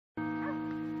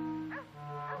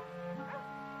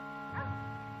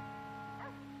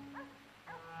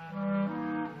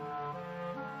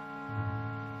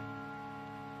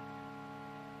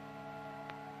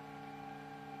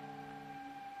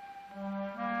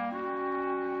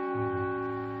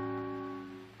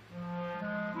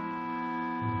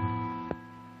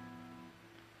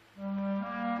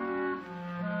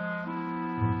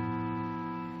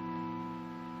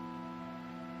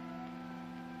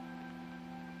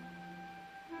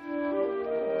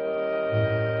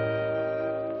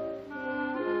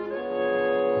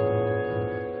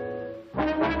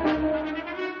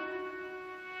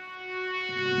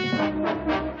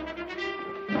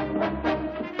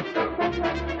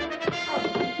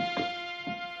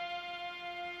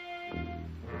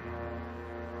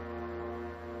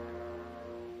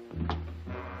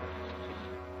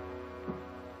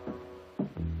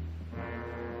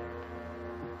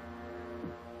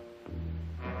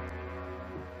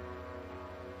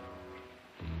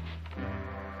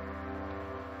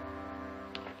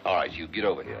All right, you get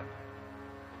over here.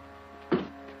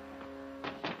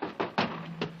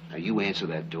 Now, you answer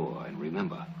that door, and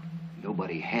remember,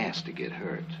 nobody has to get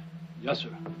hurt. Yes, sir.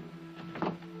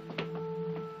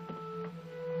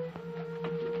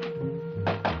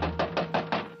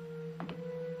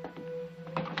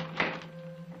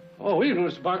 Oh, evening,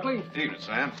 Mr. Barkley. Evening,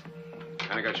 Sam.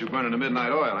 Kinda got you burning the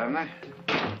midnight oil, haven't I?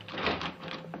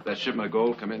 That shipment of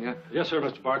gold come in yet? Yes, sir,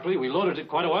 Mr. Barkley. We loaded it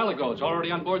quite a while ago. It's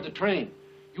already on board the train.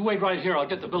 You wait right here. I'll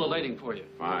get the bill of lading for you.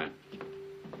 Fine.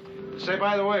 Say,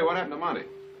 by the way, what happened to Monty?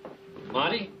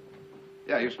 Monty?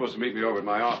 Yeah, he was supposed to meet me over at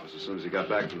my office as soon as he got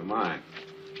back from the mine.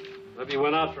 Maybe he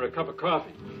went out for a cup of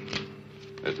coffee.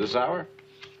 At this hour?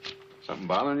 Something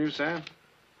bothering you, Sam?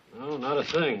 No, not a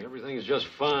thing. Everything's just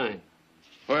fine.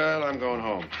 Well, I'm going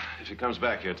home. If he comes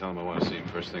back here, tell him I want to see him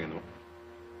first thing in the morning.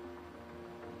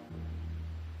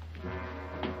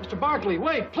 Mr. Barkley,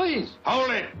 wait, please.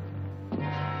 Hold it!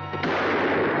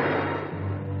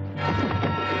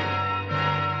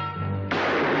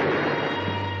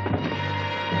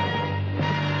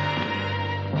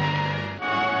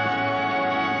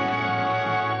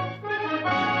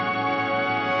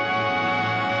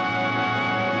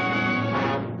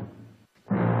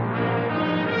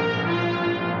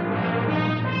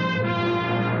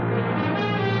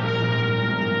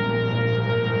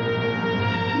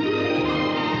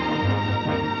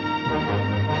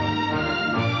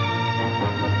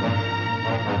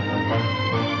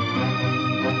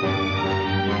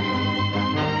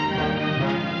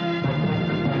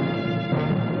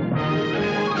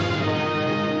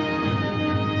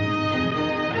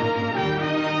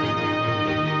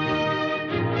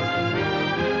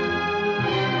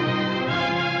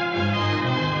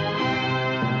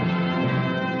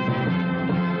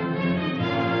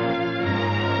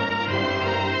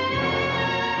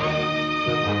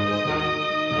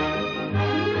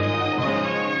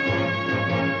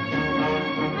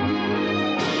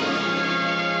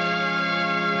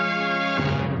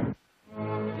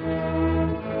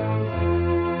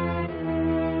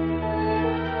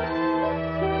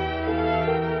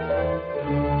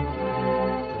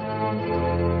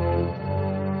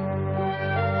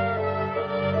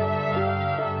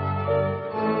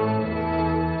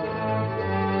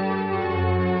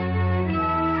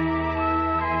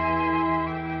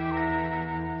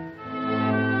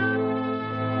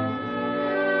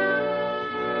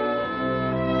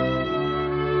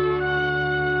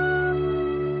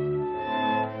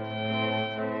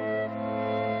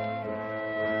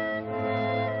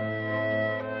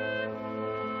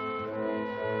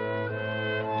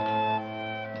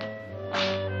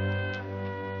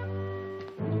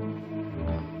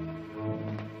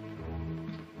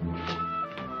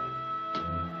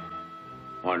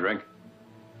 Want a drink?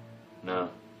 No.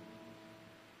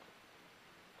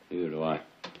 Neither do I.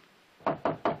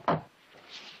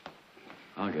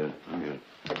 I'll get it. I'll get it.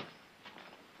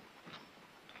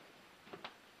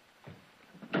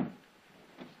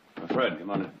 Fred, come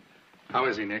on in. How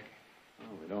is he, Nick? Oh,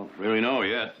 we don't really know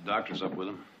yet. The doctor's up with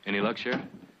him. Any luck, Sheriff?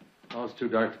 Oh, it's too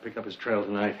dark to pick up his trail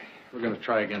tonight. We're going to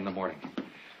try again in the morning.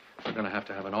 We're going to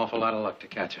have an awful lot of luck to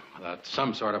catch him without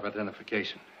some sort of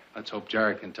identification. Let's hope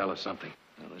Jared can tell us something.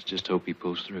 Well, let's just hope he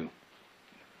pulls through.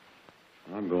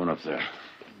 I'm going up there.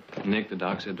 Nick, the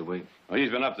doc said to wait. Well,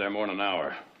 he's been up there more than an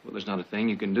hour. Well, there's not a thing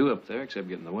you can do up there except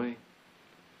get in the way.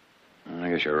 I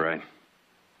guess you're right.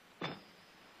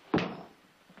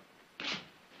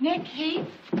 Nick, Heath,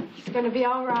 he's going to be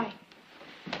all right.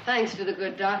 Thanks to the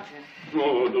good doctor.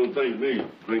 Oh, don't thank me.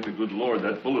 Thank the good Lord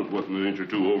that bullet wasn't an inch or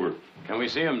two over. Can we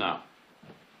see him now?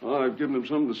 Oh, I've given him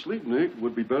something to sleep, Nick.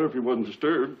 Would be better if he wasn't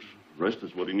disturbed. Rest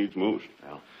is what he needs most.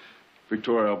 Well.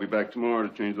 Victoria, I'll be back tomorrow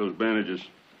to change those bandages.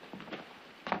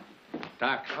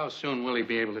 Doc, how soon will he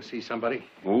be able to see somebody?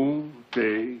 Oh, a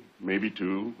day, maybe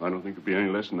two. I don't think it'll be any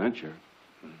less than that, Sheriff.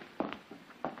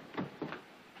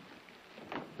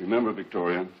 Remember,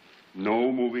 Victoria,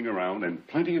 no moving around and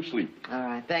plenty of sleep. All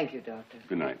right. Thank you, Doctor.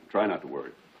 Good night. Try not to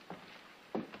worry.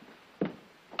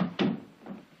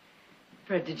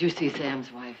 Fred, did you see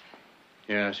Sam's wife?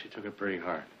 Yeah, she took it pretty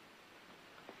hard.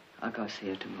 I'll go see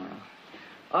her tomorrow.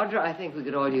 Audra, I think we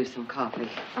could all use some coffee.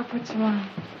 I'll put some on.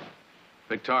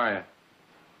 Victoria,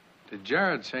 did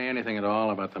Jared say anything at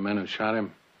all about the men who shot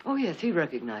him? Oh, yes, he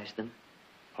recognized them.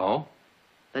 Oh?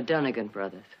 The Dunnigan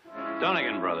brothers.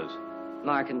 Dunnigan brothers.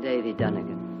 Mark and Davy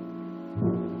Dunnigan.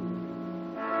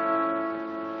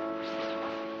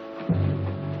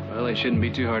 Well, they shouldn't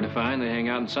be too hard to find. They hang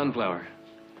out in Sunflower.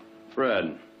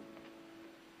 Fred,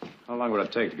 how long would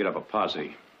it take to get up a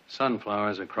posse?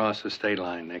 Sunflower's across the state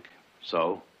line, Nick.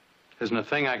 So? Isn't a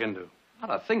thing I can do. Not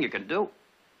a thing you can do.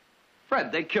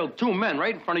 Fred, they killed 2 men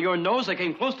right in front of your nose. They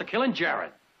came close to killing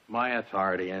Jared. My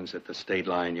authority ends at the state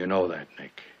line. You know that,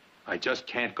 Nick. I just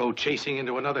can't go chasing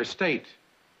into another state.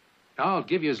 Now, I'll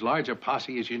give you as large a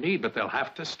posse as you need, but they'll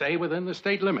have to stay within the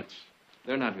state limits.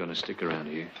 They're not going to stick around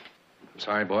here. I'm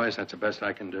sorry, boys. That's the best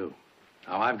I can do.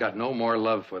 Now, I've got no more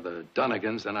love for the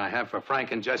Dunnigans than I have for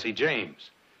Frank and Jesse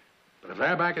James. But if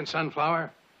they're back in Sunflower,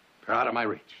 they're out of my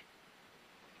reach.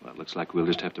 Well, it looks like we'll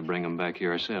just have to bring them back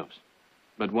here ourselves.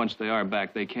 But once they are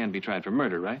back, they can be tried for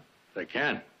murder, right? They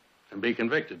can. And be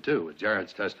convicted, too, with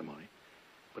Jared's testimony.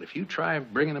 But if you try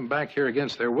bringing them back here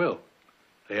against their will,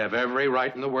 they have every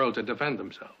right in the world to defend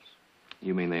themselves.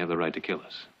 You mean they have the right to kill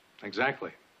us?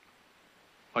 Exactly.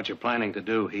 What you're planning to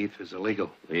do, Heath, is illegal.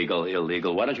 Legal,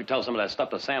 illegal. Why don't you tell some of that stuff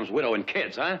to Sam's widow and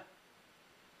kids, huh?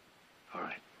 All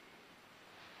right.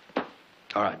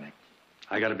 All right, Nick.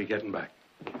 I gotta be getting back.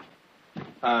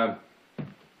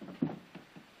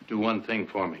 Do one thing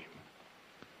for me.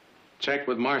 Check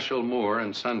with Marshal Moore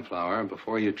and Sunflower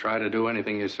before you try to do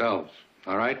anything yourselves.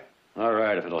 All right? All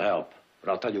right, if it'll help.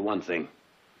 But I'll tell you one thing.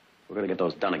 We're gonna get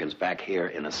those Dunnigans back here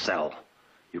in a cell.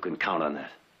 You can count on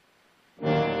that.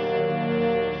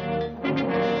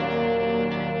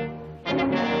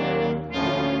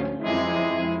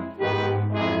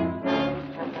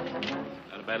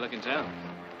 Not a bad looking town.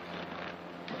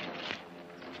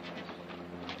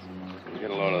 Get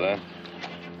a load of that.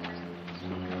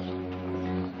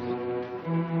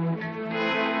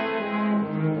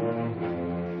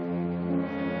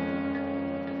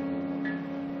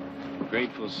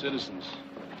 Grateful citizens.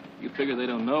 You figure they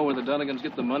don't know where the Dunnigans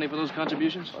get the money for those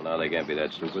contributions? Well, now they can't be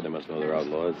that stupid. They must know they're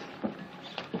outlaws.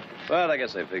 But I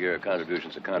guess they figure a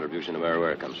contribution's a contribution no matter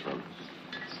where it comes from.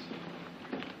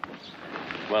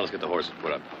 Well, let's get the horses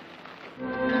put up.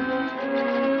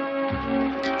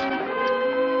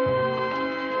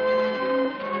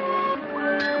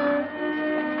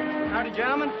 Howdy,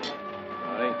 gentlemen.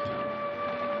 Howdy.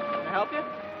 Can I help you?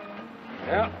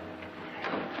 Yeah.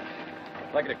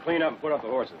 I'd like you to clean up and put up the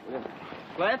horses, will you?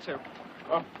 Glad to.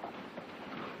 Oh.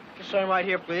 Just sign right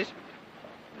here, please.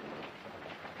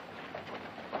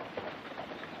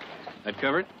 That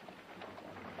covered?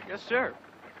 Yes, sir.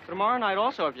 Tomorrow night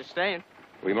also, if you're staying.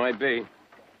 We might be.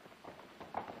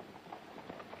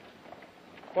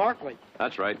 Barkley.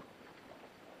 That's right.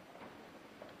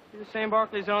 You the same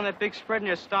Barkley's on that big spread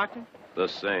near Stockton? The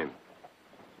same.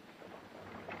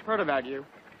 Heard about you.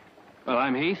 Well,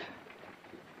 I'm Heath.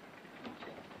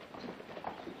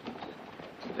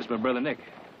 This is my brother Nick.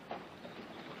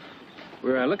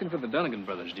 We're looking for the Dunnigan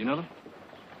brothers. Do you know them?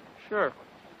 Sure.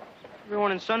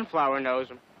 Everyone in Sunflower knows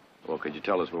them. Well, could you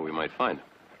tell us where we might find them?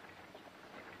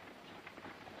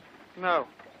 No.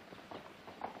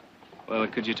 Well,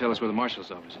 could you tell us where the marshal's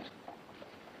office is?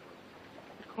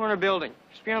 The corner building.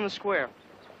 Just beyond the square.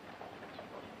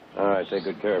 All right, take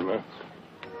good care of them, huh?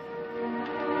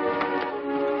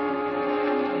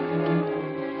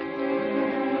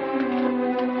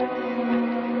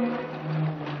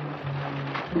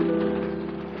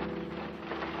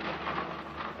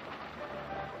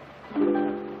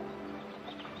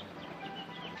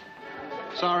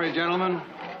 Sorry, gentlemen.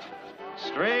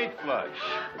 Straight flush.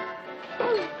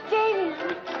 Oh, Davy,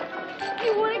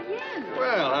 you won again.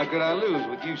 Well, how could I lose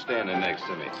with you standing next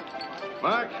to me?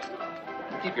 Mark,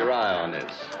 keep your eye on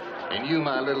this. And you,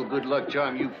 my little good luck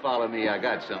charm, you follow me. I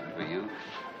got something for you.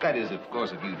 That is, of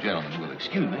course, if you gentlemen will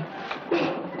excuse me.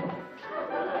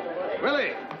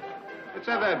 Willie, let's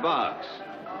have that box.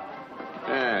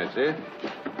 That's it.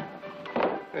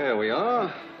 There we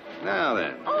are. Now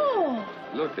then. Oh,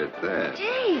 Look at that.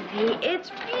 Davy, it's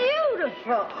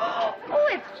beautiful. Oh,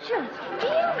 it's just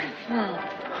beautiful.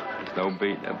 There's no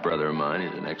beating that brother of mine.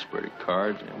 He's an expert at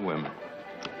cards and women.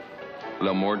 A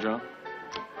little more, John?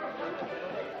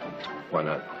 Why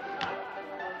not?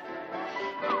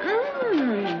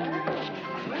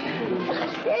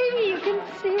 Davy, you can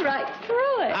see right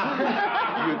through it.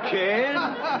 You can?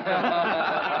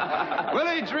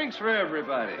 Willie, drinks for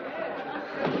everybody.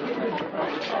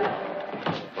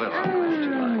 Well,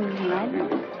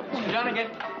 Donegan.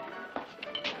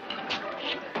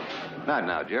 not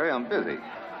now, Jerry. I'm busy.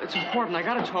 It's important. I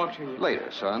gotta talk to you.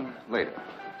 Later, son. Later.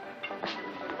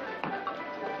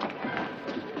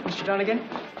 Mr. Donegan?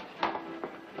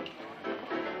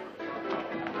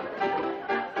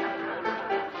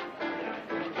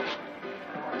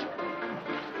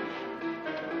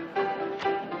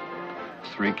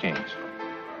 Three kings.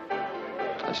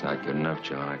 That's not good enough,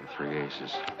 John. I got 3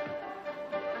 aces.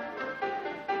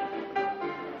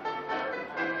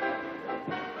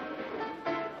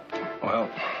 Well,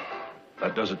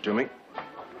 that does it to me.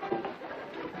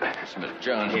 It's Mr.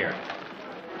 John here.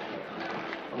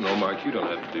 Oh, no, Mark, you don't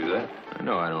have to do that.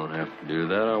 No, I don't have to do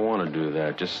that. I want to do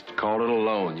that. Just call it a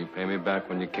loan. You pay me back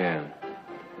when you can.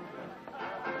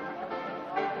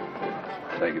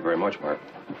 Thank you very much, Mark.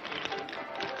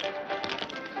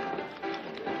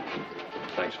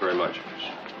 Thanks very much.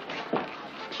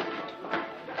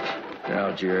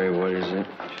 Now, Jerry, what is it?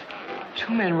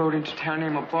 2 men rode into town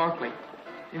named Barkley.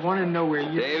 They wanted to know where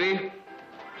you... Davy?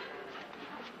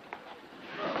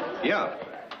 Yeah.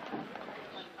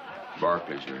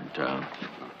 Barkley's are in town.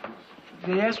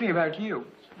 They asked me about you.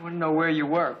 They wanted to know where you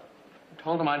were. I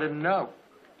told them I didn't know.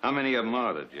 How many of them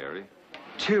are there, Jerry?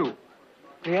 2.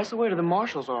 They asked the way to the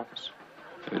marshal's office.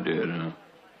 They did, huh?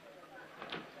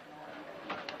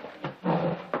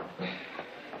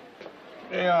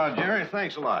 Hey, Jerry,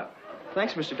 thanks a lot.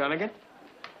 Thanks, Mr. Dunnigan.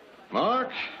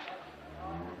 Mark?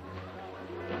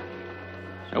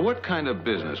 Now, what kind of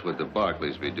business would the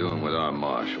Barkleys be doing with our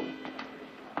marshal?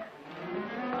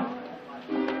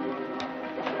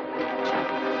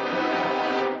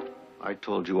 I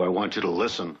told you I want you to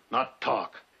listen, not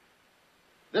talk.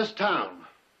 This town,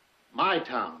 my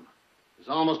town, is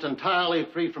almost entirely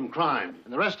free from crime,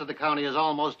 and the rest of the county is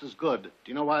almost as good. Do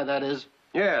you know why that is?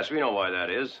 Yes, we know why that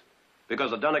is.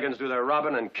 Because the Dunnigans do their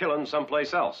robbing and killing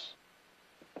someplace else.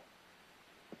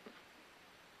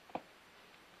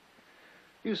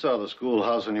 You saw the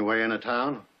schoolhouse on your way into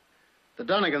town. The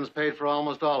Dunnigans paid for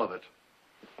almost all of it.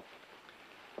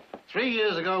 3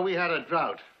 years ago, we had a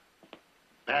drought.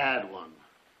 Bad one.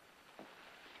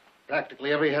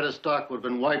 Practically every head of stock would have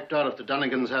been wiped out if the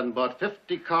Dunnigans hadn't bought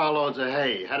 50 carloads of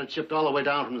hay, had it shipped all the way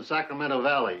down from the Sacramento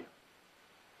Valley.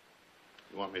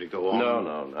 You want me to go on?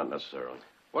 No, not necessarily.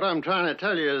 What I'm trying to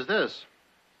tell you is this.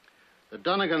 The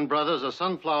Dunnigan brothers are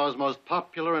Sunflower's most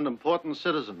popular and important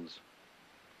citizens.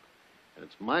 And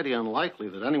it's mighty unlikely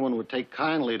that anyone would take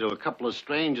kindly to a couple of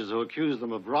strangers who accuse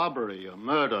them of robbery or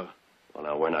murder. Well,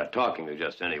 now, we're not talking to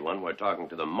just anyone. We're talking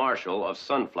to the Marshal of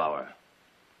Sunflower.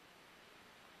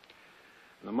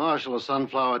 And the Marshal of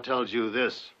Sunflower tells you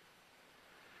this.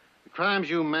 The crimes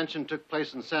you mentioned took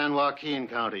place in San Joaquin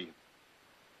County,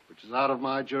 which is out of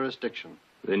my jurisdiction.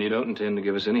 Then you don't intend to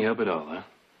give us any help at all, huh?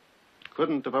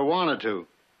 Couldn't if I wanted to.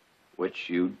 Which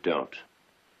you don't.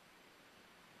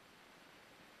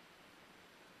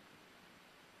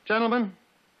 Gentlemen,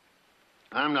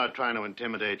 I'm not trying to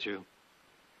intimidate you.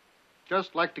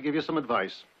 Just like to give you some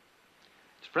advice.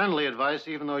 It's friendly advice,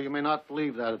 even though you may not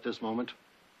believe that at this moment.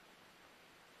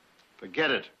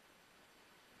 Forget it.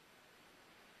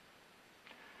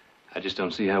 I just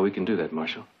don't see how we can do that,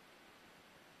 Marshal.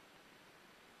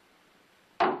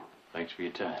 Thanks for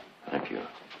your time. Thank you.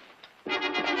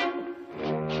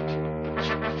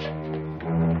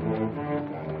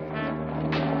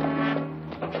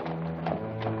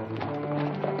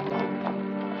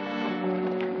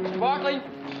 Mr. Barkley,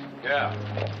 Yeah.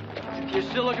 if you're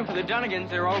still looking for the Dunnigans,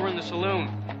 they're over in the saloon.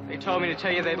 They told me to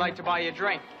tell you they'd like to buy you a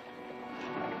drink.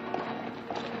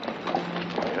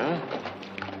 Yeah?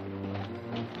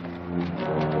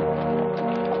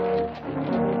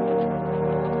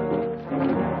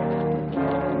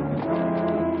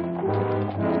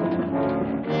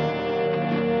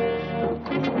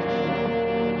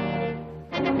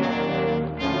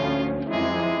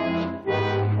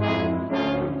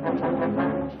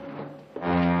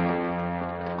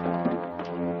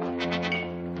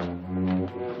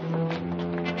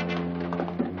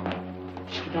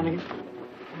 Mr. Dunnigan.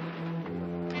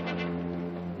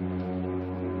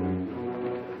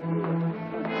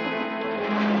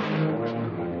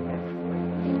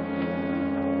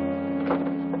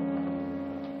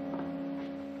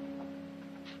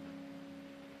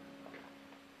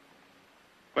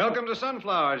 Welcome to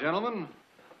Sunflower, gentlemen.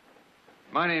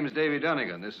 My name's Davy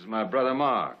Dunnigan. This is my brother,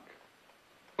 Mark.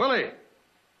 Willie,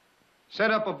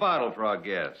 set up a bottle for our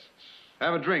guests.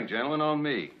 Have a drink, gentlemen, on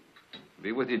me.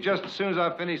 Be with you just as soon as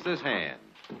I finish this hand.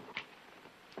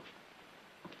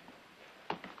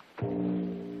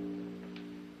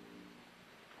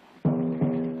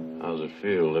 How's it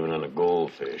feel living in a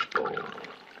goldfish bowl?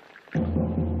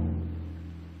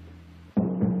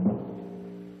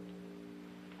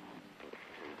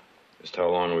 Just how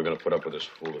long are we going to put up with this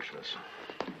foolishness?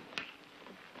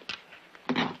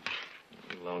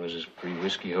 As long as this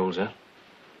pre-whiskey holds out.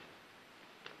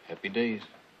 Happy days.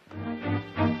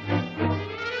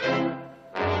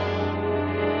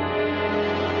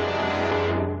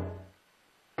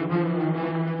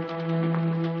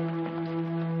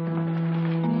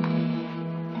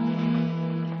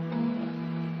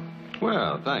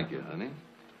 Well, thank you, honey.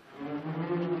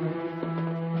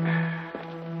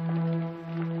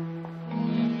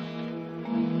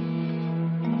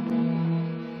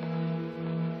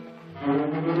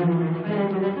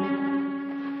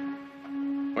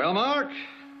 Mark,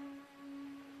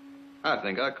 I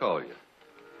think I called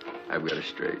you. I've got it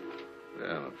straight.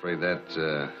 Well, I'm afraid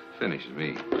that finishes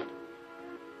me.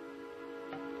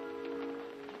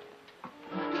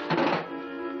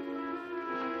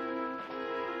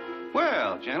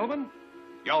 Well, gentlemen,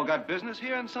 y'all got business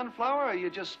here in Sunflower, or are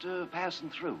you just passing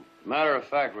through? Matter of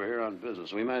fact, we're here on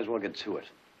business. We might as well get to it.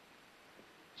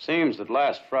 Seems that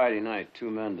last Friday night, 2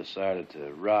 men decided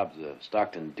to rob the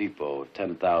Stockton depot of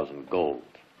 10,000 gold.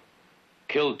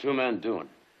 Killed 2 men doing.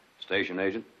 Station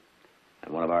agent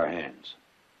and one of our hands.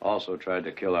 Also tried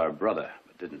to kill our brother,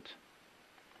 but didn't.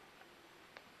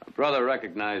 Our brother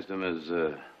recognized him as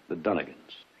the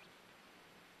Dunnigans.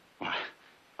 Why,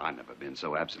 I've never been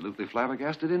so absolutely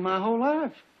flabbergasted in my whole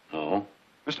life. Oh?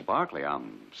 Mr. Barkley,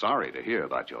 I'm sorry to hear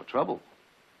about your trouble.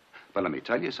 But let me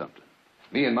tell you something.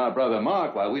 Me and my brother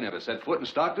Mark, why, we never set foot in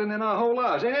Stockton in our whole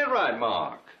lives. Ain't it right,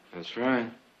 Mark? That's right.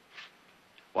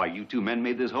 Why, you 2 men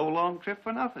made this whole long trip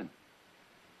for nothing.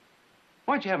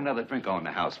 Why don't you have another drink on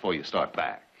the house before you start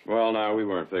back? Well, now, we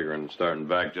weren't figuring starting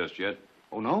back just yet.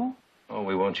 Oh, no? All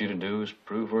we want you to do is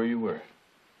prove where you were.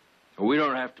 We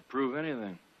don't have to prove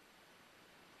anything.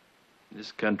 In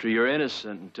this country, you're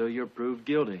innocent until you're proved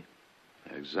guilty.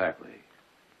 Exactly.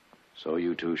 So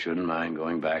you 2 shouldn't mind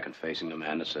going back and facing the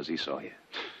man that says he saw you.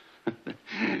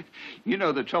 You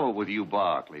know, the trouble with you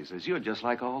Barkleys is you're just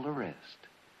like all the rest.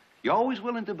 You're always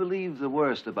willing to believe the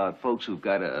worst about folks who've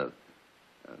got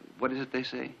what is it they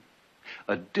say?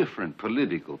 A different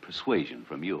political persuasion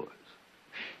from yours.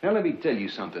 Now, let me tell you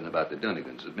something about the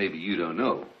Dunnigans that maybe you don't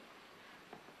know.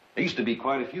 There used to be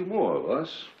quite a few more of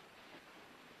us.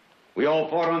 We all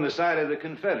fought on the side of the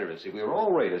Confederacy. We were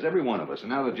all raiders, every one of us, and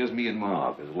now there's just me and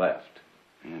Mark is left.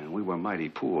 Yeah, we were mighty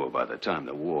poor by the time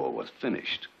the war was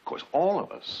finished. Of course, all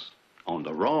of us on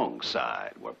the wrong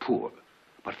side were poor.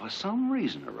 But for some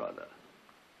reason or other,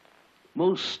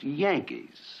 most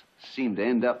Yankees seem to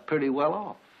end up pretty well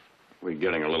off. We're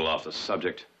getting a little off the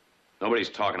subject. Nobody's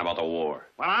talking about the war.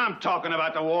 Well, I'm talking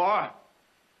about the war.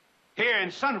 Here in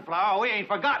Sunflower, we ain't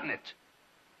forgotten it.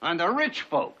 And the rich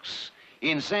folks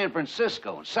in San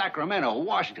Francisco, and Sacramento,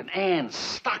 Washington, and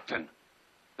Stockton,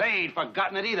 they ain't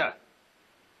forgotten it either.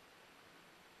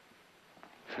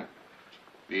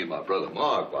 Me and my brother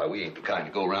Mark, why, we ain't the kind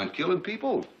to go around killing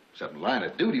people, except in line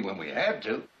of duty when we had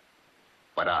to.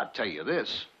 But I'll tell you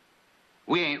this.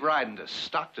 We ain't riding to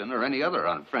Stockton or any other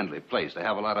unfriendly place to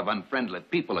have a lot of unfriendly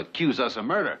people accuse us of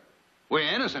murder. We're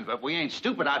innocent, but we ain't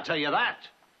stupid, I'll tell you that.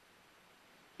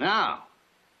 Now,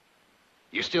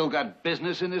 you still got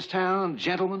business in this town,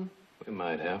 gentlemen? We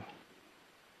might have.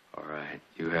 All right,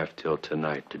 you have till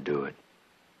tonight to do it.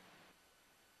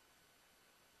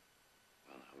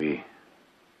 We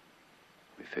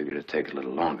figured it'd take a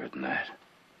little longer than that.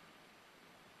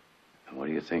 And what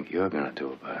do you think you're gonna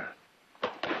do about it?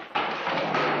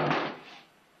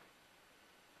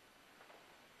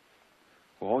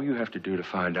 Well, all you have to do to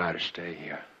find out is stay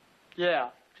here. Yeah,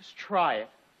 just try it.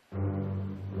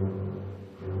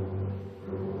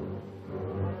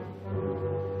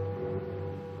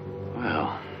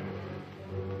 Well,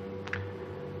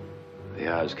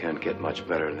 the odds can't get much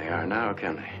better than they are now,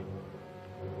 can they?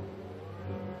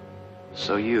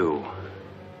 So you,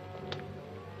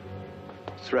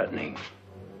 threatening,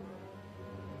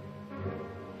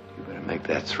 you better make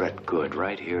that threat good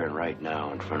right here and right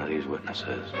now in front of these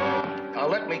witnesses. Now,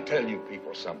 let me tell you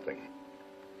people something.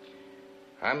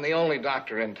 I'm the only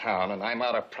doctor in town, and I'm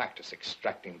out of practice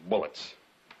extracting bullets.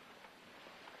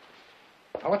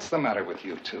 Now, what's the matter with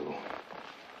you 2?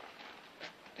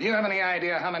 Do you have any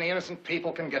idea how many innocent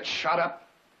people can get shot up,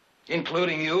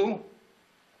 including you?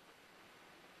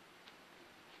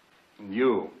 And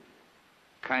you,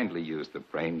 kindly use the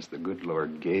brains the good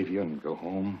Lord gave you and go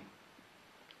home.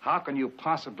 How can you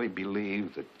possibly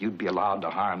believe that you'd be allowed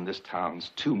to harm this town's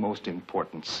 2 most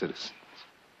important citizens?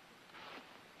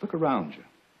 Look around you.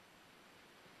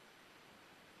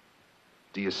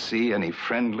 Do you see any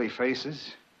friendly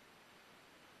faces?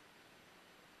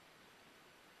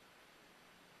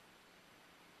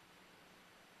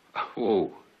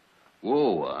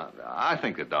 Whoa, I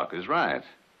think the doc is right.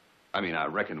 I mean, I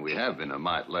reckon we have been a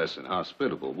mite less than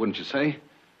hospitable, wouldn't you say?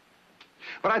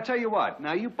 But I tell you what,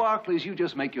 now you Barkleys, you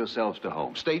just make yourselves to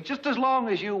home. Stay just as long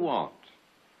as you want.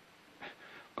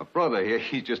 My brother here,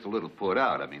 he's just a little put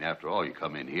out. I mean, after all, you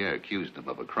come in here accusing him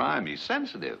of a crime. He's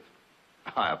sensitive.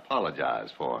 I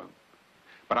apologize for him.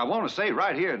 But I want to say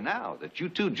right here now that you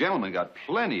 2 gentlemen got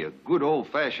plenty of good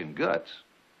old-fashioned guts.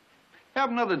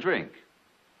 Have another drink.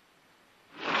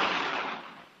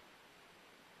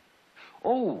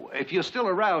 Oh, if you're still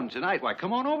around tonight, why,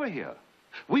 come on over here.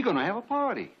 We're going to have a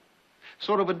party.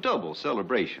 Sort of a double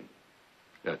celebration.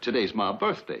 Today's my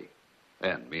birthday.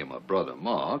 And me and my brother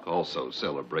Mark also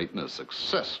celebrating a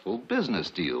successful business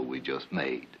deal we just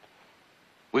made.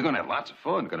 We're gonna have lots of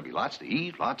fun. Gonna be lots to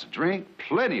eat, lots to drink,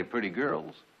 plenty of pretty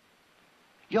girls.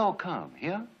 Y'all come,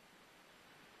 yeah?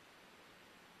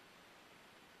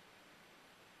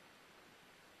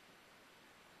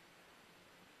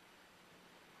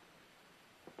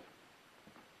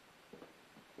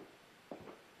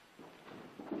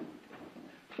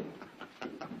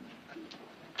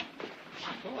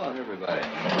 Come on, everybody.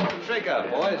 Shake out,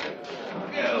 boys.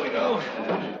 Here we go.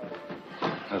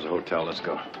 There's a hotel. Let's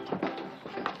go.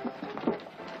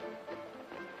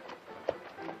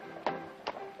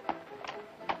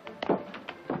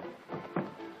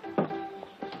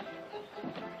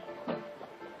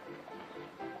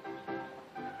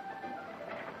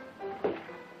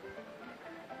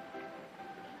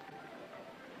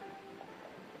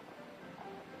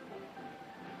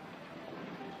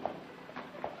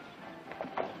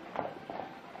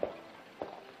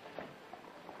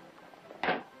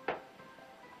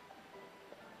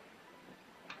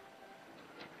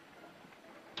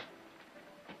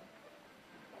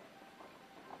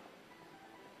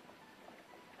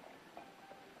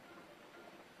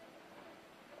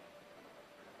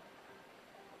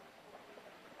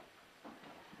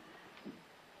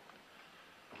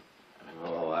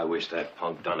 I wish that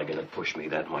punk Dunnigan had pushed me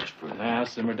that much further. Now,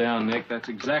 simmer down, Nick. That's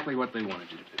exactly what they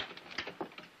wanted you to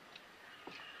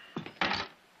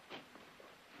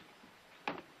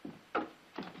do.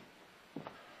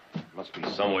 Must be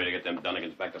some way to get them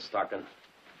Dunnigans back to Stockton.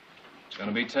 It's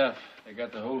gonna be tough. They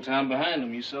got the whole town behind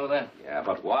them. You saw that. Yeah,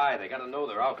 but why? They gotta know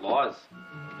they're outlaws.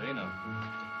 They know.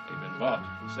 They've been bought.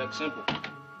 It's that simple.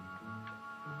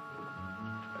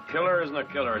 A killer isn't a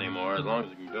killer anymore as long as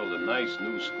he can build a nice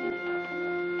new school.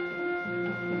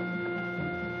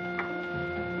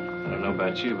 I don't know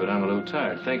about you, but I'm a little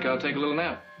tired. Think I'll take a little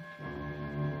nap.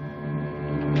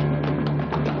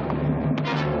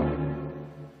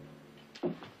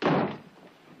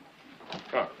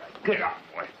 Get out,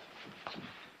 boy.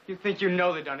 You think you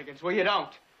know the Dunnigans? Well, you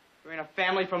don't. You're in a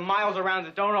family from miles around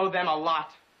that don't owe them a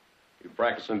lot. You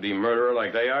practicing to be murderer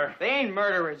like they are? They ain't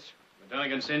murderers. The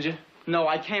Dunnigans send you? No,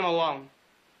 I came alone.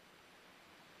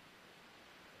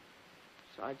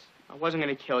 Besides, I wasn't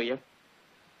gonna kill you.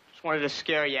 Just wanted to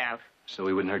scare you out. So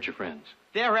we wouldn't hurt your friends.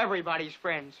 They're everybody's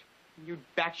friends. You'd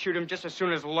backshoot them just as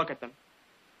soon as look at them.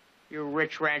 You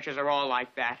rich ranchers are all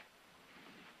like that.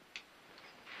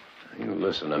 You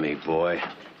listen to me, boy.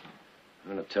 I'm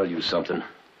gonna tell you something.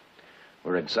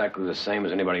 We're exactly the same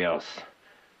as anybody else.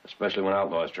 Especially when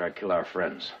outlaws try to kill our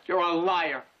friends. You're a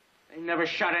liar. They never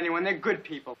shot anyone. They're good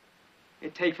people. They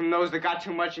take from those that got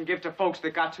too much and give to folks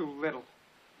that got too little.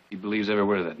 He believes every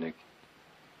word of that, Nick.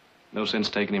 No sense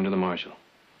taking him to the marshal.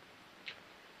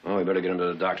 Well, we better get him to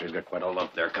the doctor. He's got quite a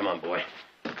lump there. Come on, boy.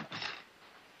 I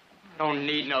don't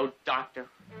need no doctor.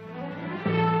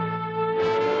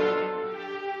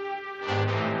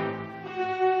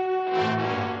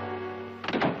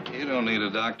 You don't need a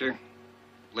doctor.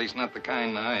 At least not the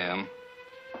kind I am.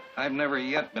 I've never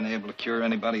yet been able to cure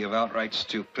anybody of outright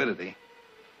stupidity.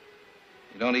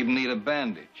 You don't even need a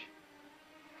bandage.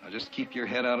 Now just keep your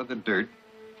head out of the dirt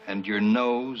and your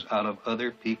nose out of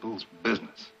other people's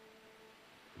business.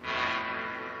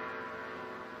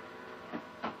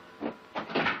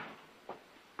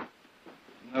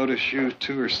 Notice you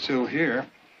two are still here.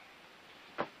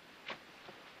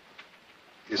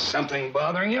 Is something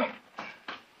bothering you?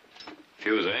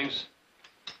 Few things.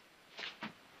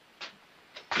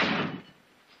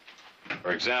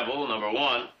 For example, number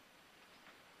one,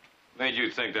 made you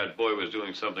think that boy was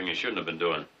doing something he shouldn't have been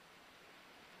doing?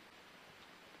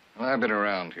 Well, I've been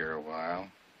around here a while.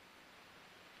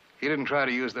 He didn't try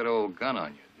to use that old gun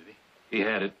on you, did he? He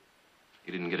had it.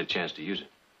 He didn't get a chance to use it.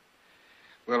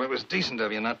 Well, it was decent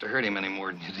of you not to hurt him any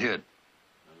more than you did.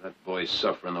 That boy's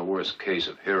suffering the worst case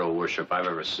of hero worship I've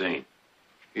ever seen.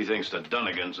 He thinks the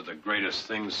Dunnigans are the greatest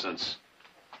thing since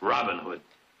Robin Hood.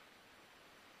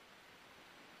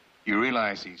 You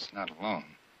realize he's not alone.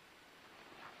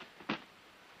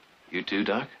 You too,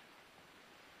 Doc?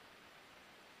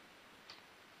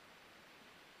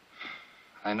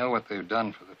 I know what they've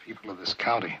done for the people of this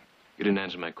county. You didn't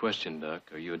answer my question, Doc.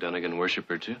 Are you a Dunnigan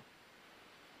worshiper, too?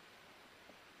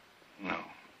 No.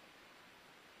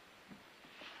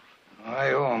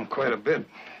 I owe them quite a bit,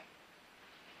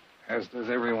 as does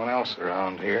everyone else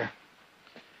around here.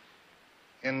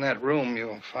 In that room,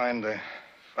 you'll find the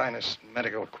finest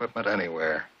medical equipment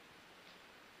anywhere.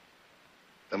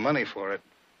 The money for it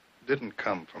didn't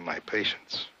come from my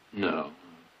patients. No.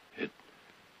 It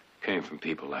came from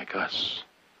people like us.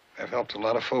 I've helped a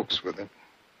lot of folks with it.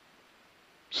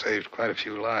 Saved quite a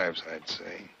few lives, I'd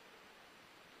say.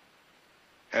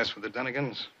 As for the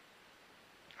Dunnigans,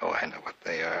 oh, I know what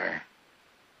they are.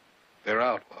 They're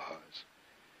outlaws.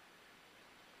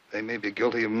 They may be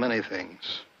guilty of many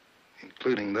things,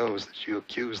 including those that you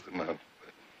accuse them of.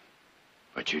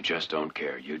 But you just don't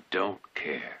care. You don't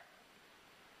care.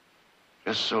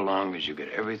 Just so long as you get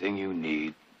everything you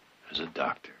need as a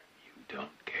doctor, you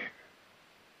don't care.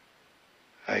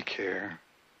 I care.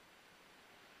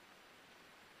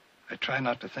 I try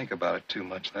not to think about it too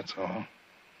much, that's all.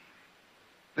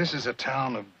 This is a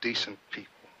town of decent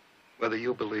people, whether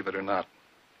you believe it or not.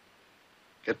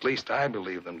 At least I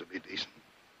believe them to be decent.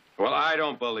 Well, I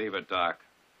don't believe it, Doc.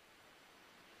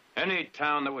 Any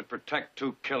town that would protect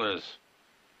two killers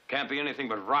can't be anything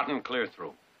but rotten clear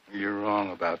through. You're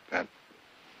wrong about that.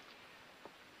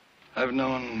 I've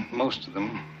known most of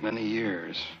them many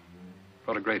years.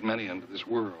 Brought a great many into this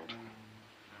world.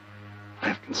 I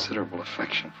have considerable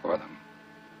affection for them.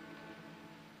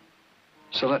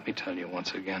 So let me tell you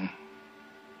once again,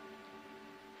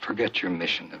 forget your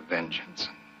mission of vengeance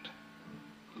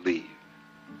and leave.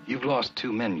 You've lost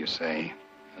 2 men, you say,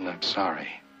 and I'm sorry.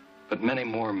 But many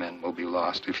more men will be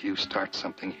lost if you start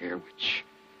something here which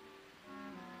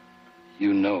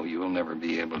you know you will never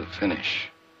be able to finish.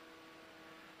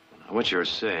 Now, what you're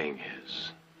saying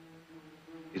is,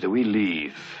 either we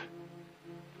leave,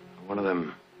 or one of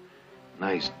them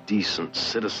nice, decent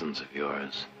citizens of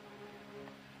yours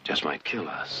just might kill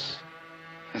us.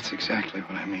 That's exactly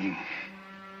what I mean.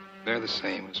 They're the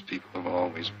same as people have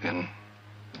always been.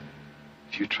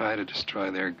 If you try to destroy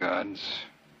their gods,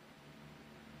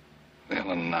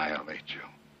 they'll annihilate you.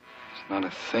 There's not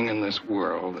a thing in this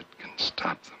world that can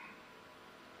stop them.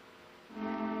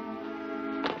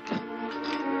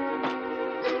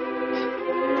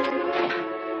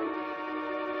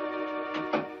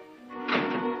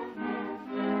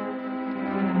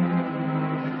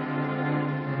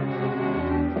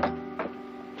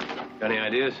 Got any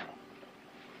ideas?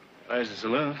 Buys the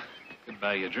saloon. Could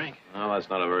buy you a drink. Well, that's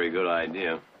not a very good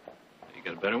idea. You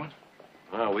got a better one?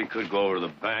 Well, we could go over to the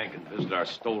bank and visit our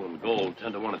stolen gold.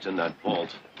 10 to 1 it's in that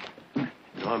vault. You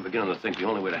know, I'm beginning to think the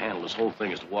only way to handle this whole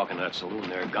thing is to walk into that saloon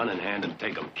there, gun in hand, and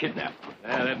take them, kidnap them.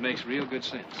 Yeah, that makes real good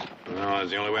sense. Well, that's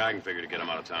the only way I can figure to get them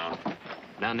out of town.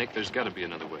 Now, Nick, there's got to be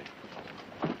another way.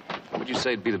 What would you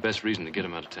say would be the best reason to get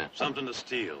him out of town? Something to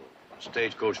steal. A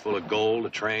stagecoach full of gold, a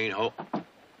train,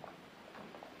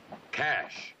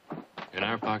 cash. In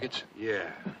our pockets?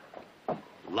 Yeah.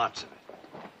 Lots of it.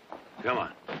 Come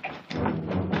on.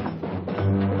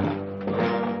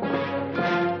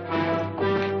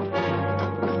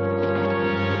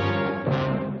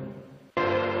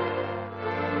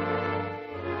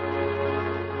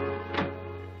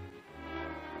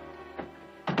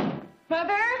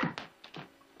 Mother?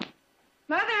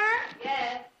 Mother?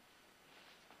 Yes.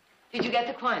 Did you get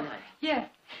the quinine? Yes.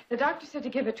 The doctor said to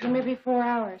give it to him every 4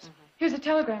 hours. Here's a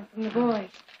telegram from the boys.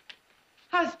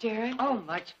 How's Jared? Oh,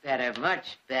 much better,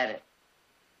 much better.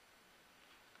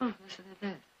 Oh, listen to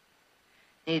this.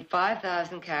 Need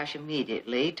 5,000 cash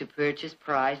immediately to purchase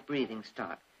prize breeding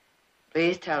stock.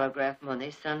 Please telegraph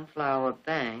money, Sunflower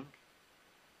Bank.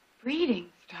 Breeding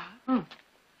stock?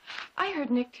 I heard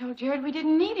Nick tell Jared we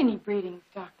didn't need any breeding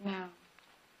stock now.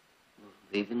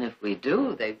 Even if we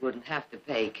do, they wouldn't have to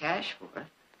pay cash for it.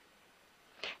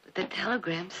 But the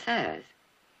telegram says,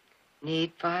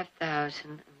 need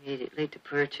 5,000 immediately to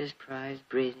purchase prize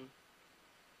breeding.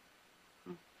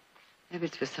 Maybe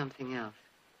it's for something else.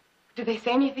 Did they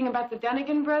say anything about the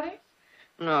Dunnigan brothers?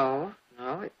 No.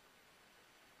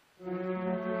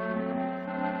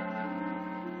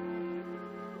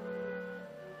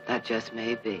 That just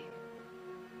may be.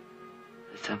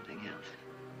 For something else.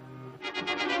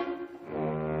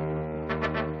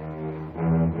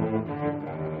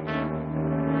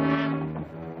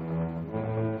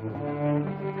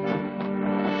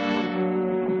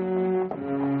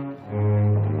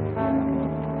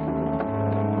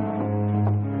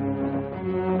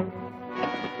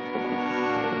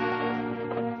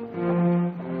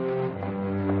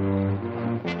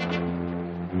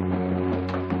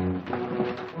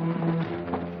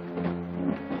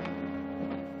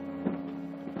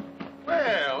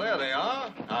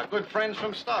 Friends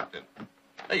from Stockton.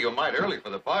 Hey, you're mighty early for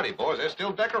the party, boys. They're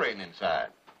still decorating inside.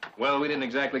 Well, we didn't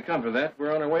exactly come for that.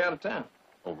 We're on our way out of town.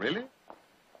 Oh, really?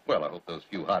 Well, I hope those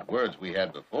few hot words we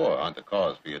had before aren't the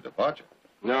cause for your departure.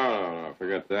 No,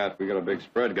 forget that. We got a big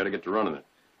spread. Got to get to running it.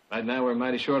 Right now, we're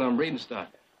mighty short on breeding stock.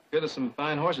 Here, there's some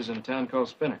fine horses in a town called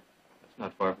Spinner. That's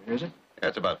not far from here, is it? Yeah,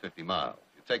 it's about 50 miles.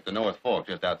 You take the North Fork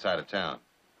just outside of town.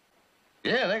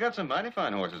 Yeah, they got some mighty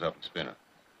fine horses up in Spinner.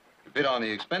 A bit on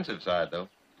the expensive side, though.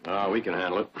 Oh, we can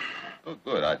handle it. Oh,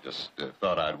 good. I just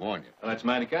thought I'd warn you. Well, that's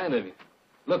mighty kind of you.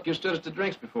 Look, you stood us to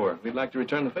drinks before. We'd like to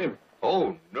return the favor.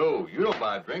 Oh, no. You don't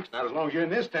buy drinks, not as long as you're in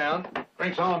this town.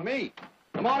 Drinks on me.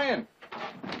 Come on in.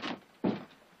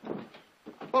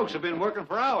 Folks have been working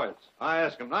for hours. I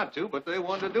asked them not to, but they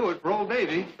wanted to do it for old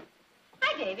Davy.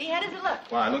 Hi, Davy. How does it look?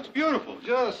 Why, it looks beautiful.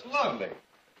 Just lovely.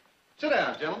 Sit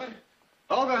down, gentlemen.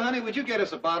 Olga, honey, would you get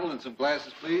us a bottle and some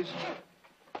glasses, please?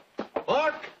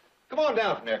 Mark, come on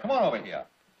down from there. Come on over here.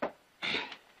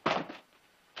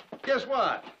 Guess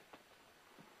what?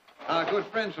 Our good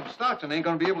friends from Stockton ain't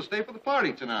going to be able to stay for the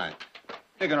party tonight.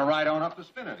 They're going to ride on up the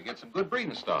Spinner to get some good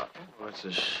breeding stock. Oh, it's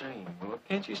a shame. Well,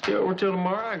 can't you stay over till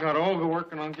tomorrow? I got Olga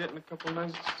working on getting a couple of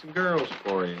nice girls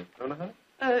for you. Don't I,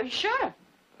 honey? Sure.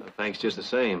 Thanks just the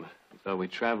same. We thought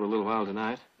we'd travel a little while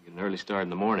tonight. Get an early start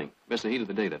in the morning. Miss the heat of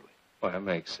the day that way. Well, that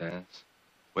makes sense.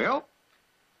 Well,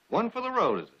 one for the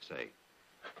road, as they say.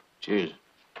 Cheers.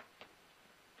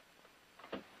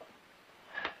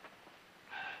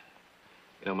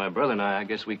 You know, my brother and I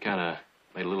guess we kind of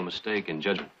made a little mistake in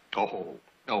judgment. Oh,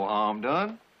 no harm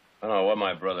done. I don't know what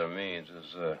my brother means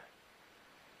is,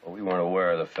 well, we weren't aware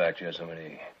of the fact you had so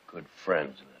many good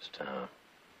friends in this town.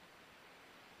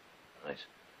 Nice,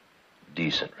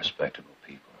 decent, respectable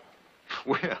people.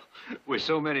 Well, with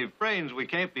so many friends, we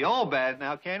can't be all bad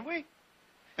now, can we?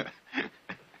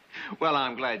 Well,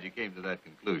 I'm glad you came to that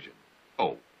conclusion.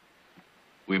 Oh,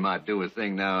 we might do a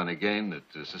thing now and again that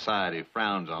society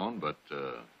frowns on, but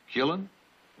killing?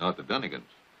 Not the Dunnigans.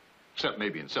 Except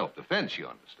maybe in self-defense, you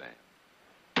understand.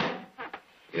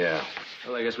 Yeah.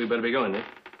 Well, I guess we better be going, Nick.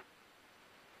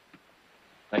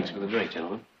 Thanks for the drink,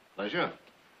 gentlemen. Pleasure.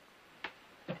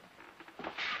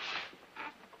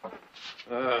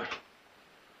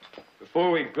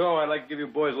 Before we go, I'd like to give you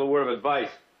boys a little word of advice.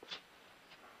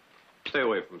 Stay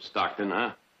away from Stockton,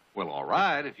 huh? Well, all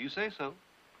right, if you say so.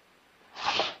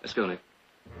 Let's go, Nick.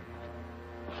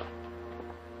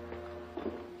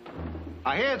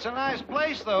 I hear it's a nice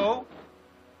place, though.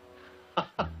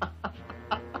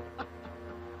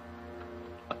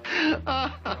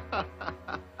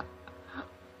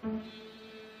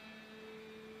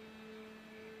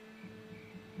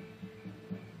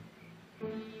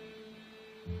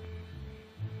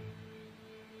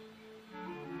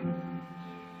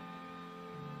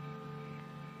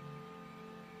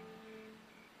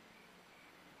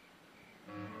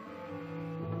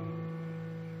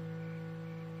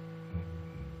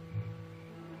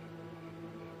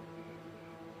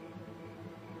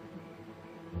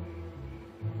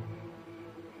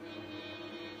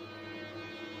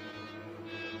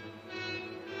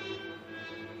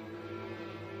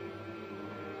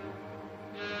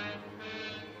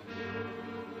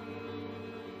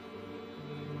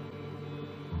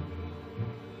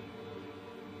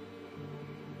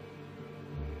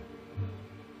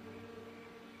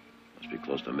 Must be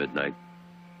close to midnight.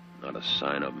 Not a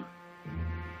sign of them.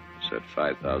 Said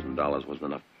 $5,000 wasn't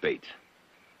enough bait.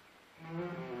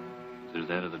 Either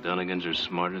that or the Dunnigans are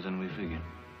smarter than we figured.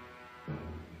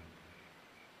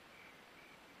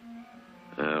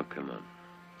 Oh, come on.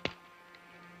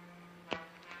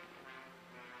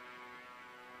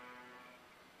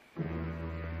 We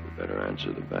better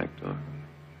answer the back door.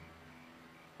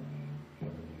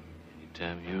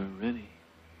 Anytime you're ready.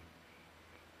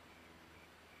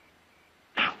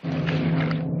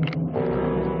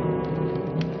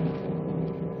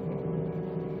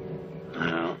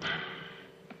 Well,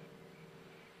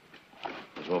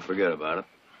 as well forget about it.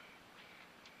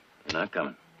 They're not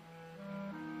coming.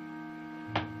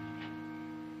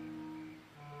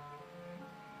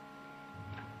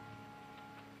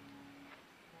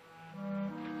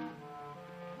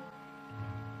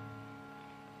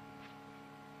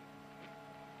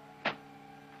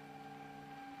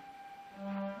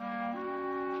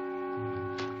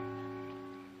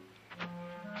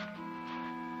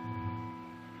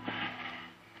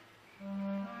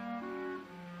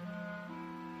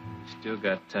 Still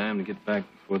got time to get back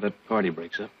before that party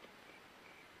breaks up.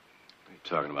 What are you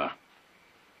talking about?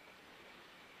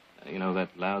 You know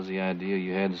that lousy idea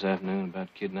you had this afternoon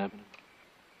about kidnapping him?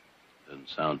 Doesn't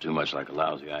sound too much like a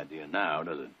lousy idea now,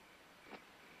 does it?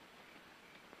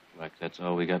 Like that's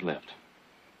all we got left.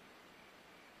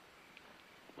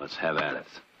 Let's have at it.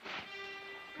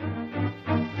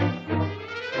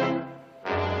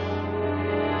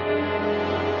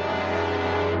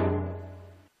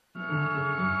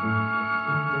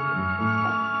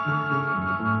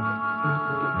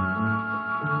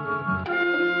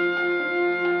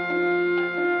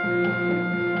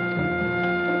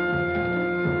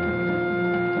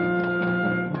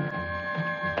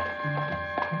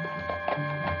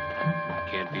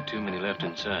 left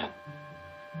inside.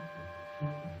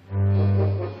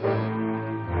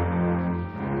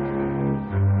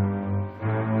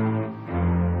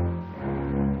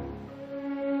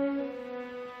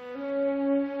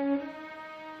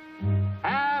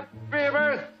 Happy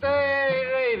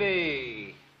birthday,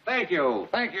 Davy! Thank you,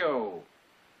 thank you.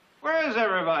 Where is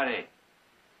everybody?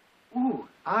 Ooh,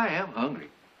 I am hungry.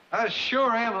 I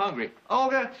sure am hungry.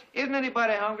 Olga, isn't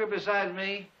anybody hungry besides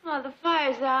me? Oh, the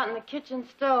fire's out in the kitchen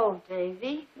stove,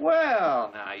 Davy.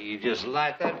 Well, now you just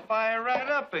light that fire right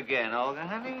up again, Olga,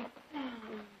 honey.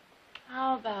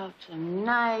 How about some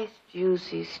nice,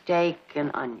 juicy steak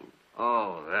and onions?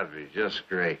 Oh, that'd be just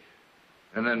great.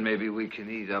 And then maybe we can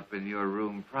eat up in your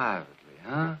room privately,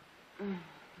 huh?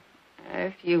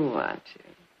 If you want to.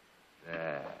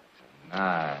 That's a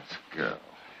nice girl.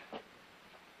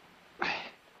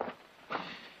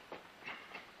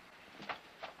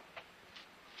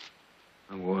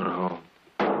 I'm going home.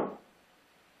 If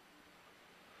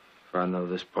I know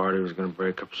this party was going to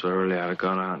break up so early, I'd have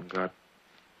gone out and got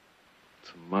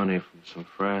some money from some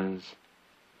friends.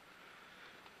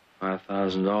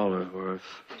 $5,000 worth.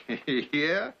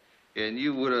 Yeah? And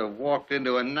you would have walked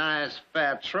into a nice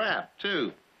fat trap,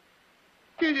 too.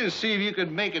 You just see if you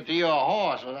could make it to your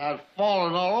horse without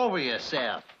falling all over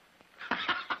yourself.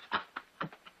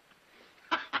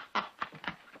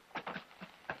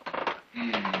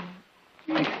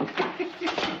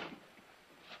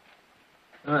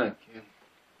 All right, kid.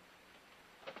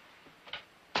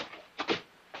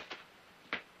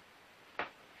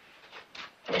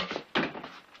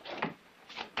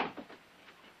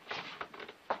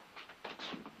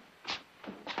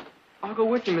 I'll go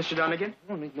with you, Mr. Dunnigan. I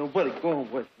don't need nobody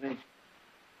going with me.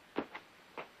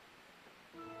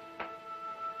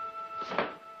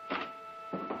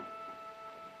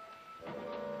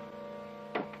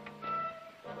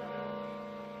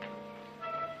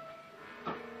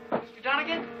 Mr.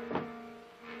 Dunnigan?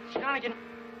 Mr. Dunnigan?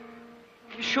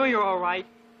 You sure you're all right?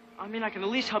 I mean, I can at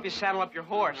least help you saddle up your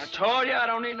horse. I told you I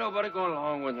don't need nobody going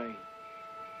along with me.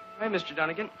 Hey, Mr.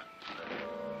 Dunnigan.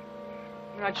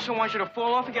 I just don't want you to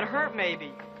fall off and get hurt,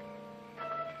 maybe.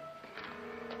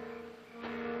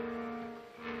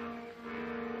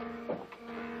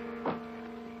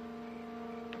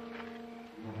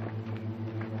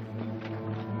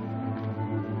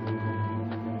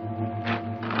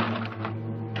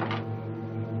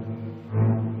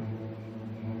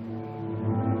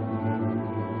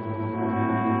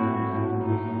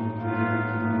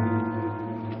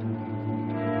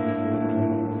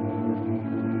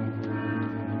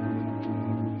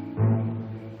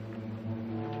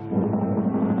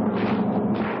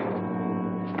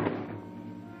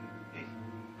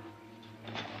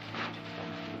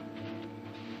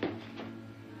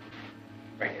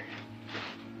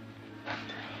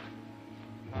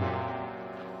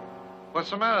 What's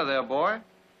the matter there, boy?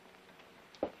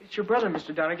 It's your brother,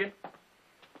 Mr. Dunnigan.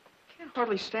 Can't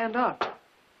hardly stand up.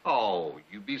 Oh,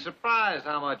 you'd be surprised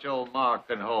how much old Mark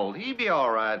can hold. He'd be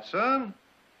all right, son.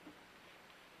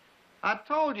 I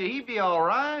told you he'd be all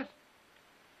right.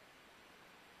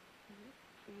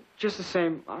 Just the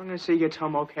same, I'm gonna see you get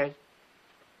home okay.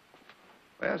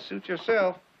 Well, suit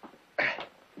yourself. Well,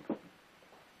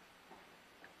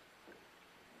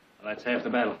 that's half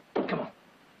the battle. Come on.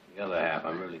 The other half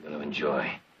I'm really going to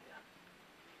enjoy.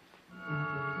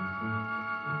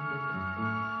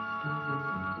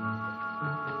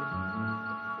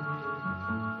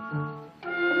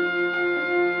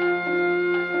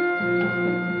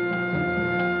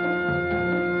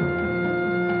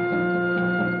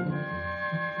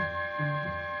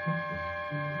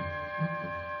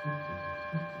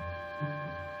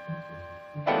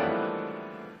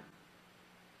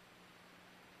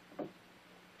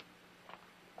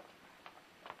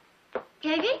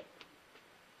 Davy?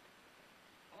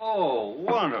 Oh,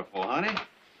 wonderful, honey.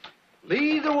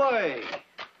 Lead the way.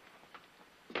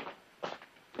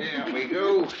 Here we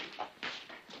go.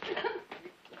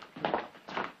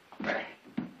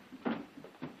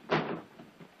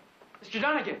 Mr.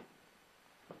 Dunnigan.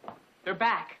 They're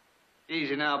back.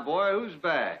 Easy now, boy. Who's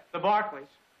back? The Barkleys.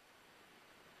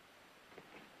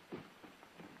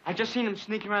 I just seen them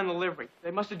sneaking around the livery.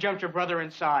 They must have jumped your brother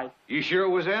inside. You sure it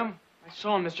was them? I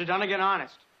saw him, Mr. Dunnigan,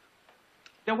 honest.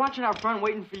 They're watching out front,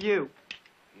 waiting for you.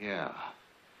 Yeah.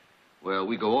 Well,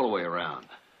 we go all the way around.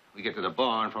 We get to the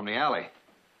barn from the alley.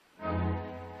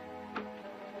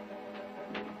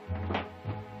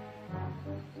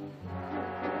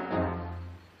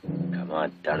 Come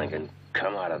on, Dunnigan.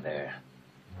 Come out of there.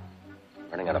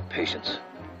 Running out of patience.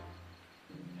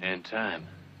 And time.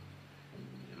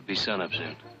 It'll be sunup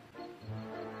soon.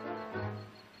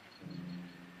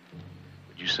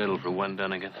 you settle for one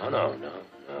Dunnigan? Oh, no.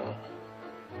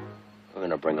 We're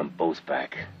gonna bring them both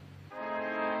back.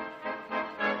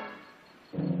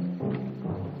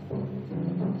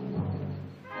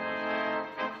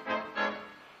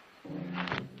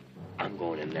 I'm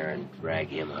going in there and drag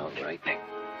him out, right?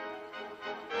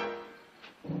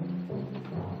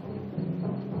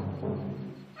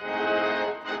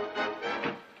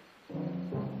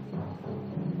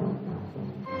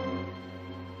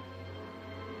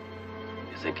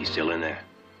 Think he's still in there?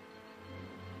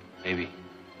 Maybe.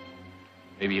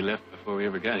 Maybe he left before we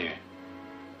ever got here.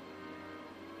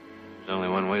 There's only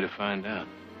one way to find out.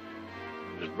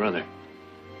 His brother.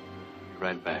 Be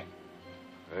right back.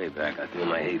 Hurry back. I feel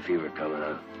my hay fever coming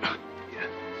on. Yeah.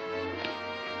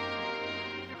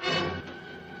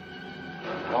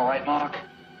 All right, Mark?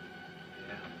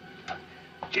 Yeah.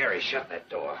 Jerry, shut that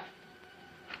door.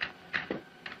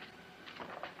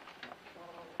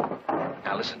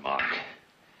 Now listen, Mark.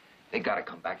 They gotta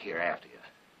come back here after you.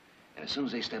 And as soon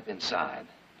as they step inside,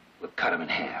 we'll cut them in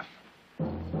half.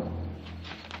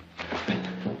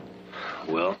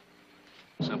 Well?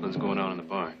 Something's going on in the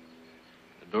barn.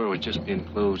 The door was just being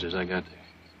closed as I got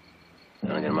there.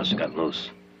 Dunnigan must have got loose.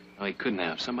 No, he couldn't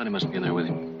have. Somebody must be in there with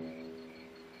him.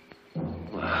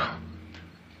 Well,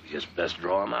 we just best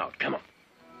draw him out. Come on.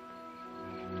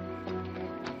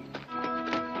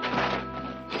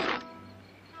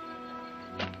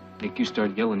 Nick, you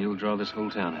start yelling, you'll draw this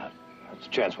whole town out. That's a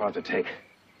chance we'll have to take.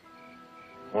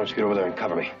 Why don't you get over there and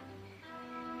cover me?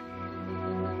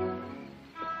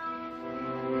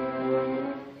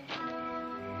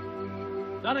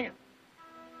 Dunnigan.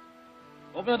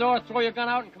 Open the door, throw your gun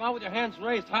out, and come out with your hands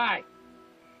raised high.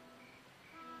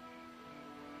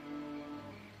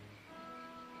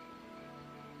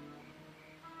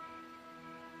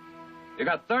 You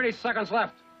got 30 seconds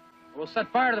left. We'll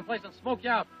set fire to the place and smoke you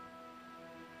out.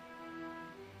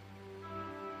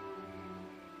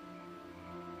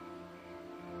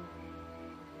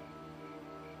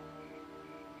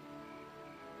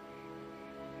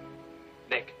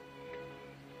 Nick.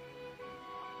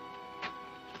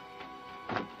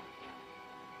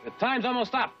 The time's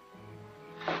almost up.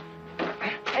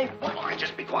 Hey, boy,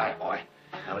 just be quiet, boy.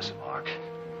 Now listen, Mark.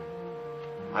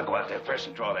 I'll go out there first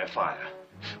and draw their fire.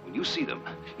 When you see them,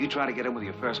 you try to get in with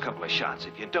your first couple of shots.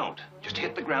 If you don't, just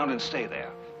hit the ground and stay there.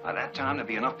 By that time, there'll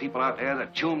be enough people out there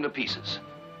that chew them to pieces.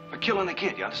 For killing the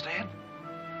kid, you understand?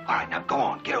 All right, now go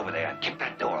on. Get over there and kick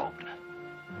that door open.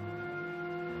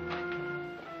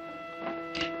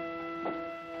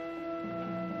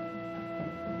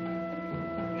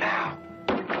 Now.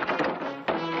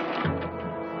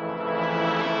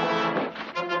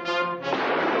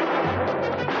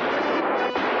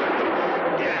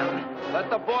 Let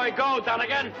the boy go,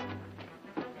 Dunnigan.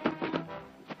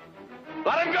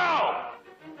 Let him go!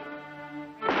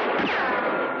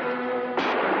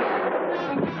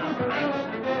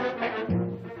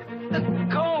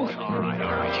 Go! All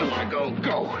right, you want to go,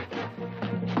 go.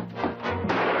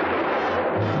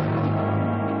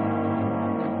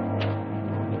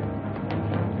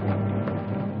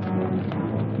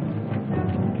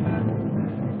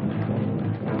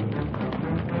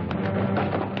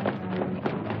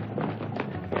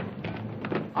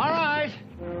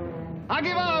 I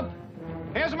give up.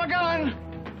 Here's my gun.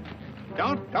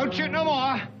 Don't shoot no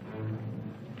more.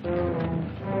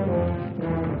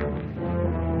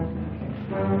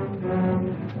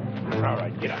 All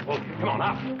right, get up. Okay, come on,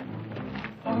 up.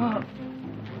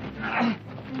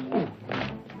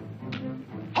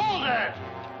 Hold it!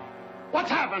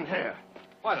 What's happened here?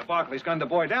 Why, the Barkleys gunned the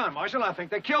boy down, Marshal. I think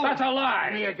they killed him. That's a lie.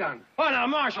 Give me your gun. Oh, now,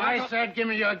 Marshal. I said give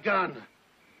me your gun.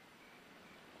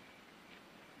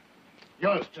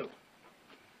 Yours, too.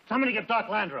 Somebody get Doc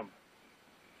Landrum.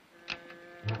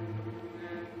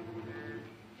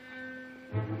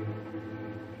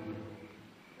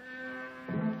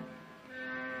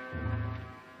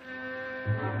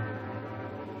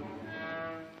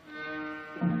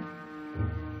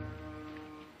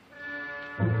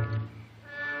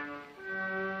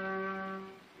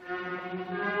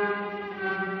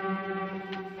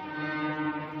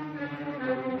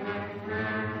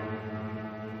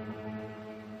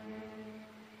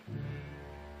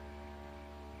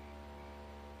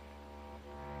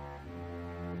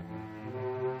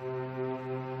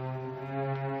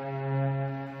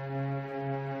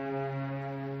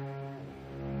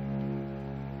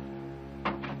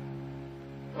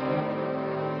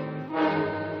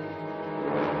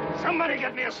 Somebody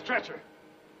get me a stretcher.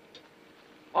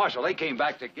 Marshal, they came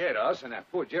back to get us, and that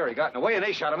poor Jerry got in the way, and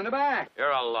they shot him in the back. You're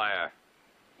a liar.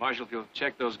 Marshal, if you'll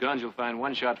check those guns, you'll find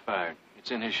one shot fired.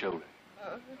 It's in his shoulder.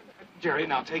 Jerry,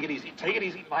 now take it easy. Take it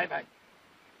easy. Lie back.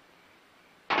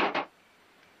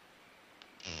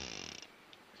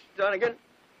 Dunnigan?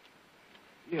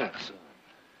 Yes, son.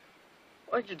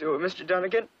 Why'd you do it, Mr.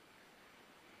 Dunnigan?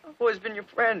 I've always been your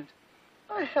friend.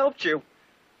 I helped you.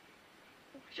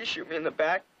 Why'd you shoot me in the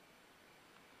back?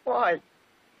 Why?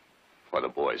 Well, the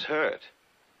boy's hurt.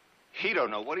 He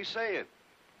don't know what he's saying.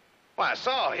 Why, I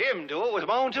saw him do it with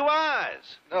my own two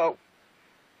eyes. No.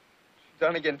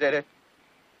 Dunnigan did it.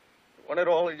 He wanted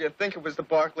all of you to think it was the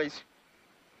Barkleys.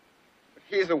 But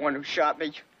he's the one who shot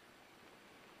me.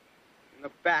 In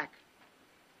the back.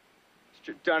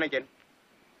 Mr. Dunnigan.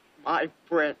 My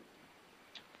friend.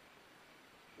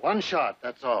 One shot,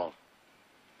 that's all.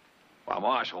 Well,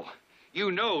 Marshal,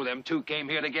 you know them two came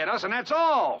here to get us, and that's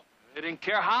all. They didn't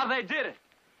care how they did it.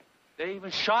 They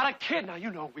even shot a kid. Now, you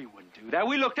know we wouldn't do that.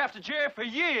 We looked after Jerry for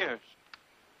years.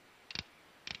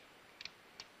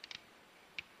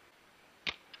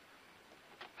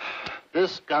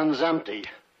 This gun's empty.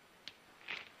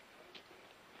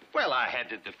 Well, I had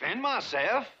to defend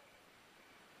myself.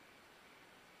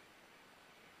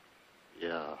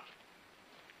 Yeah.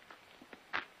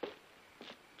 Is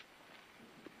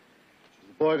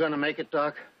the boy gonna make it,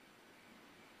 Doc?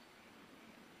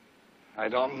 I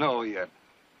don't know yet.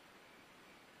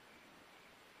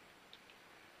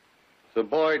 If the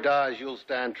boy dies, you'll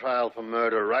stand trial for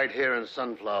murder right here in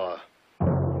Sunflower.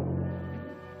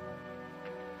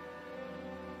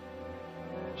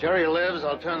 Jerry lives,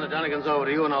 I'll turn the Dunnigans over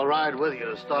to you, and I'll ride with you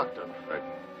to Stockton. Right.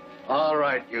 All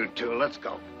right, you two, let's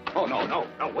go. Oh, no,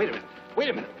 wait a minute. Wait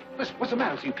a minute. Listen, what's the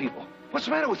matter with you people? What's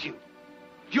the matter with you?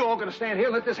 You all gonna stand here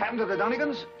and let this happen to the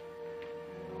Dunnigans?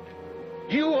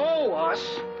 You owe us.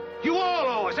 You all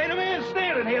owe us. Ain't a man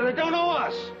standing here that don't owe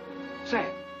us. Sam,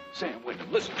 wait a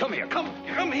minute. Listen, come here. Come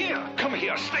here. Come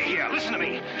here. Stay here. Listen to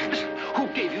me. Listen, who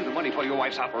gave you the money for your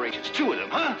wife's operations? Two of them,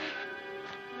 huh?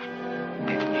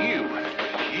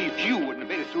 If you wouldn't have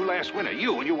made it through last winter,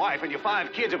 you and your wife and your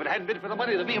 5 kids, if it hadn't been for the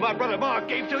money that me and my brother Mark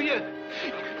gave to you.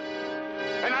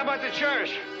 And how about the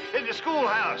church, and the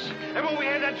schoolhouse, and when we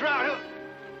had that drought?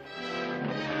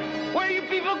 Where are you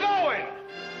people going?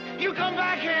 You come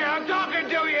back here, I'm talking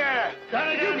to you.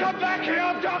 Dunnigan. You come back here,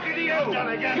 I'm talking to you.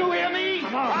 Dunnigan. You hear me?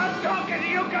 I'm talking to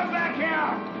you, come back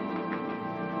here.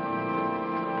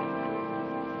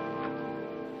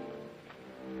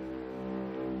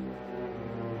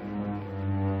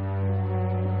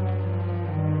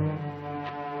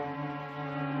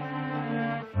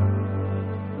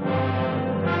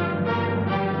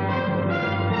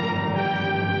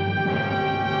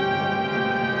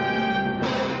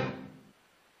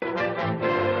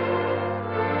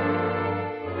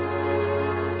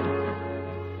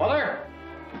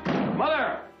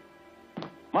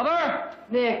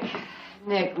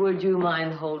 Nick, would you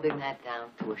mind holding that down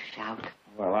to a shout?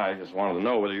 Well, I just wanted to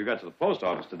know whether you got to the post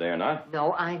office today or not.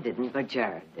 No, I didn't, but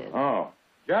Jared did. Oh.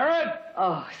 Jared!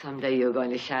 Oh, someday you're going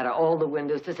to shatter all the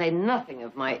windows, to say nothing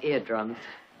of my eardrums.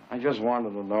 I just wanted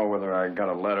to know whether I got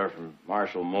a letter from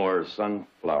Marshal Moore's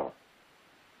Sunflower.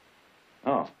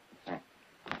 Oh. Thanks.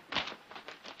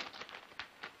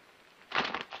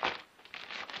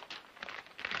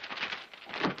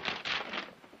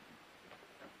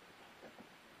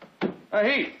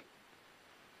 Heath.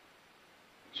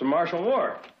 It's Marshal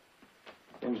Moore.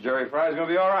 Seems Jerry Fry's gonna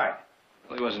be all right.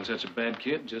 Well, he wasn't such a bad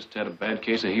kid. Just had a bad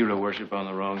case of hero worship on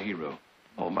the wrong hero.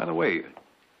 Oh, by the way,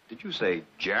 did you say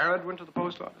Jared went to the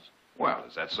post office? Well,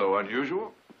 is that so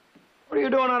unusual? What are you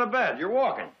doing out of bed? You're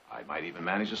walking. I might even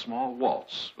manage a small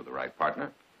waltz with the right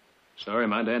partner. Sorry,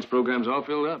 my dance program's all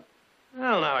filled up.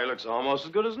 Well, now he looks almost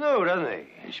as good as new, doesn't he?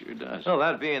 He sure does. Well,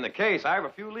 that being the case, I have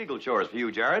a few legal chores for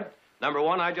you, Jared. Number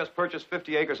one, I just purchased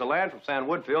 50 acres of land from San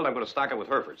Woodfield. I'm going to stock it with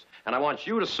Herefords. And I want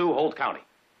you to sue Holt County.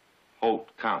 Holt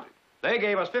County. They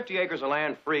gave us 50 acres of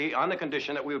land free on the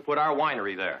condition that we would put our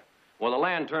winery there. Well, the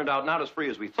land turned out not as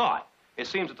free as we thought. It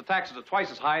seems that the taxes are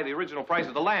twice as high as the original price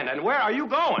of the land. And where are you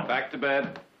going? Back to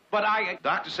bed. But I...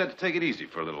 Doctor said to take it easy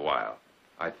for a little while.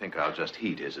 I think I'll just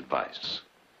heed his advice.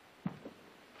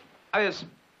 I just...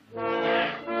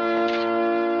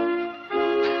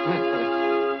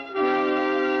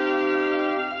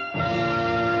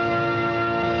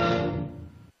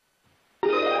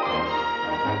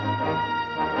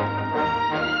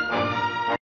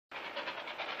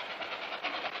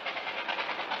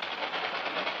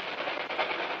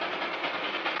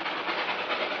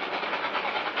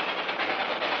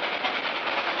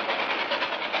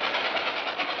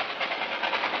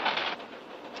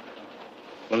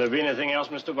 Will there be anything else,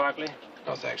 Mr. Barkley?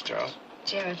 No, thanks, Charles.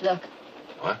 Jared, look.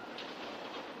 What?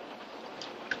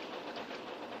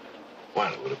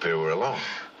 Well, it would appear we're alone.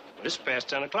 Well, it's past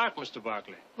 10 o'clock, Mr.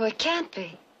 Barkley. Well, it can't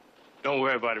be. Don't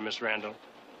worry about it, Miss Randall.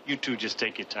 You two just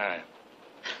take your time.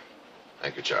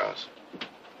 Thank you, Charles.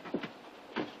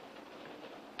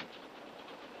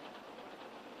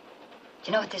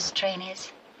 you know what this train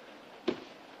is?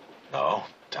 No,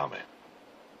 tell me.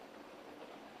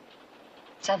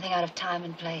 Something out of time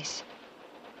and place.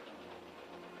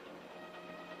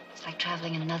 It's like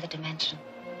traveling in another dimension.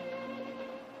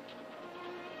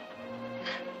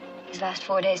 These last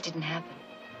 4 days didn't happen.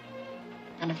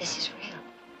 None of this is real.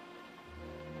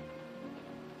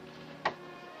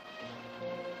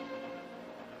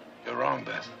 You're wrong,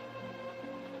 Beth.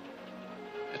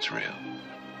 It's real.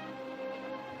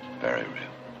 Very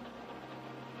real.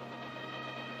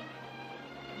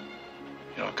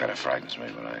 You know, it kind of frightens me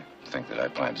when I think that I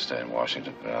plan to stay in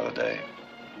Washington for another day.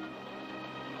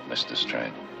 Miss this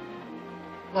train.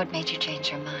 What made you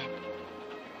change your mind?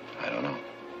 I don't know.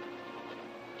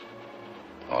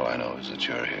 All I know is that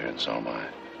you're here and so am I.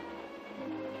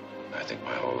 I think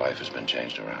my whole life has been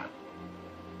changed around.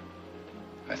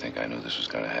 I think I knew this was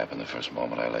going to happen the first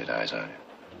moment I laid eyes on you.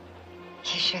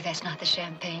 You sure that's not the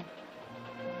champagne?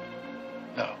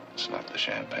 No, it's not the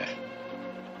champagne.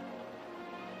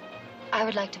 I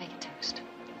would like to make a toast.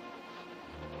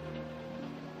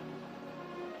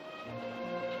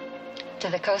 To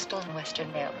the Coastal and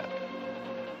Western Railroad.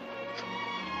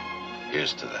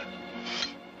 Here's to that.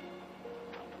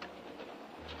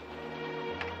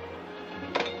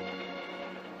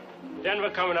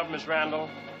 Denver coming up, Miss Randall.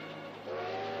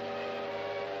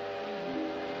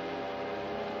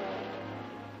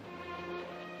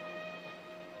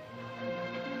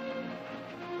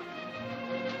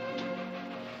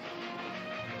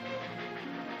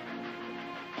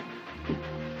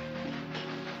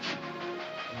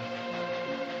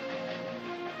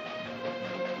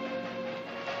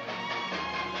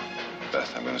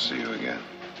 Beth, I'm going to see you again.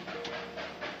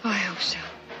 Oh, I hope so.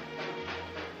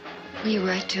 Will you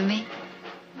write to me?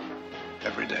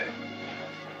 Every day.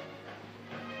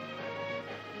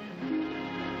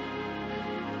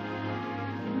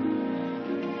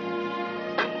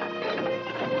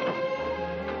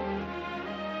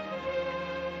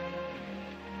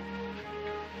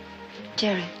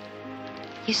 Jerry,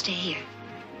 you stay here,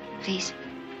 please.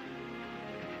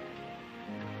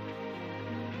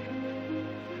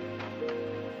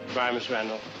 Bye, Miss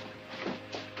Randall.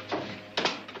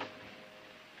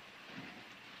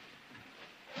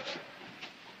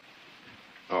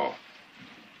 Oh.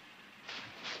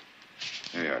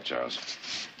 Here you are, Charles.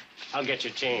 I'll get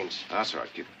your change. That's all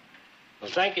right. Keep it.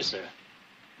 Well, thank you, sir.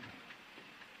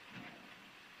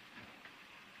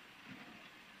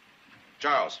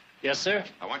 Charles. Yes, sir?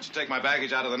 I want you to take my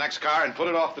baggage out of the next car and put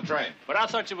it off the train. But I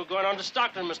thought you were going on to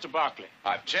Stockton, Mr. Barkley.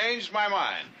 I've changed my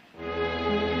mind.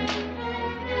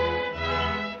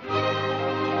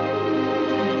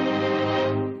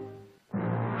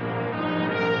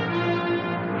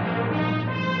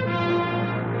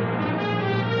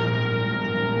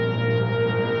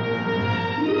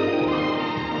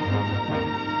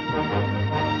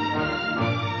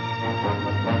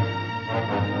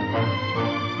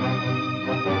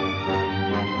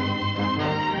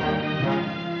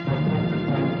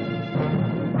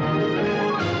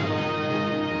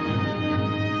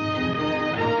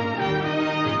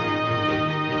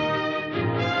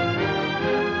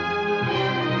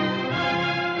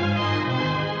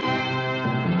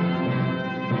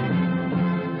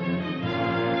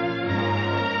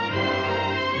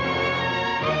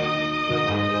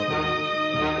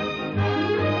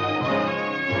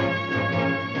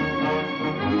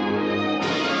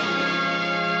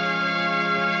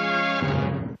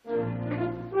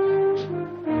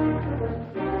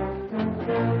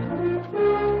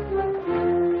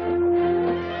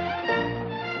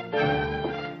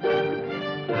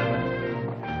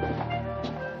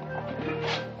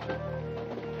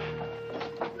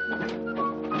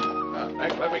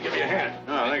 Let me give you a hand.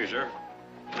 Oh, thank you, sir.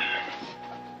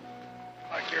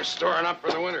 Like you're storing up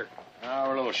for the winter.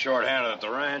 We're a little short-handed at the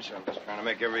ranch. I'm just trying to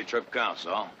make every trip count,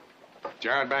 so.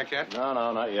 Jared back yet? No,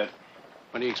 not yet.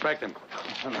 When do you expect him?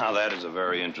 Now, that is a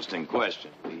very interesting question.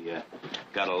 We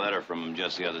got a letter from him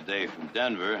just the other day from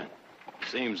Denver. It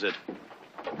seems that...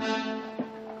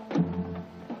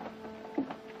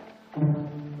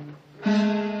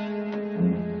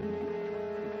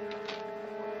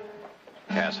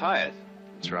 Cass Hyatt.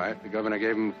 That's right. The governor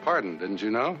gave him a pardon, didn't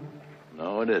you know?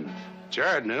 No, I didn't.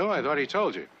 Jared knew. I thought he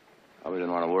told you. Probably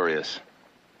didn't want to worry us.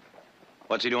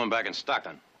 What's he doing back in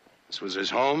Stockton? This was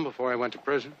his home before I went to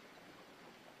prison.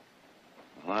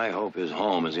 Well, I hope his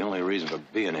home is the only reason for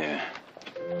being here.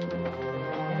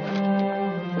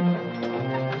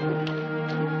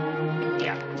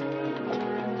 Yeah.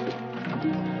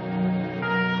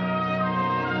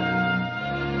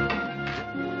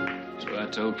 So I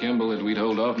told Kimball that we'd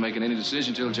hold off making any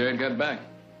decision till Jared got back.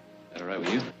 That all right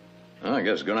with you? Well, I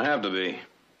guess it's gonna have to be.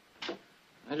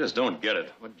 I just don't get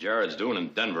it. What Jared's doing in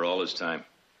Denver all this time.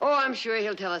 Oh, I'm sure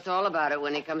he'll tell us all about it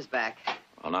when he comes back.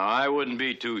 Well, now, I wouldn't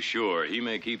be too sure. He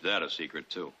may keep that a secret,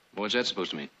 too. What's that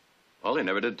supposed to mean? Well, he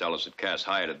never did tell us that Cass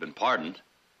Hyatt had been pardoned.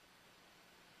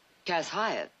 Cass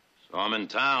Hyatt? Saw him in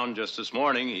town just this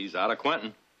morning. He's out of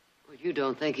Quentin. Well, you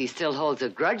don't think he still holds a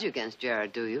grudge against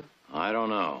Jared, do you? I don't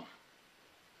know.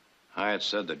 Hyatt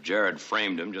said that Jared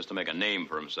framed him just to make a name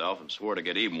for himself and swore to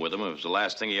get even with him. It was the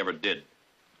last thing he ever did.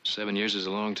 7 years is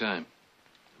a long time.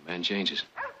 A man changes.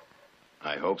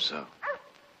 I hope so.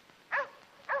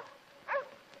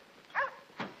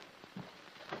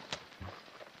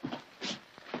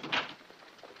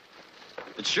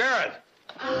 It's Jared.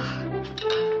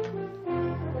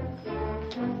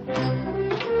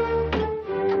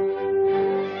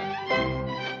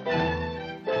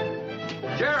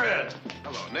 Jared!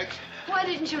 Hello, Nick. Why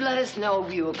didn't you let us know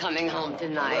you were coming home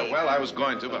tonight? Well, I was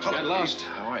going to, but hello, Got lost. Pete.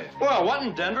 How are you? Well, what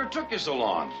in Denver took you so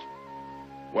long?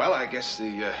 Well, I guess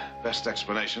the best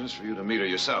explanation is for you to meet her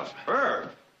yourself. Her?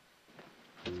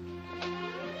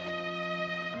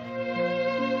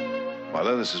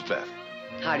 Mother, this is Beth.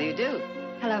 How do you do?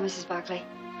 Hello, Mrs. Barkley.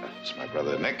 It's my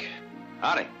brother, Nick.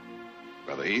 Howdy.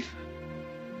 Brother Heath.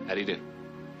 How do you do?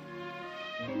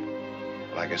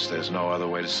 Well, I guess there's no other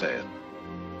way to say it.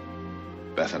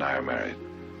 Beth and I are married.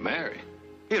 Married?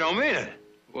 You don't mean it.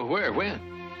 Well, where? When?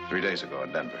 3 days ago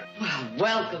in Denver. Well,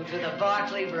 welcome to the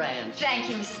Barkley branch. Thank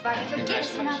you, Mrs. Barkley. Forgive us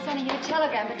for not sending you a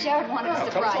telegram, but Jared wanted to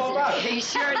surprise you. He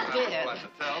sure did. Glad to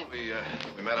tell. We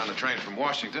met on the train from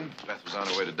Washington. Beth was on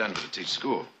her way to Denver to teach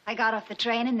school. I got off the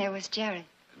train and there was Jared.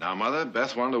 Now, Mother,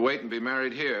 Beth wanted to wait and be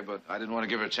married here, but I didn't want to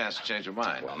give her a chance to change her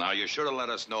mind. Well, now, you should have let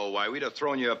us know why. We'd have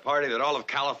thrown you a party that all of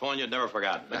California had never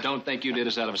forgotten. I don't think you did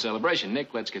us out of a celebration.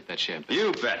 Nick, let's get that champagne.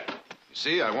 You bet. You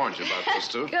see, I warned you about this,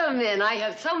 too. Come in. I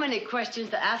have so many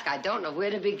questions to ask, I don't know where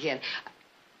to begin.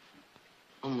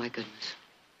 Oh, my goodness.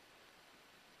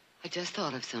 I just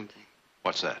thought of something.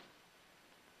 What's that?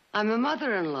 I'm a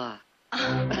mother-in-law.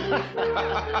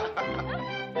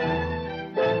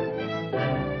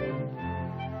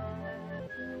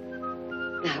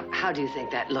 Now, how do you think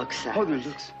that looks, Cyrus? Oh, it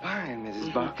looks fine,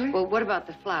 Mrs. Barkley. Well, what about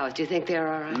the flowers? Do you think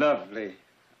they're all right? Lovely.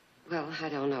 Well, I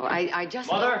don't know. I just...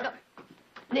 Mother? No.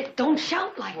 Nick, don't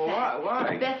shout like Well, that.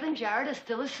 why? Beth and Jared are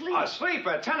still asleep. Asleep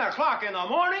at 10 o'clock in the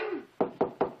morning?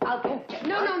 I'll go get...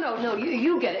 No,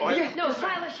 you get it. Oh, yeah. No,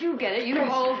 Silas, you get it. You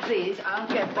hold these. I'll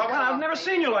get Well, I've never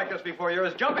seen you like this before. You're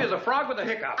as jumpy as a frog with a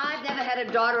hiccup. I've never had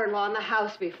a daughter-in-law in the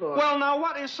house before. Well, now,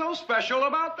 what is so special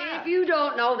about that? If you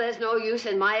don't know, there's no use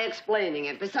in my explaining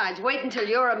it. Besides, wait until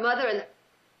you're a mother and...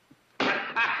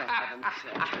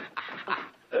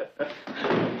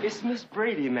 It's Miss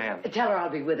Brady, ma'am. Tell her I'll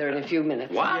be with her in a few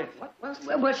minutes. What?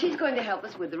 Well, she's going to help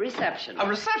us with the reception. A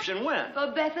reception when?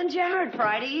 For Beth and Jared,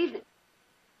 Friday evening.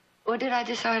 Or did I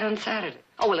decide on Saturday?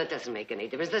 Oh, well, it doesn't make any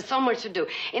difference. There's so much to do.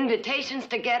 Invitations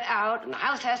to get out, and the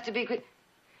house has to be quick.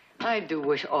 I do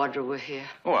wish Audra were here.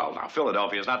 Well, now,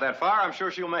 Philadelphia's not that far. I'm sure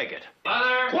she'll make it.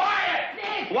 Mother! Quiet!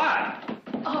 Nick! What?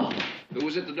 Oh. Who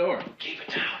was at the door? Keep it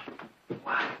down.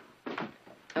 What?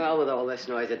 Well, with all this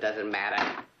noise, it doesn't matter.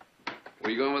 Where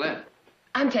are you going with that?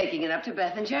 I'm taking it up to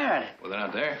Beth and Jared. Well, they're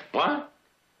not there. What?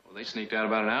 Well, they sneaked out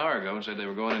about an hour ago and said they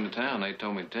were going into town. They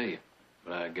told me to tell you.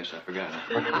 But I guess I forgot.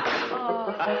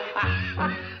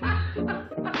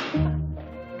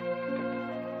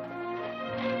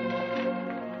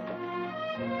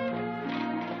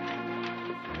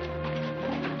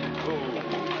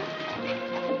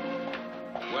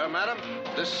 Well, madam,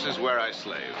 this is where I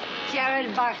slave.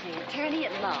 Jared Barkley, attorney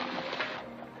at law.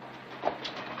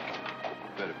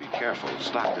 Better be careful.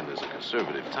 Stockton is a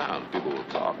conservative town. People will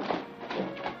talk.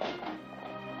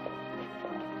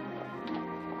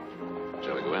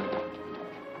 Shall we go in?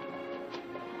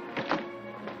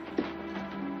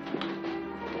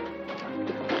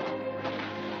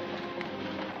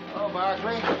 Hello,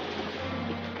 Barkley.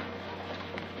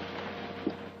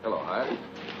 Hello, Hyatt.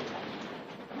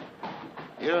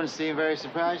 You don't seem very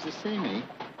surprised to see me.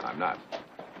 I'm not.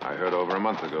 I heard over a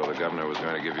month ago the governor was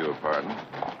going to give you a pardon.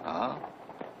 Oh?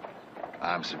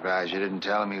 I'm surprised you didn't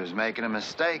tell him he was making a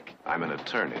mistake. I'm an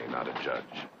attorney, not a judge.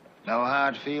 No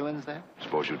hard feelings then?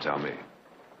 Suppose you tell me.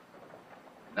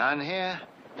 None here?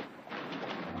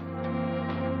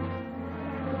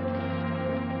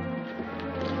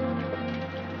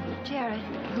 Jared,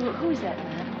 who's that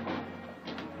man?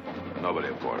 Nobody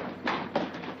important.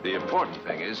 The important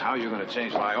thing is how you're going to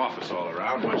change my office all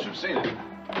around once you've seen it.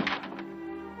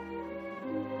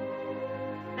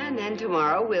 And then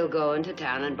tomorrow we'll go into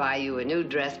town and buy you a new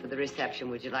dress for the reception.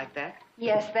 Would you like that?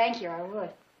 Yes, thank you, I would.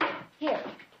 Here,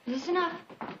 is this enough?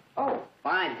 Oh,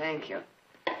 Fine, thank you.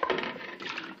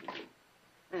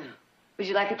 Would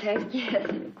you like a taste?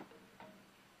 Yes.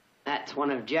 That's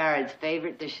one of Jared's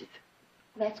favorite dishes.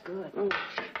 That's good.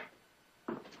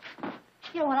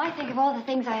 You know, when I think of all the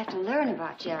things I have to learn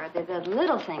about Jared, the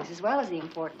little things as well as the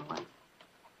important ones,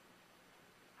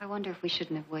 I wonder if we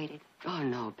shouldn't have waited. Oh,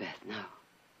 no, Beth, no.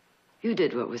 You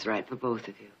did what was right for both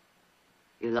of you.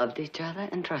 You loved each other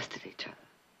and trusted each other.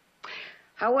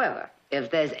 However, if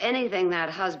there's anything that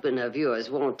husband of yours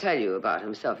won't tell you about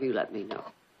himself, you let me know.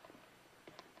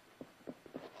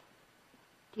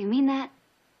 Do you mean that?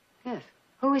 Yes.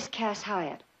 Who is Cass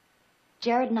Hyatt?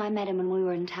 Jared and I met him when we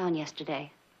were in town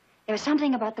yesterday. There was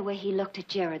something about the way he looked at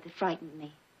Jared that frightened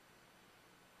me.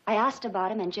 I asked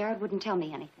about him, and Jared wouldn't tell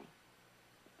me anything.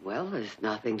 Well, there's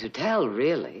nothing to tell,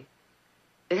 really.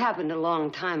 It happened a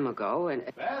long time ago, and...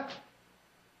 Beth?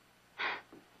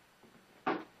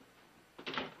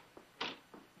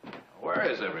 Where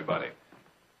is everybody?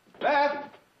 Beth?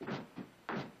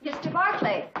 Mr.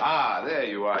 Barkley. Ah, there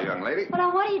you are, young lady. Well,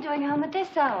 now, what are you doing home at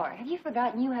this hour? Have you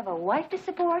forgotten you have a wife to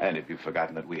support? And have you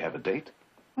forgotten that we have a date?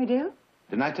 We do?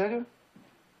 Didn't I tell you?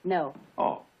 No.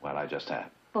 Oh, well, I just have.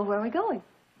 Well, where are we going?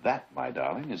 That, my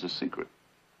darling, is a secret.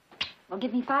 Well,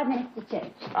 give me 5 minutes to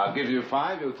change. I'll give you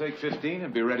 5, you'll take 15,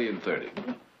 and be ready in 30.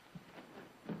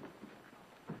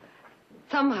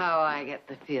 Somehow I get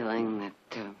the feeling that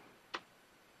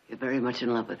you're very much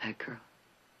in love with that girl.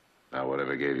 Now,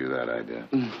 whatever gave you that idea?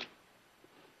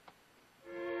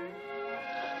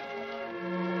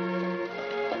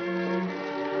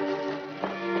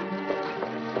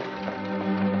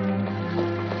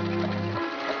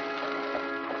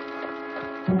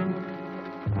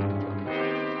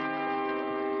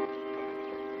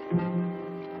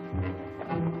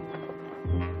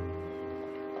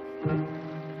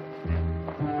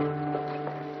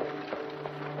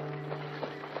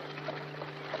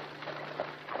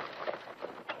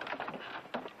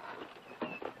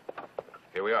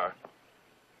 Here we are.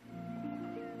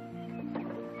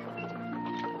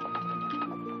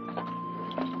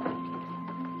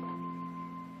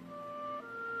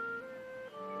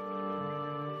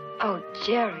 Oh,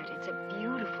 Jared, it's a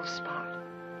beautiful spot.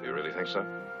 You really think so?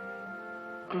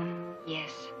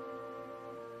 Yes.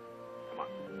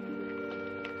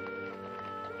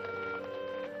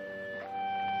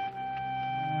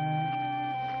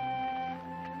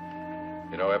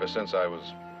 You know, ever since I was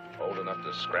old enough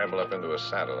to scramble up into a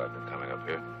saddle, I've been coming up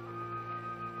here.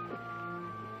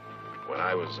 When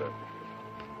I was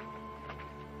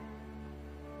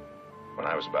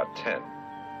about 10,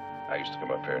 I used to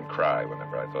come up here and cry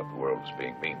whenever I thought the world was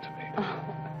being mean to me.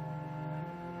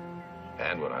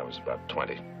 And when I was about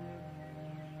 20,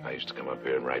 I used to come up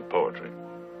here and write poetry.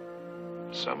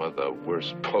 Some of the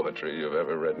worst poetry you've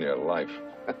ever read in your life.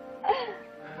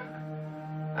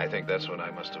 I think that's when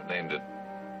I must have named it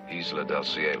Isla del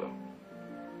Cielo.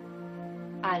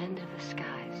 Island of the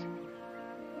skies.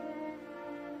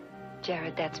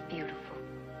 Jared, that's beautiful.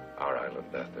 Our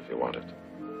island, Beth, if you want it.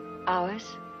 Ours?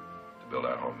 To build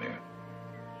our home here.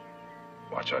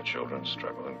 Watch our children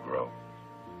struggle and grow.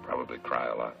 Probably cry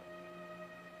a lot.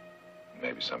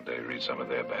 Maybe someday read some of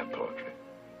their bad poetry.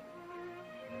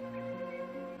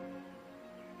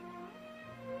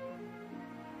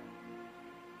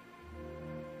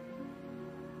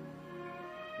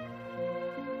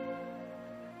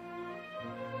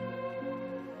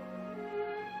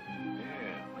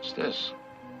 What's this?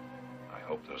 I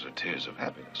hope those are tears of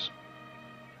happiness.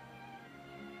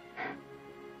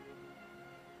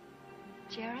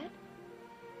 Jared?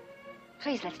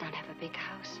 Please, let's not have a big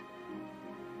house.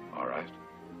 All right.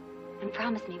 And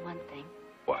promise me one thing.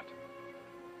 What?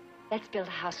 Let's build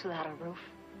a house without a roof,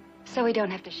 so we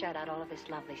don't have to shut out all of this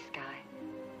lovely sky.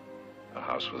 A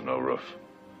house with no roof.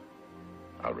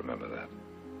 I'll remember that.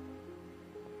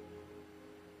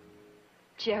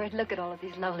 Jared, look at all of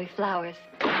these lovely flowers.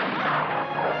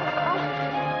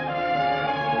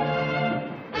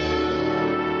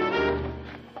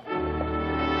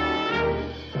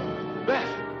 Beth!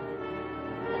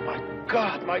 Oh,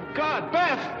 my God,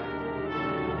 Beth!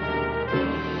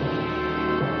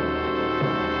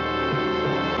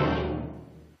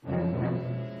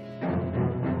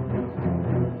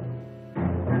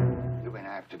 You've been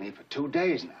after me for 2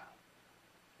 days now.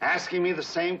 Asking me the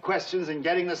same questions and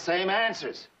getting the same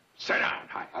answers. Sit down.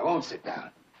 I won't sit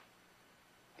down.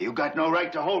 You got no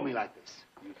right to hold me like this.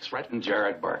 You threatened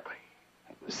Jared Barkley.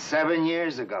 It was 7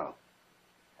 years ago.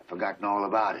 I've forgotten all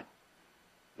about it.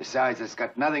 Besides, it's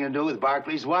got nothing to do with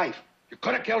Barkley's wife. You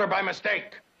could have killed her by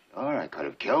mistake. Sure, I could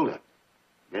have killed her.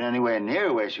 Been anywhere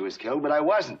near where she was killed, but I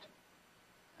wasn't.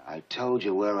 I told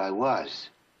you where I was.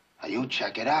 Now, you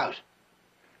check it out.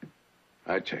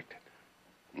 I checked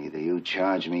it. Either you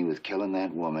charge me with killing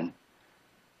that woman,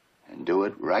 and do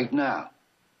it right now,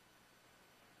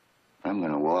 or I'm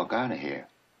gonna walk out of here.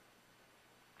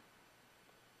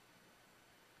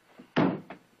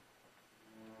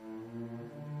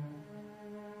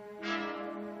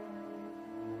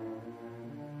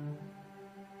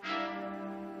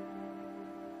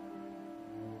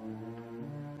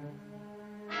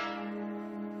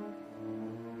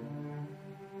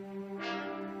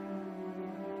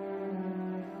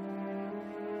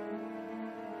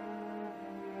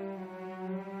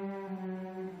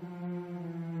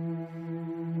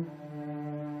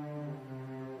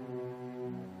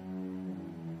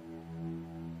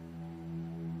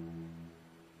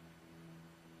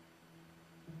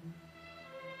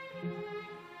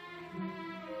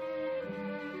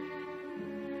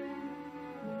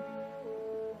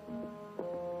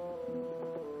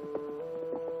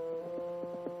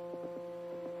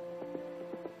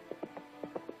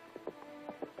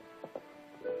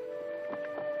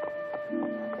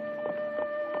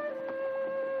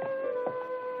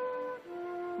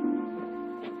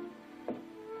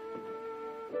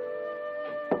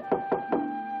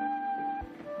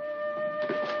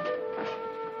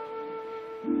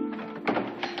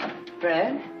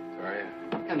 Fred? Sorry.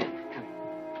 Come in, come.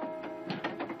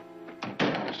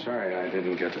 Sorry I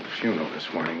didn't get to the funeral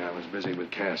this morning. I was busy with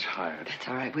Cass Hyatt. That's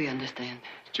all right, we understand.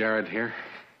 Jared here?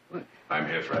 What? I'm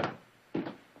here, Fred.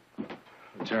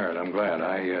 Jared, I'm glad.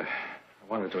 I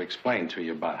wanted to explain to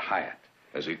you about Hyatt.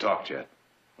 Has he talked yet?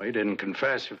 Well, he didn't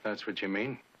confess, if that's what you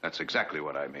mean. That's exactly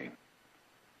what I mean.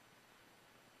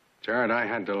 Jared, I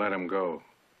had to let him go.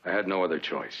 I had no other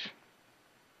choice.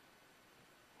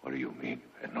 What do you mean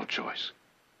you had no choice?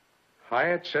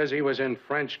 Hyatt says he was in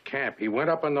French camp. He went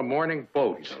up on the morning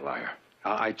boat. He's a liar.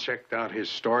 I checked out his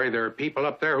story. There are people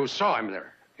up there who saw him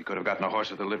there. He could have gotten a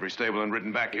horse at the livery stable and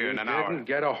ridden back here in an hour. He didn't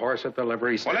get a horse at the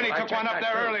livery stable. Well, then he took one up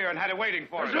there earlier and had it waiting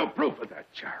for him. There's no proof of that,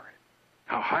 Jared.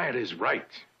 Now, Hyatt is right.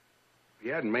 If he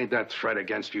hadn't made that threat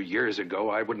against you years ago,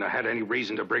 I wouldn't have had any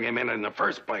reason to bring him in the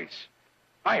first place.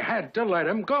 I had to let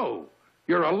him go.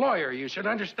 You're a lawyer. You should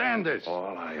understand this.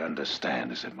 All I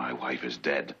understand is that my wife is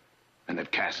dead and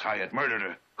that Cass Hyatt murdered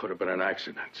her. Could have been an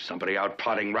accident. Somebody out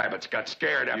potting rabbits got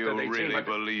scared after You they really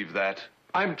believe that?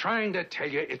 I'm trying to tell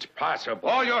you it's possible.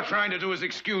 All you're trying to do is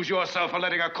excuse yourself for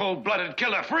letting a cold-blooded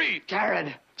killer free.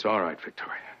 Jared. It's all right,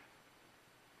 Victoria.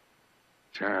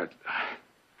 Jared,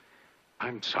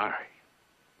 I'm sorry.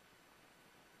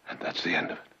 And that's the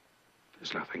end of it.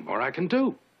 There's nothing more I can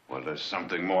do. Well, there's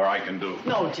something more I can do.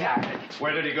 No, Jared.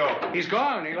 Where did he go? He's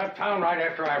gone. He left town right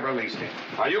after I released him.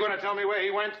 Are you going to tell me where he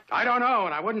went? I don't know,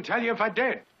 and I wouldn't tell you if I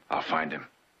did. I'll find him.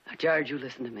 Now, Jared, you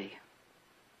listen to me.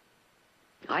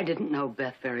 I didn't know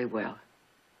Beth very well,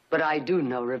 but I do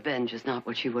know revenge is not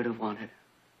what she would have wanted.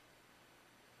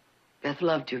 Beth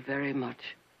loved you very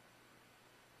much.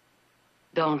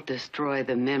 Don't destroy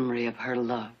the memory of her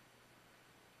love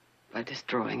by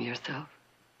destroying yourself.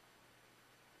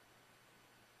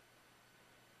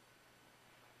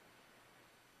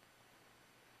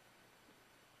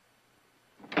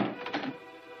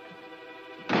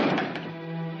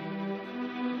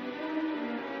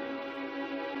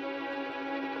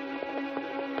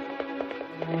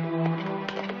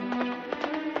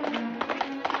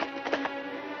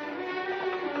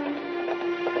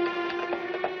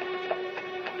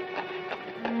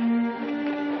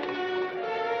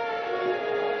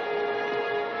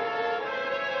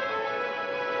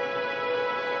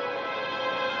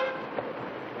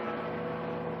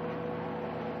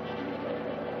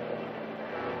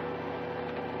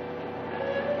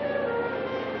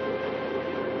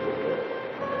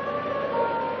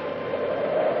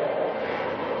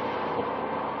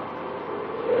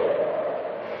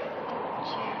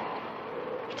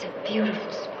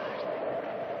 Beautiful spot.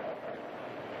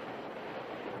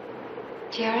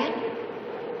 Jared,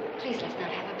 please let's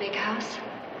not have a big house.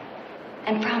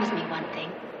 And promise me one thing.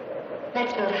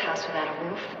 Let's build a house without a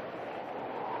roof.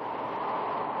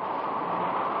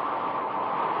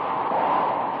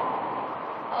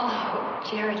 Oh,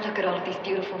 Jared, look at all of these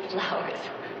beautiful flowers.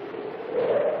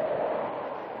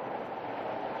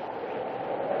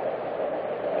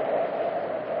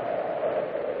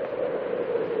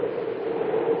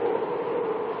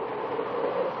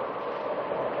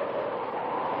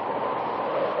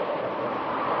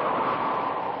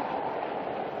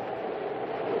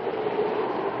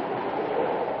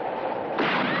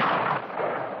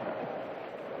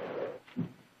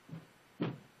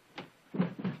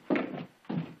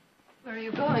 Where are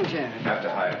you going, Jared? After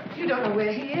Hyatt. You don't know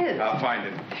where he is. I'll find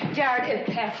him. Jared, if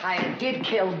Cass Hyatt did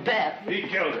kill Beth. He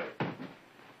killed her.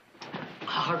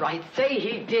 Oh, All right, say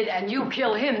he did and you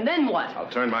kill him, then what? I'll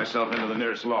turn myself into the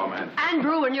nearest lawman. And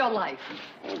ruin your life.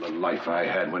 All the life I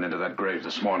had went into that grave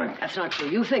this morning. That's not true.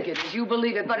 You think it is, you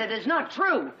believe it, but it is not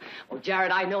true. Well,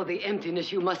 Jared, I know the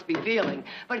emptiness you must be feeling,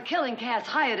 but killing Cass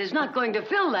Hyatt is not going to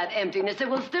fill that emptiness. It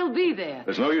will still be there.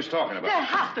 There's no use talking about There it.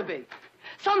 has to be.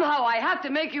 Somehow I have to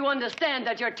make you understand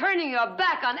that you're turning your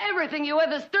back on everything you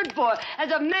ever stood for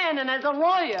as a man and as a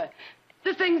lawyer.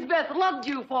 The things Beth loved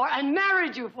you for and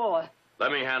married you for.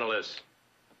 Let me handle this.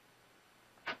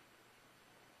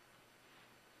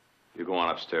 You go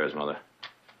on upstairs, Mother.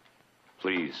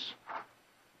 Please.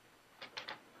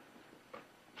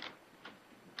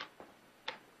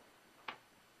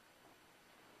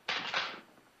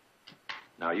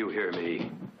 Now, you hear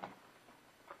me.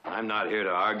 I'm not here to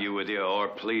argue with you or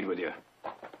plead with you.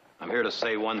 I'm here to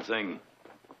say one thing.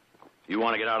 If you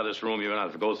want to get out of this room, you're going to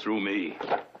have to go through me.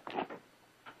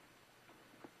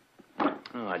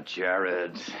 Oh,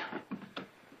 Jared.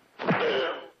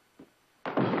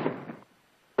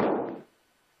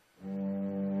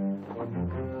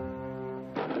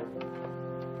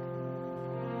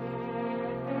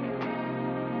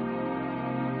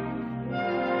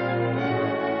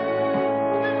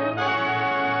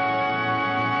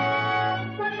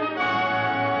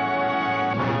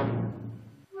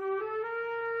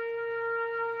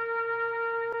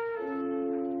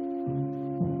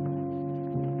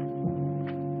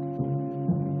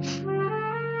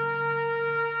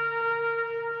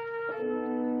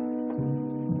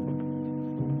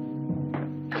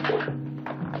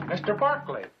 Mr.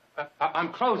 Barkley,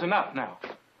 I'm closing up now.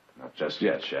 Not just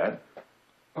yet, Shad.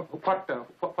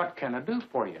 What can I do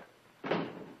for you? Do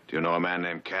you know a man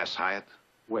named Cass Hyatt?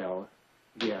 Well,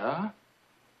 yeah.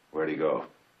 Where'd he go?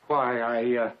 Why,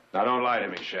 Now, don't lie to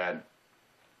me, Shad.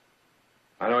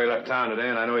 I know he left town today,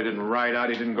 and I know he didn't ride out.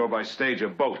 He didn't go by stage or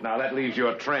boat. Now, that leaves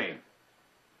your train.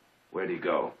 Where'd he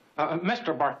go?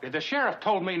 Mr. Barkley, the sheriff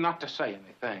told me not to say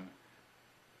anything.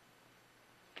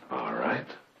 All right.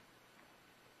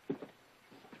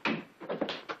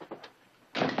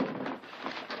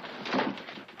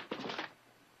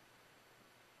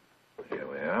 Here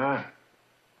we are.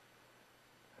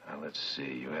 Now, let's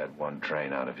see. You had one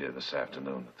train out of here this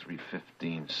afternoon, the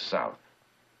 315 South.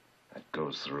 That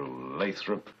goes through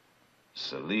Lathrop,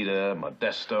 Salida,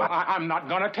 Modesto. I'm not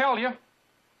gonna tell you.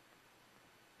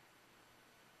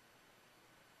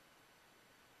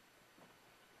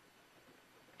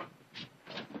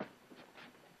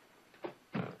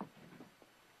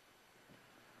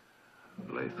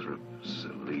 Lathrop,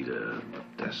 Salida,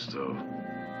 Modesto,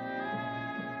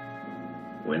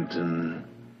 Winton,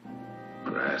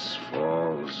 Grass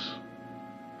Falls,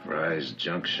 Fry's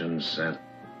Junction,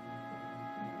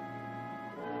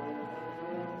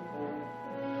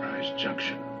 Fry's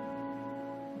Junction.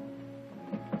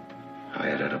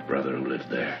 Hyatt had a brother who lived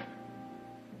there.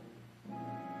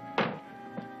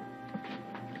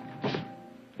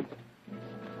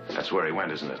 That's where he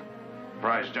went, isn't it?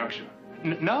 Fry's Junction.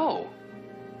 No.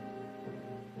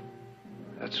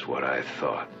 That's what I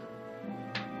thought.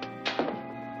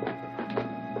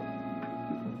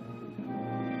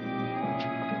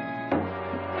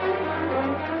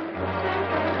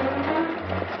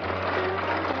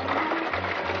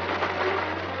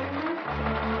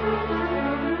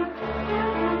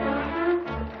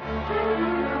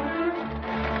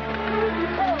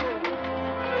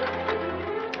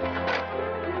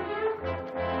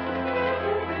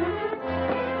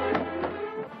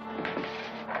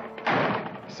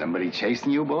 Somebody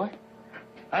chasing you, boy?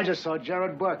 I just saw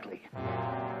Jared Barkley.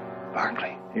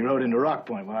 Barkley? He rode into Rock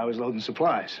Point while I was loading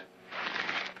supplies.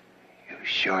 You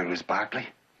sure it was Barkley?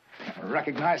 I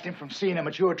recognized him from seeing him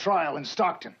at your trial in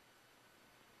Stockton.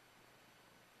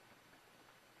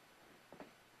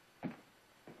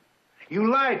 You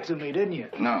lied to me, didn't you?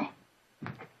 No.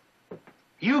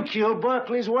 You killed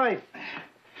Barkley's wife.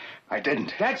 I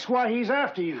didn't. That's why he's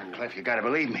after you. Cliff, you gotta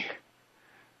believe me.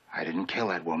 I didn't kill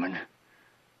that woman.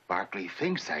 Barkley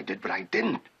thinks I did, but I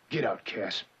didn't. Get out,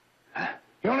 Cass. Huh?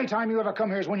 The only time you ever come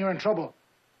here is when you're in trouble.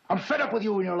 I'm fed up with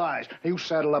you and your lies. Now, you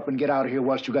saddle up and get out of here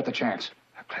whilst you got the chance.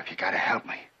 Now, Cliff, you gotta help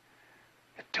me.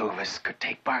 The two of us could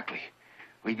take Barkley.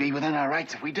 We'd be within our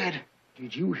rights if we did.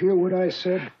 Did you hear what I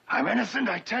said? I'm innocent,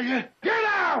 I tell you. Get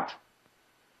out!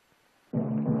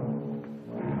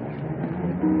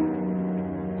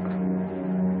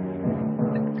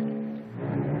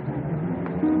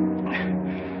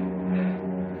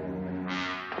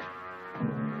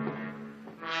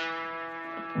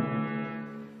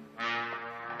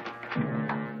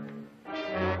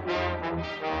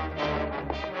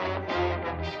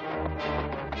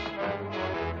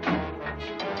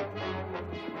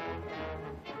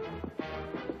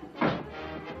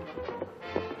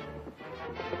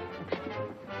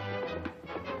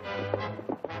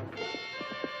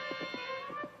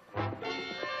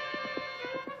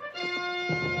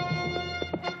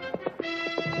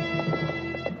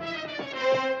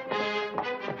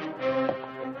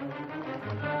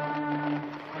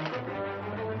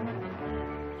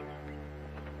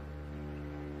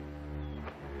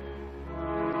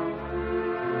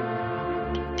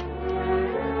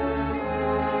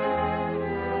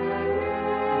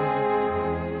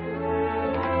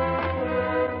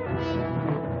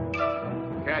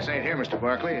 Cass ain't here, Mr.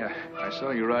 Barkley. I saw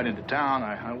you ride into town.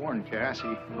 I warned Cass. He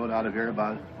rode out of here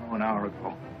about an hour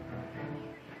ago.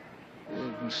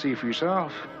 You can see for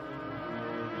yourself.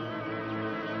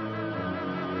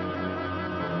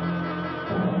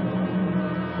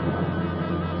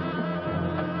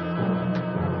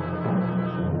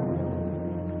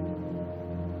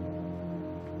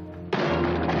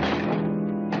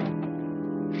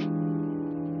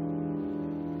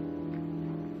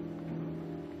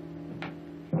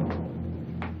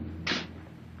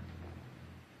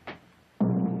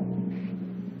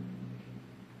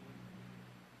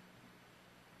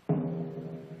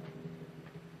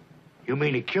 You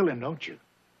mean to kill him, don't you?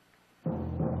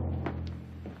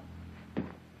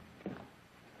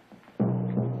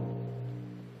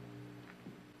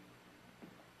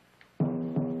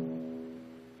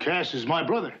 Cass is my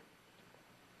brother.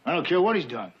 I don't care what he's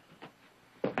done.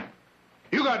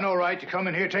 You got no right to come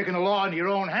in here taking the law into your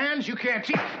own hands. You can't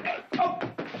see. Oh.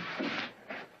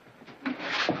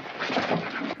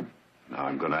 Now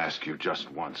I'm going to ask you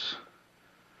just once.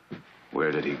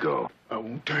 Where did he go? I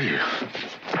won't tell you.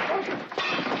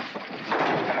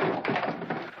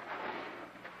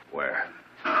 Where?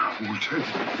 I won't tell you.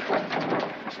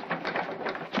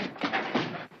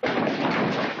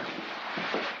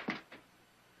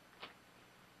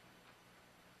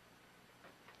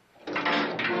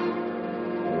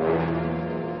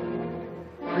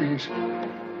 Please.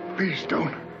 Please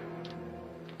don't.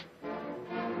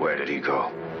 Where did he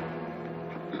go?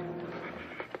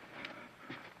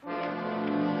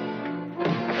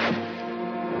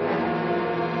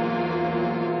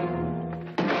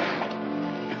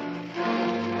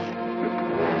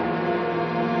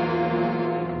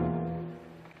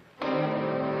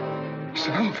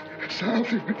 South,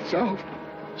 he went south.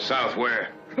 South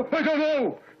where? I don't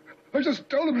know. I just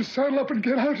told him to saddle up and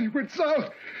get out. He went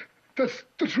south. That's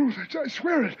the truth. I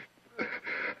swear it.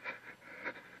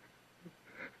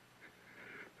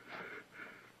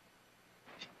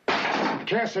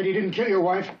 Cass said he didn't kill your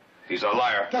wife. He's a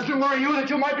liar. Doesn't it worry you that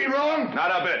you might be wrong? Not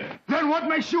a bit. Then what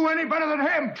makes you any better than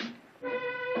him?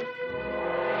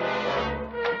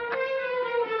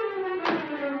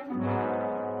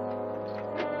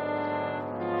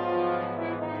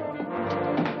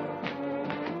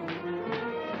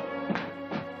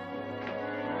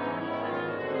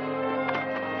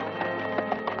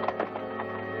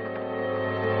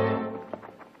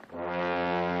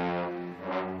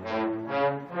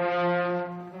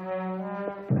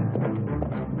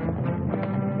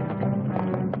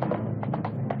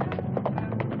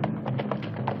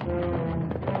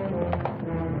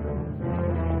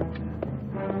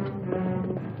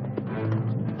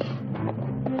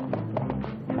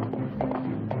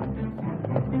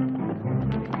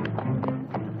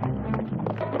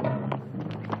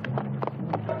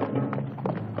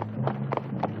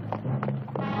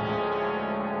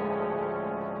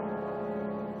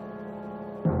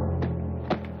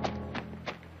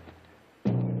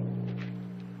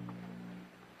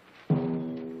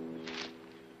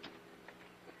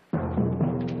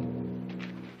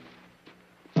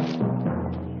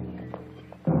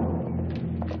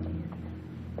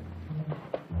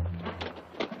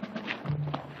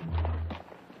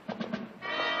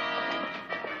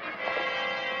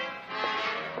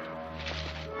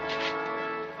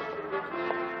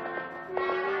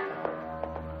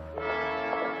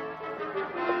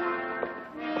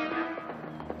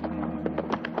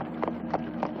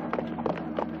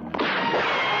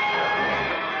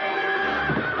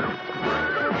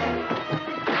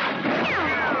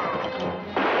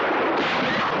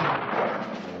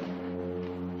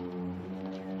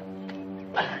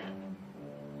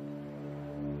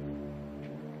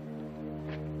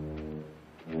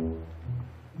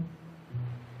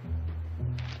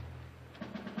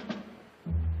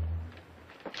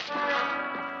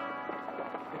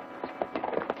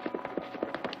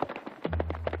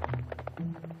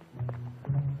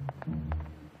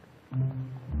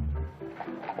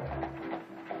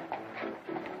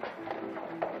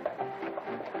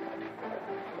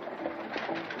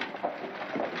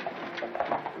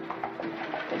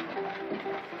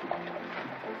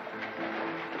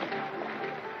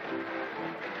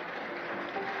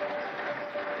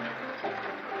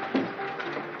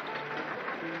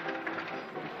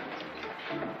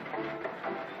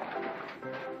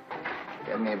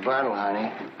 Get me a bottle, honey.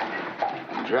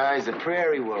 Dry as a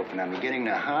prairie wolf, and I'm beginning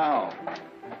to howl.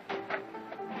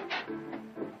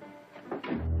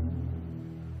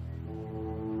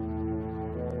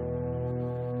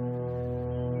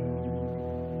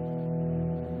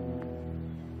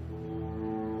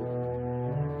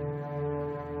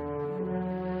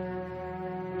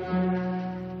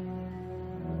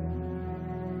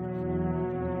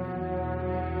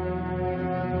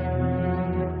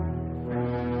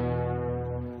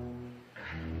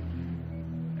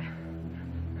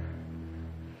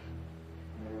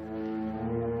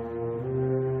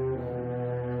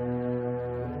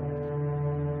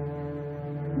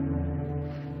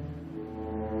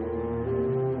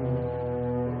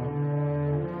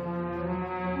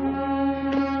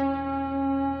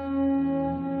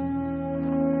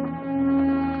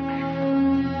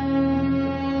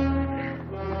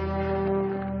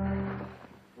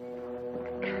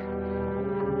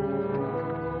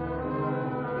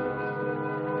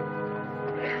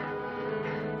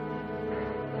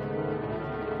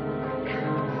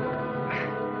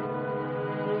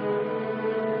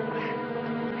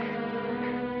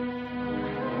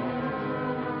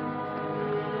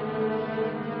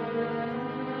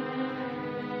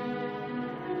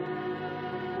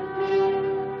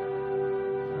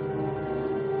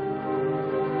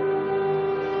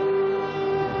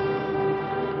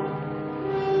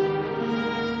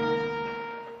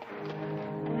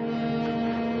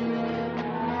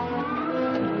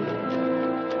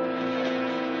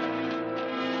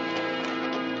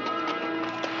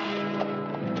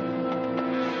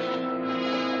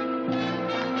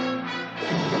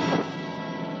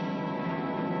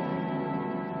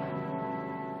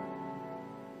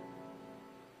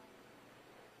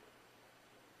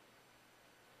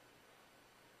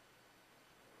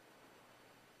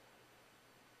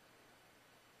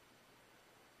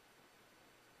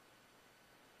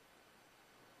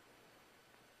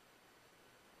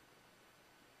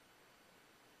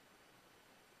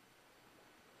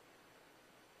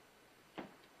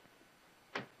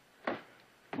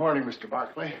 Morning, Mr.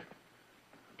 Barkley.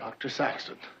 Dr.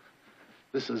 Saxton.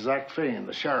 This is Zach Fain,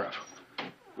 the sheriff.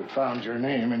 We found your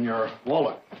name in your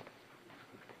wallet.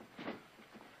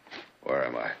 Where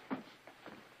am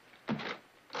I?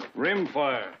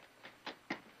 Rimfire.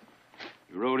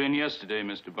 You rode in yesterday,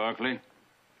 Mr. Barkley.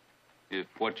 If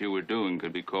what you were doing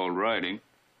could be called riding.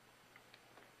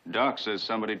 Doc says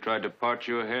somebody tried to part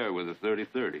your hair with a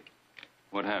 30-30.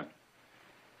 What happened?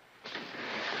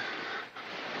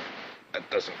 That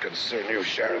doesn't concern you,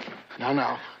 Sheriff.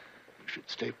 Now. You should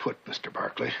stay put, Mr.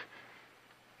 Barkley.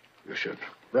 You should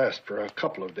rest for a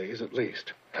couple of days at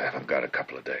least. I haven't got a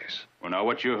couple of days. Well, now,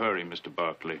 what's your hurry, Mr.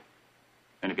 Barkley?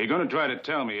 And if you're going to try to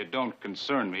tell me it don't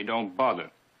concern me, don't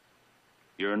bother.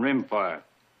 You're in Rimfire.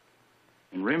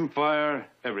 In Rimfire,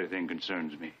 everything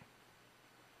concerns me.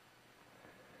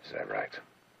 Is that right?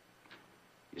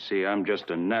 You see, I'm just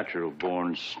a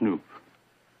natural-born snoop.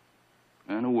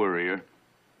 And a worrier.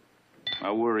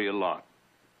 I worry a lot.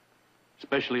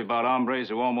 Especially about hombres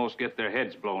who almost get their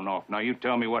heads blown off. Now, you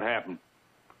tell me what happened.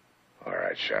 All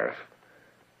right, Sheriff.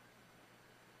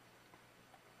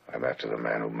 I'm after the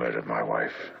man who murdered my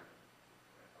wife.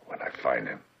 When I find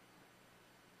him,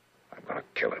 I'm gonna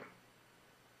kill him.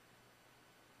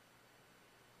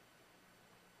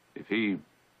 If he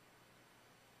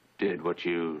did what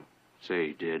you say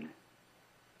he did,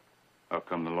 how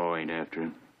come the law ain't after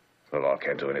him? The law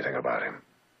can't do anything about him.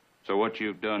 So what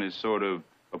you've done is sort of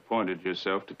appointed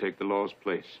yourself to take the law's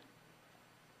place.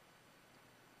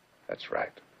 That's right.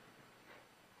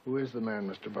 Who is the man,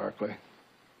 Mr. Barkley?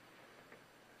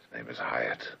 His name is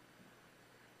Hyatt.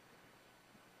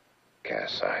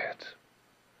 Cass Hyatt.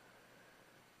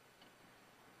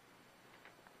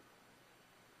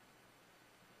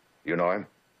 You know him?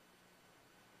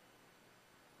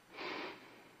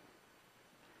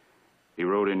 He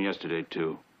rode in yesterday,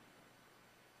 too.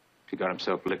 He got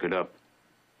himself liquored up.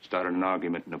 Started an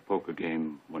argument in a poker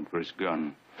game, went for his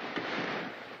gun.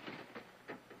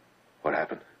 What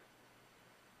happened?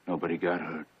 Nobody got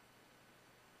hurt.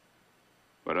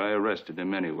 But I arrested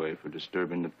him anyway for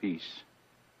disturbing the peace.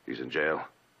 He's in jail?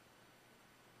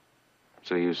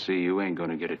 So you see, you ain't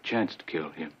gonna get a chance to kill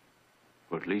him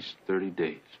for at least 30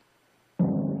 days.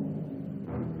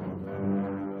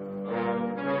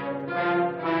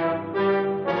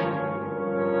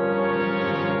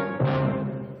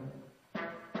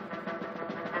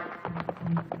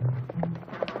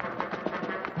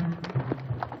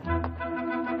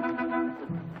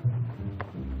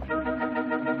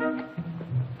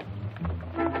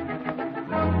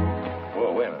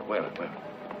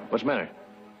 What's the matter?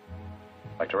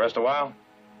 Like to rest a while?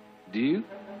 Do you?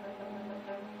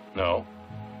 No.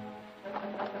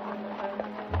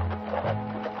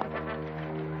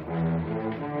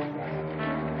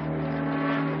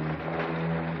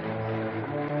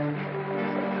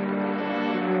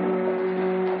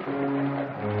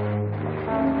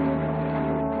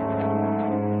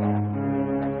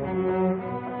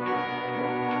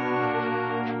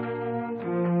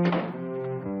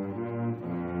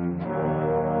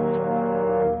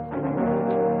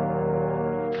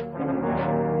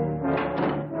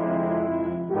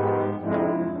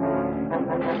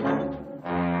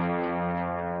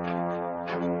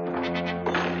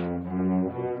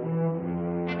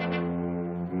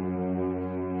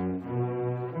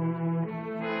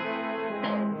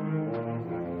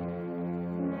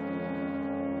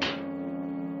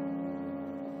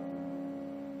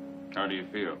 How do you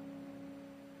feel?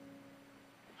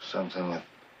 Something with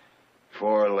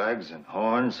 4 legs and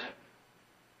horns.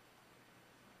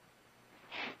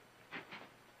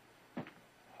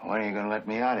 When are you going to let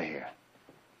me out of here?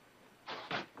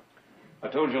 I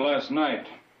told you last night.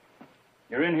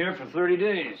 You're in here for 30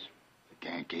 days. You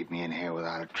can't keep me in here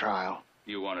without a trial.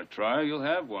 You want a trial, you'll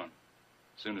have one.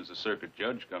 As soon as the circuit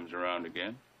judge comes around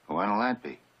again. When'll that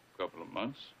be? A couple of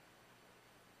months.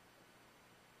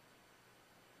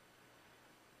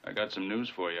 I got some news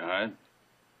for you, Hyde.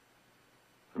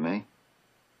 For me?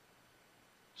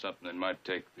 Something that might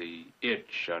take the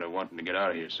itch out of wanting to get out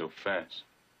of here so fast.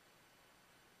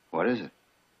 What is it?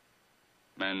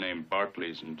 A man named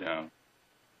Barkley's in town.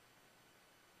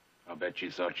 I'll bet you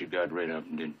thought you got rid of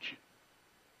him, didn't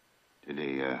you? Did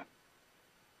he,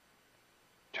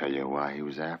 tell you why he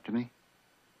was after me?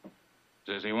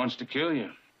 Says he wants to kill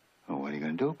you. Well, what are you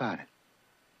going to do about it?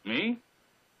 Me?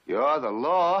 You're the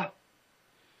law.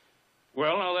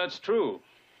 Well, now, that's true.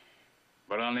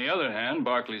 But on the other hand,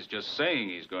 Barkley's just saying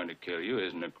he's going to kill you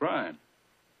isn't a crime.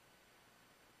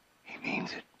 He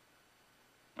means it.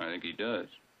 I think he does.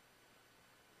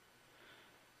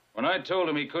 When I told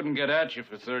him he couldn't get at you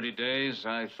for 30 days,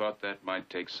 I thought that might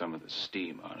take some of the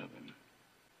steam out of him.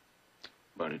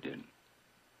 But it didn't.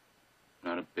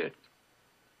 Not a bit.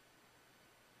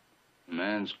 The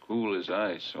man's cool as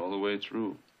ice all the way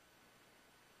through.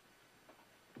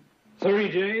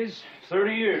 30 days,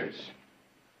 30 years.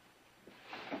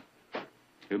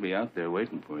 He'll be out there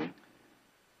waiting for you.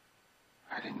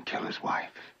 I didn't kill his wife.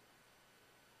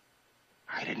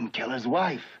 I didn't kill his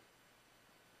wife.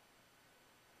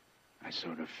 I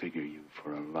sort of figure you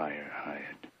for a liar,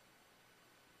 Hyatt.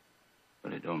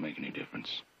 But it don't make any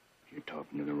difference. You're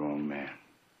talking to the wrong man.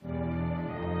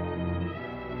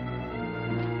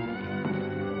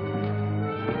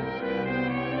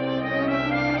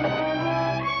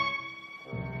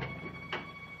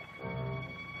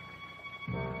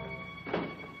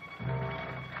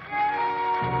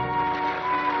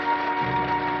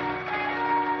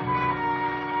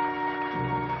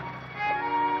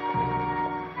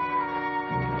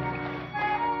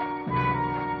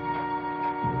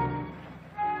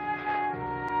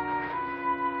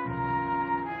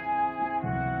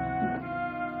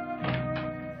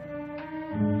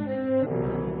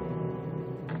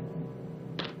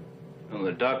 Well,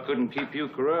 the doc couldn't keep you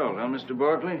corralled, huh, Mr.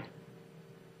 Barkley?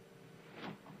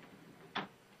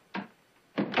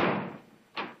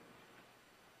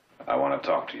 I want to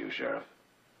talk to you, Sheriff.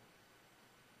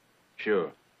 Sure.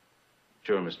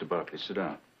 Sure, Mr. Barkley. Sit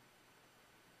down.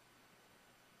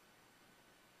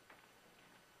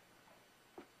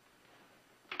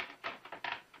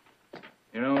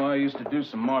 You know, I used to do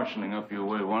some marshaling up your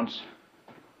way once.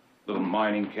 Little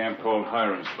mining camp called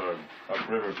Hironsburg,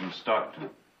 upriver from Stockton.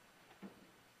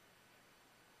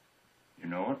 You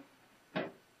know it?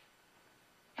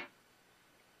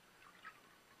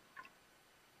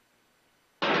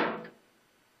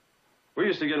 We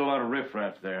used to get a lot of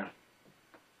riffraff there,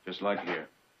 just like here.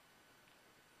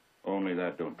 Only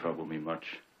that don't trouble me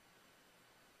much.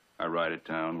 I ride at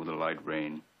town with a light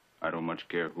rein. I don't much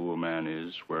care who a man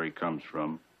is, where he comes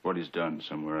from, what he's done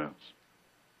somewhere else.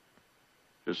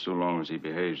 Just so long as he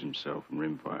behaves himself in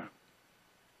rimfire.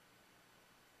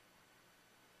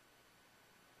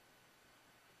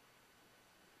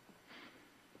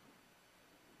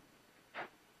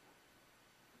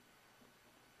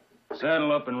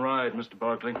 Saddle up and ride, Mr.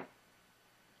 Barkley.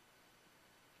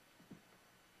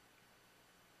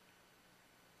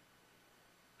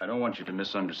 I don't want you to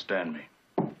misunderstand me.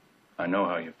 I know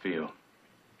how you feel.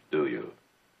 Do you?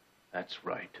 That's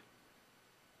right.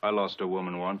 I lost a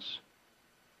woman once.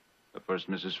 The first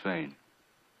Mrs. Fane.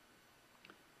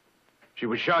 She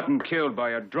was shot and killed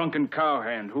by a drunken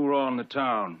cowhand hoorah in the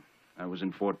town. I was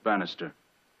in Fort Bannister.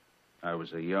 I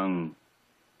was a young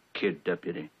kid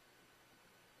deputy.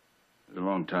 It was a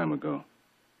long time ago.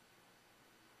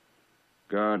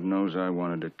 God knows I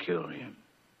wanted to kill him.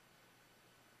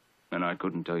 And I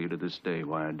couldn't tell you to this day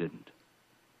why I didn't.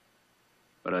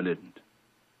 But I didn't.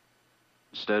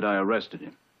 Instead, I arrested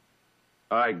him.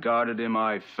 I guarded him,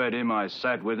 I fed him, I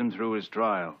sat with him through his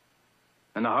trial.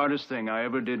 And the hardest thing I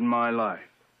ever did in my life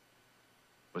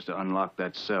was to unlock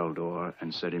that cell door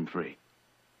and set him free.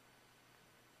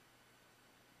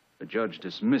 The judge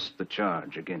dismissed the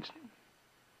charge against him.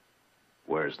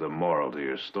 Where's the moral to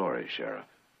your story, Sheriff?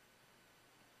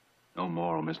 No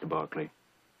moral, Mr. Barkley.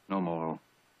 No moral.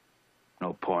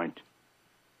 No point.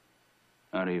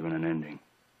 Not even an ending.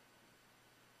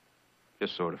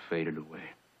 Just sort of faded away.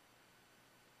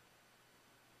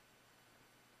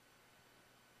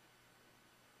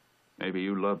 Maybe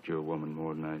you loved your woman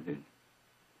more than I did.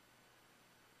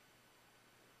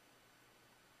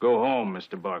 Go home,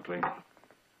 Mr. Barkley.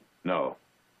 No.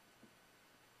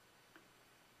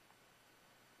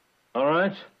 All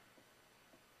right.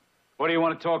 What do you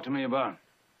want to talk to me about?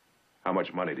 How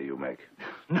much money do you make?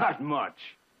 Not much.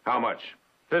 How much?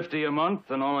 50 a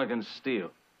month and all I can steal.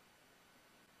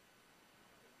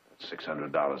 That's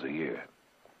 $600 a year.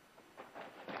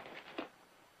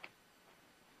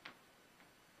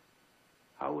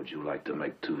 How would you like to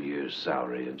make 2 years'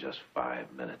 salary in just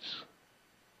 5 minutes?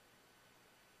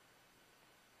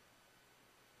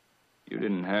 You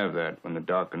didn't have that when the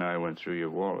doc and I went through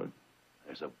your wallet.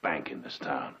 There's a bank in this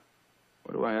town.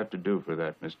 What do I have to do for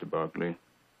that, Mr. Barkley?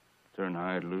 Turn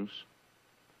Hyde loose?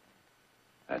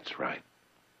 That's right.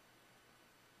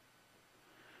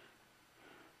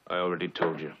 I already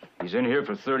told you. He's in here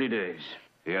for 30 days.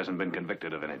 He hasn't been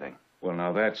convicted of anything. Well,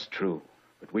 now that's true.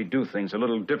 But we do things a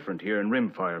little different here in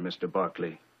Rimfire, Mr.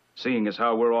 Barkley. Seeing as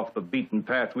how we're off the beaten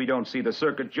path, we don't see the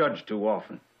circuit judge too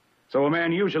often. So a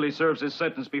man usually serves his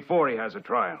sentence before he has a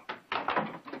trial.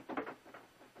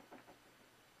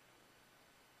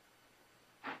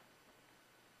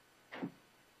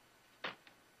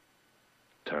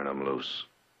 Turn him loose.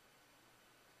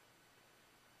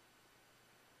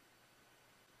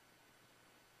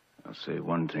 I'll say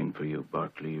one thing for you,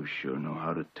 Barkley. You sure know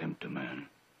how to tempt a man.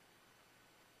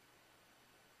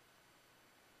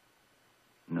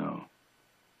 No.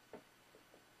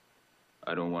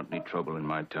 I don't want any trouble in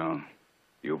my town.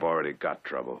 You've already got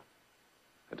trouble.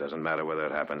 It doesn't matter whether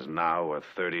it happens now or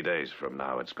 30 days from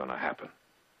now, it's gonna happen.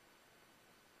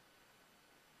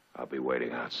 I'll be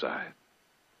waiting outside.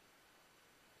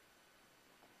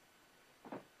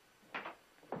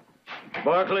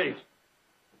 Barkley!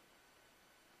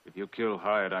 If you kill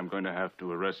Hyatt, I'm going to have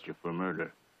to arrest you for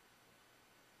murder.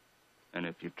 And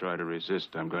if you try to resist,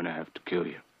 I'm going to have to kill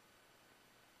you.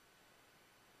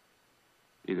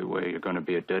 Either way, you're going to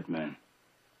be a dead man.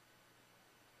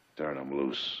 Turn him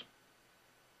loose.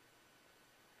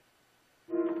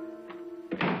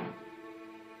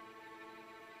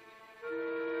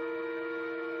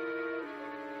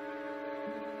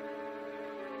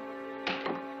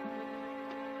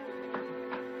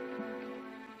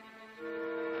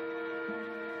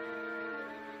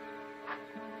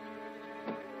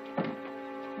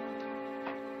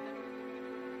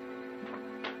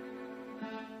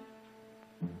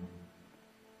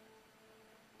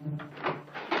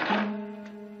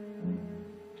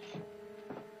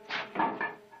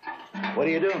 What are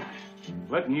you doing?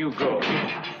 Letting you go.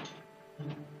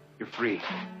 You're free.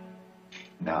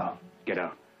 No. Get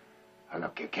out. Now,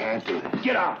 look, you can't do this.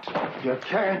 Get out! You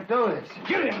can't do this.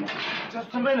 Get in!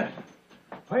 Just a minute.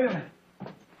 Wait a minute.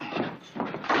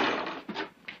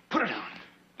 Put it on.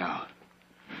 No.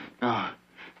 No.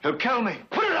 He'll kill me.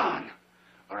 Put it on!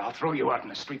 Or I'll throw you out in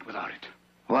the street without it.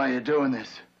 Why are you doing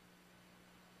this?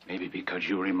 Maybe because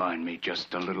you remind me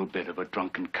just a little bit of a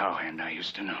drunken cowhand I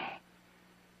used to know.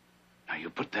 Now you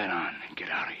put that on and get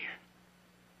out of here.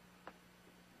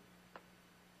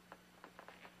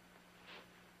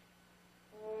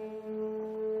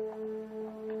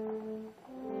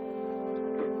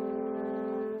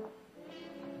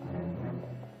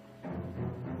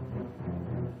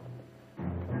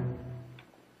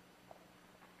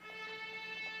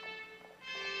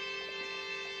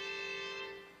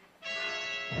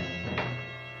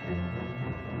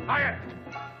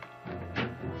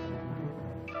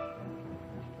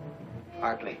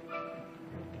 Barkley.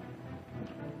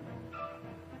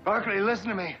 Barkley, listen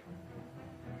to me.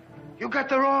 You got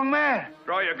the wrong man.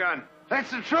 Draw your gun. That's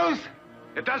the truth.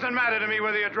 It doesn't matter to me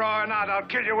whether you draw or not. I'll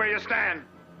kill you where you stand.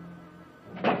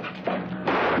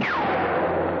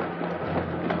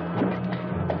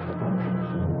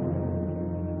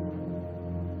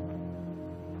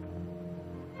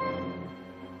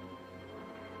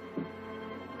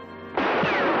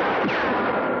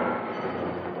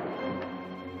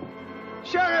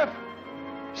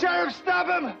 Sheriff, stop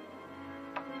him!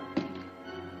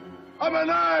 I'm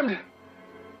unarmed.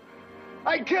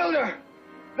 I killed her.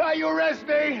 Now you arrest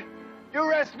me. You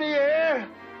arrest me here.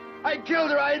 I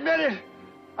killed her, I admit it.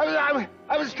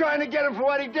 I was trying to get him for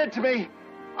what he did to me.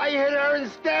 I hit her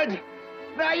instead.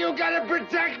 Now you gotta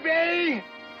protect me.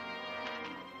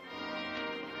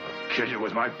 I'll kill you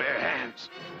with my bare hands.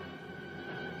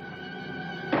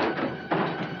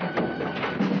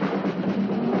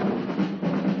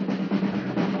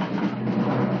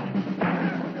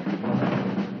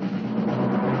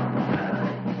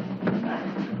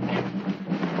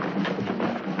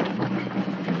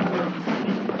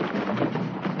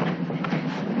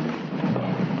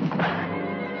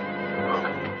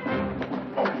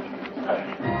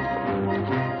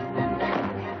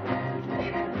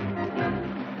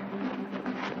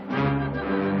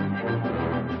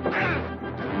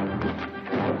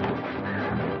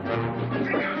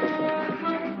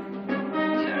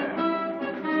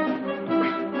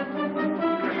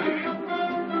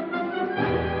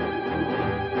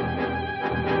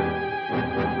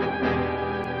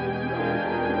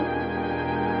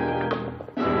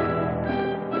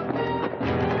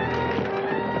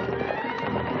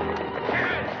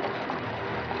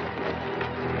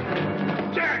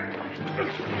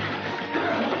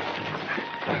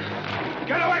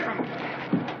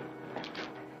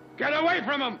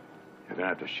 From him! You're gonna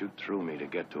have to shoot through me to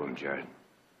get to him, Jared.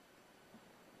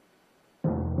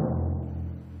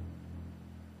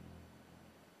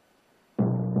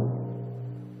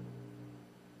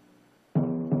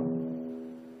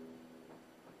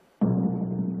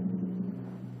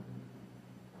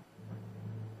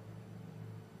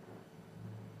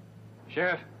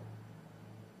 Sheriff.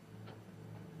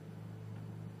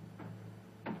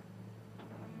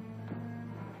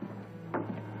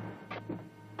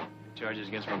 Charges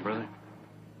against my brother?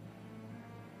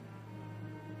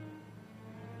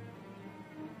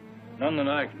 None that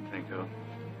I can think of.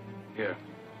 Here.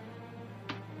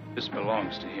 This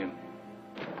belongs to him.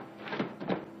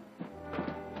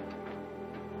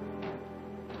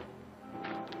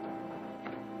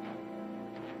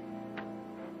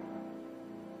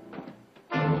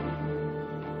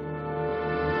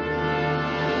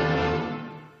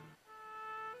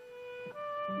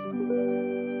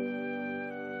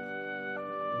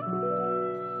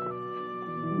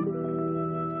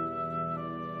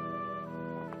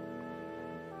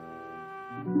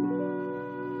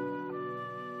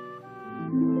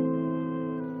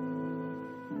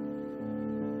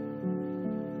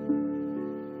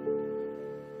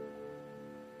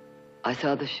 I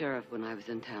saw the sheriff when I was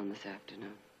in town this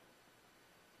afternoon.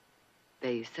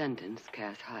 They sentenced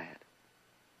Cass Hyatt.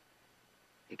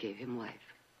 They gave him life.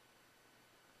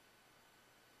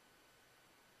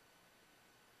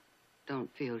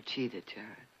 Don't feel cheated, Jared.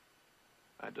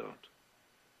 I don't.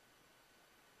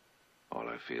 All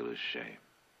I feel is shame.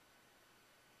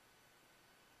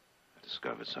 I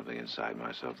discovered something inside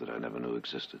myself that I never knew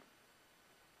existed.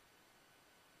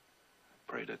 I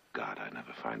pray to God I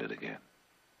never find it again.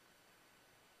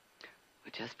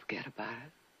 Well, just forget about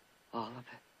it. All of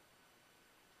it.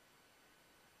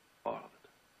 All of it.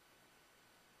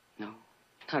 No,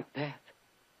 not Beth.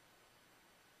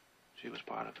 She was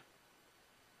part of it.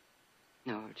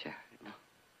 No, Jared, no.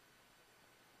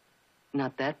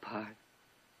 Not that part.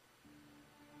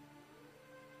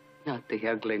 Not the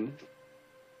ugliness.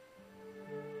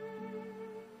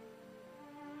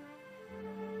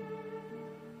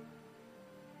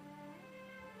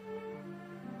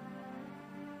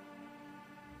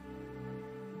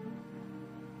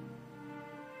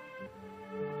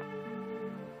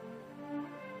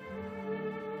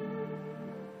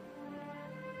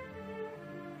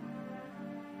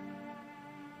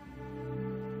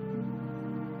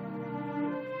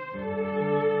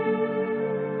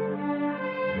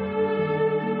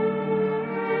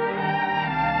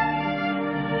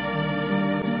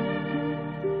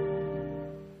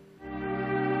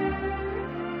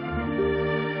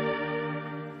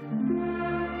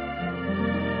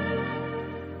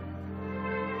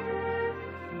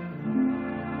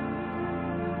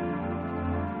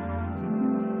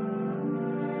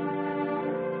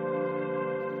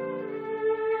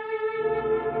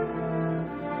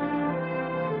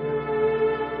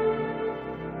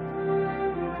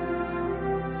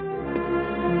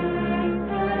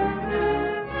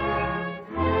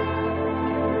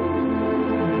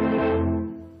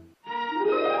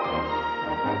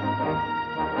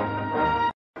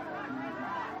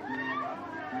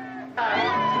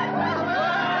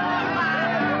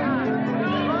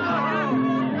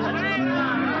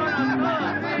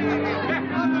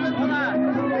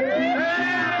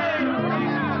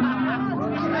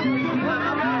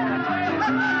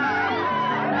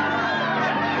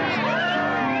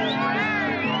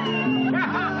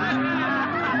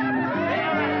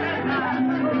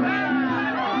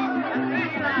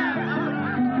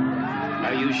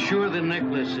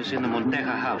 Is in the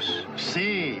Monteja house.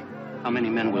 See. How many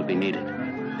men will be needed?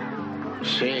 6,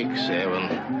 7.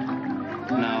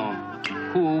 Now,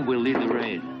 who will lead the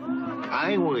raid?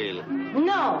 I will.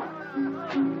 No.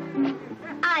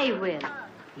 I will.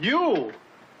 You?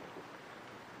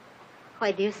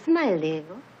 Why do you smile,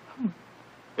 Diego?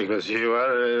 Because you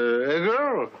are a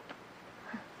girl.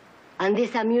 And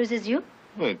this amuses you?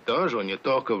 It does when you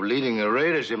talk of leading a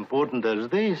raid as important as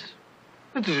this.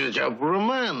 It is a job for a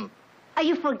man. Are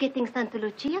you forgetting Santa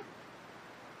Lucia?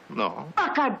 No. Or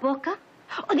Carboca?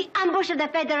 Or the ambush of the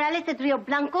Federales at Rio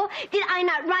Blanco? Did I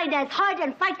not ride as hard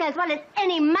and fight as well as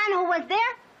any man who was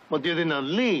there? But you did not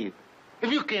lead. If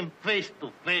you came face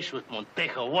to face with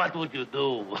Monteja, what would you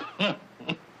do?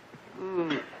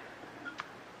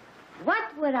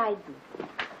 What would I do?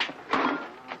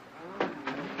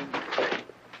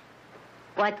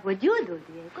 What would you do,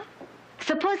 Diego?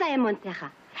 Suppose I am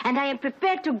Monteja, and I am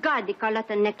prepared to guard the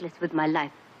Carlotta necklace with my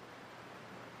life.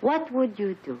 What would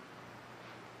you do?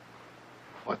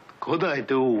 What could I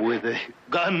do with a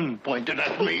gun pointed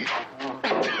at me?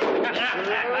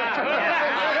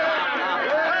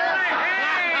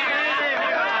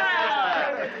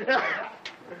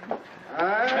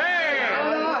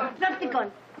 Drop the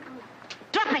gun.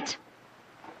 Drop it.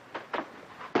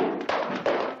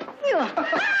 You.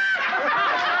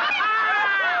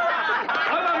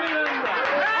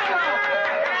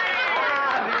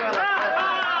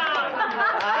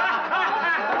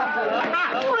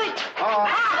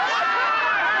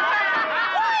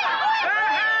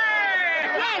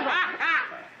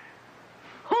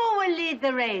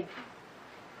 The raid.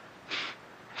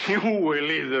 You will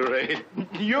lead the raid.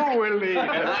 You will lead. You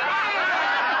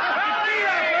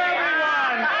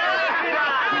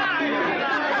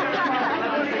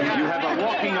have a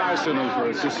walking arsenal for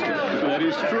a sister. That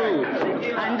is true.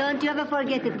 And don't you ever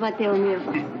forget it, Mateo mío.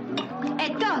 A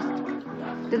toast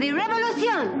to the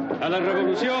revolución. A la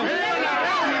revolución.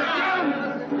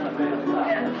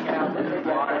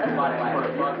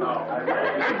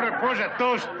 I propose a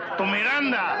toast to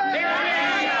Miranda.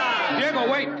 Diego,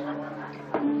 wait.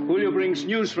 Julio brings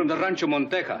news from the Rancho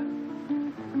Monteja.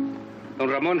 Don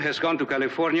Ramon has gone to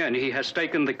California and he has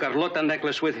taken the Carlotta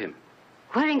necklace with him.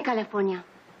 Where in California?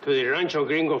 To the Rancho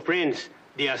Gringo friends,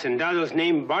 the hacendados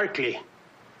named Barkley.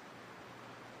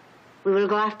 We will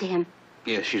go after him.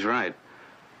 Yes, she's right.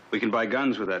 We can buy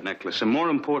guns with that necklace, and more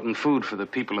important, food for the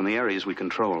people in the areas we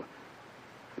control.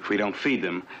 If we don't feed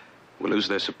them, we'll lose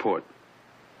their support.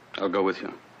 I'll go with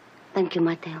you. Thank you,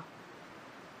 Mateo.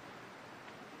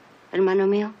 Hermano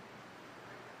mío,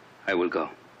 I will go.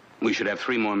 We should have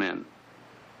 3 more men.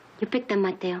 you pick them,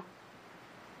 Mateo.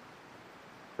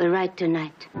 We'll ride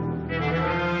tonight.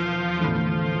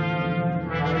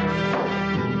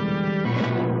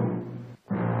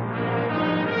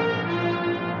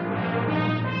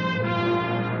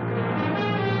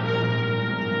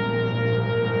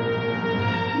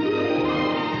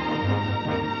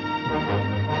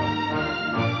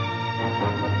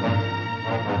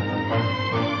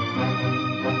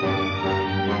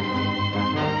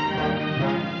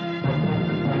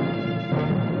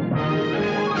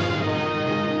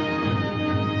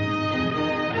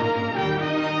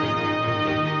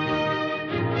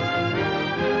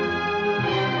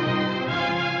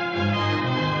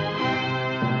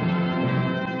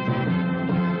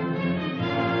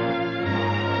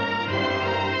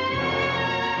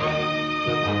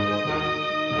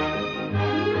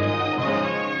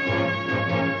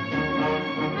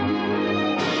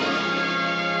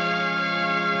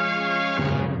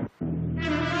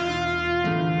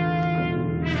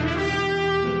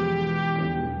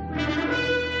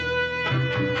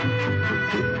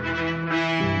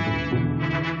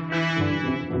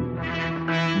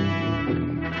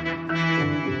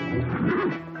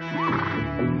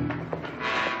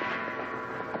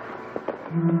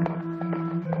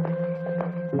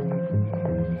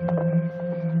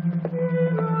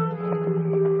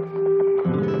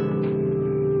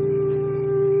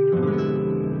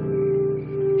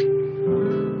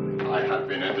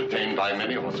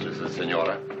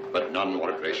 Senora, but none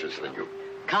more gracious than you.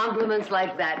 Compliments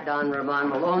like that, Don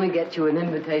Ramon, will only get you an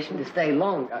invitation to stay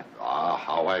longer. Ah,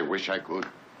 how I wish I could.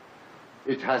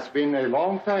 It has been a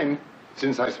long time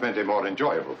since I spent a more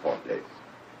enjoyable 4 days.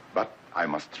 But I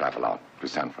must travel on to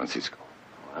San Francisco.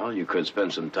 Well, you could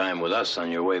spend some time with us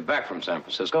on your way back from San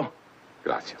Francisco.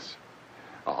 Gracias.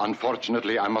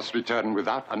 Unfortunately, I must return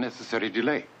without unnecessary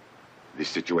delay. The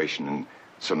situation in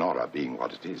Sonora being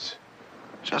what it is.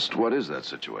 Just what is that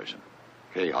situation?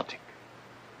 Chaotic.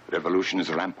 Revolution is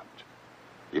rampant.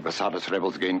 The Basadas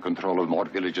rebels gain control of more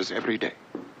villages every day.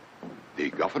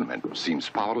 The government seems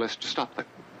powerless to stop them.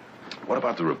 What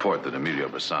about the report that Emilio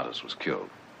Basadas was killed?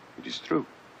 It is true.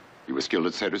 He was killed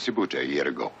at Cerro Cibuta a year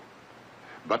ago.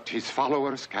 But his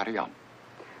followers carry on.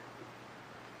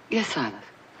 Yes, Silas.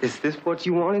 Is this what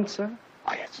you wanted, sir?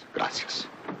 Ah, yes. Gracias.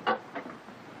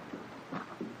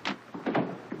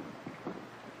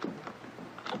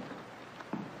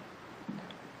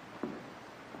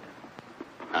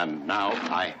 And now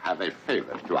I have a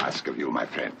favor to ask of you, my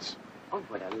friends. Oh,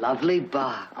 what a lovely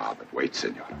box. Ah, but wait,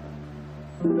 senor.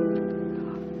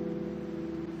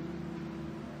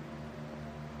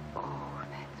 Oh,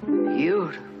 that's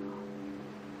beautiful.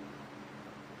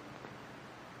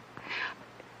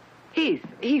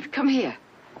 Heath, come here.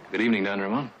 Good evening, Don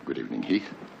Ramon. Good evening,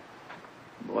 Heath.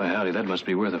 Boy, howdy, that must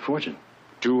be worth a fortune.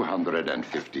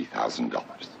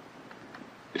 $250,000.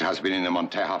 It has been in the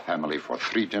Monteja family for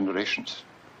 3 generations.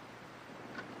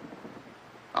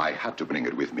 I had to bring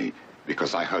it with me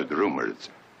because I heard rumors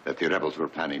that the rebels were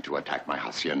planning to attack my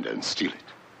hacienda and steal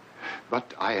it.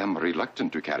 But I am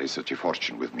reluctant to carry such a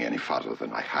fortune with me any farther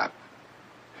than I have.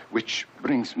 Which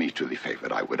brings me to the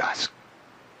favor I would ask.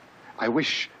 I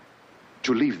wish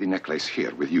to leave the necklace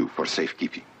here with you for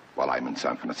safekeeping while I'm in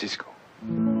San Francisco.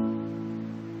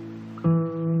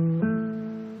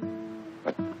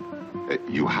 But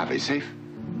you have a safe?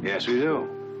 Yes, we do.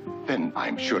 Then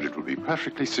I'm sure it will be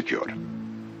perfectly secure.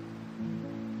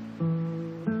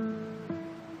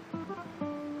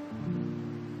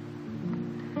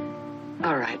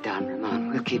 All right, Don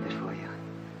Ramon, we'll keep it for you.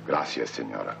 Gracias,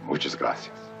 senora. Muchas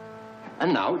gracias.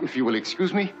 And now, if you will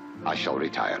excuse me, I shall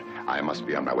retire. I must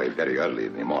be on my way very early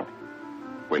in the morning.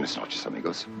 Buenas noches,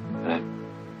 amigos.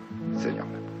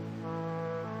 Senora.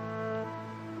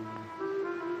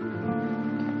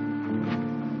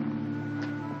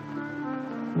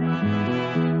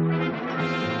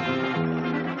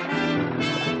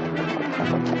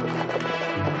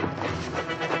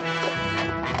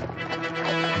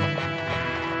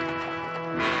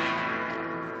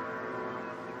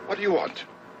 What do you want?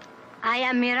 I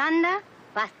am Miranda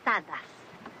Basadas.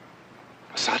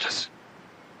 Basadas?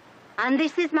 And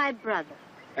this is my brother.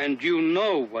 And you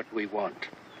know what we want.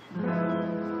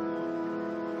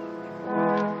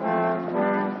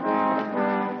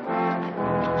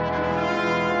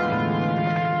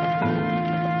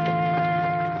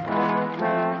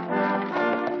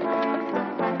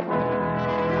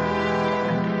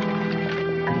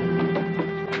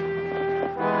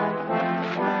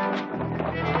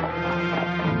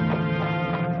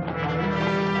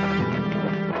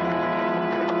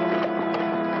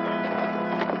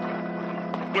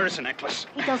 Where's the necklace?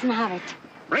 He doesn't have it.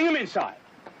 Bring him inside.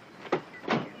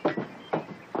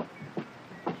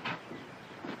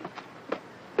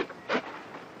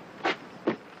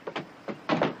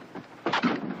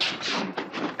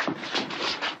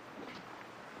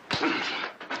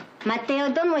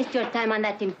 Mateo, don't waste your time on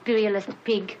that imperialist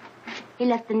pig. He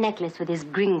left the necklace with his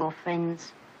gringo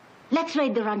friends. Let's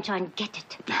raid the rancho and get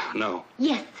it. No.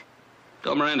 Yes.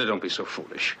 Del Miranda, don't be so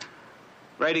foolish.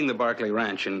 Raiding the Barkley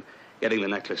ranch and getting the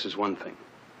necklace is one thing.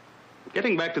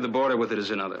 Getting back to the border with it is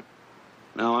another.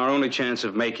 Now, our only chance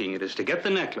of making it is to get the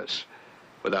necklace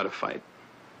without a fight.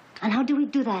 And how do we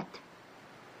do that?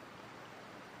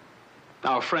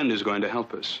 Our friend is going to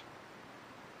help us.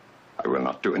 I will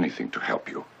not do anything to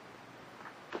help you.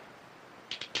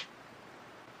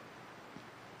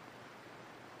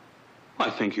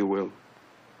 I think you will.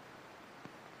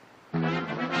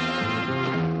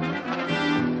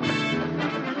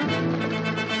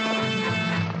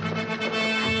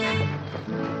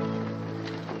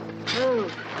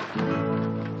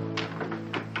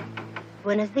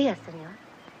 Buenos dias, senor.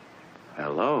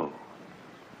 Hello.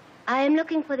 I am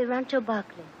looking for the Rancho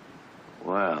Barkley.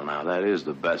 Well, now, that is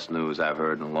the best news I've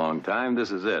heard in a long time.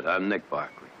 This is it. I'm Nick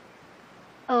Barkley.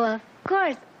 Oh, of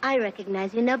course. I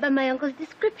recognize you now by my uncle's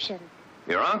description.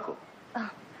 Your uncle? Oh,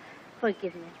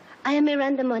 forgive me. I am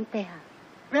Miranda Monteja.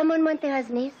 Ramon Monteja's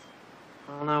niece.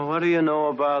 Well, now, what do you know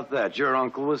about that? Your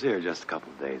uncle was here just a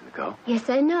couple of days ago. Yes,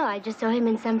 I know. I just saw him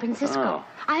in San Francisco. Oh.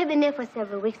 I have been there for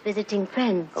several weeks visiting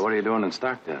friends. Oh, what are you doing in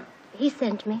Stockton? He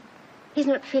sent me. He's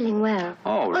not feeling well.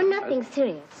 Oh, Oh, really? nothing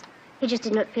serious. He just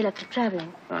did not feel up to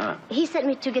traveling. Uh-huh. He sent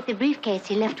me to get the briefcase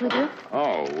he left with you.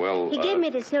 Oh, well, He gave me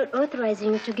this note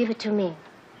authorizing you to give it to me.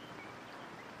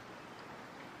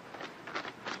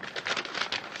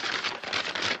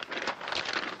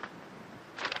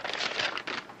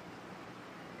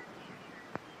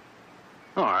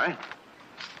 All right.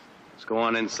 Let's go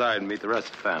on inside and meet the rest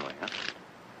of the family, huh?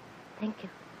 Thank you.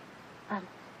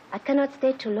 I cannot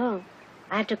stay too long.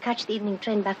 I have to catch the evening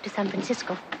train back to San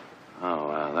Francisco. Oh,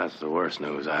 well, that's the worst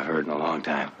news I've heard in a long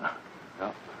time.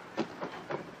 Well.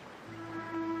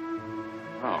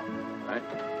 Oh, all right.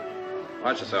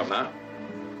 Watch yourself now.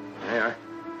 There you are.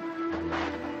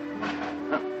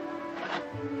 Huh.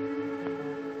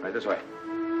 Right this way.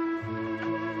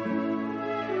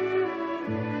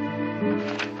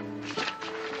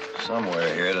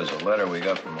 Somewhere here, there's a letter we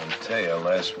got from Monteja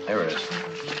last... Here it is.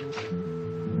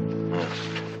 Yeah.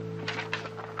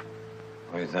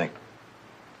 What do you think?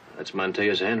 That's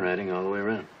Monteja's handwriting all the way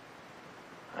around.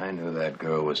 I knew that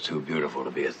girl was too beautiful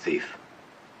to be a thief.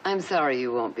 I'm sorry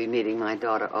you won't be meeting my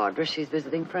daughter, Audra. She's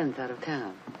visiting friends out of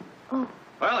town. Oh.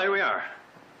 Well, here we are.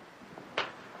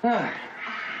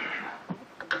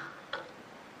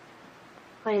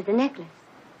 Where is the necklace?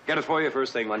 Get it for you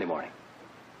first thing Monday morning.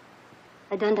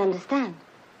 I don't understand.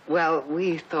 Well,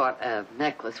 we thought a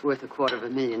necklace worth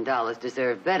 $250,000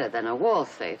 deserved better than a wall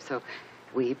safe, so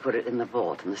we put it in the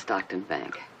vault in the Stockton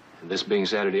bank. And this being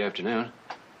Saturday afternoon,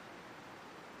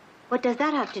 What does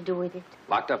that have to do with it?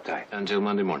 Locked up tight. until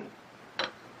Monday morning.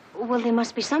 Well, there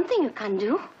must be something you can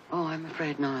do. Oh, I'm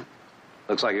afraid not.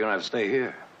 Looks like you're gonna have to stay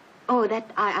here. Oh,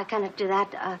 I cannot do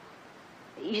that.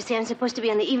 You see, I'm supposed to be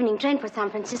on the evening train for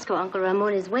San Francisco. Uncle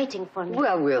Ramon is waiting for me.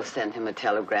 Well, we'll send him a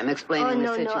telegram explaining the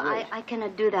situation. No, I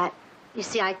cannot do that. You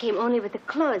see, I came only with the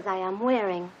clothes I am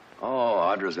wearing. Oh,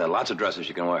 Audra's got lots of dresses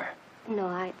you can wear. No,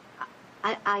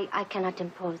 I cannot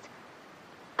impose.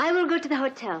 I will go to the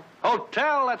hotel.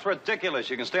 Hotel? That's ridiculous.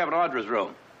 You can stay up in Audra's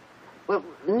room. Well,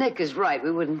 Nick is right.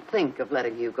 We wouldn't think of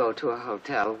letting you go to a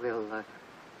hotel. We'll,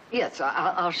 yes,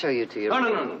 I'll show you to your room.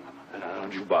 No.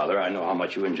 Don't you bother. I know how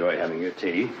much you enjoy having your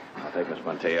tea. I'll take Miss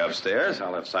Monteja upstairs.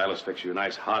 I'll have Silas fix you a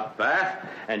nice hot bath,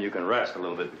 and you can rest a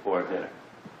little bit before dinner.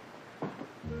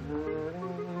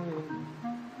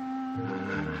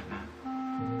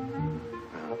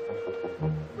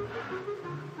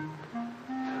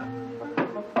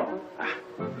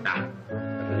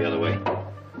 The other way.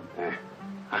 There.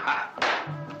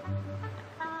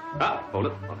 Hold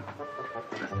it.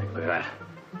 Take a look at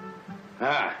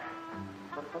that.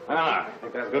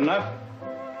 Think that's good enough?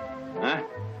 Huh?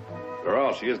 After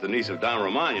all, she is the niece of Don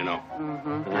Roman, you know.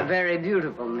 Mm-hmm. A very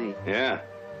beautiful niece. Yeah.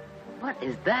 What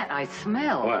is that I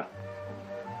smell? What?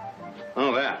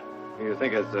 Oh, that. You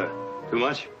think it's too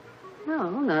much? No,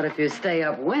 not if you stay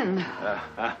upwind. Well,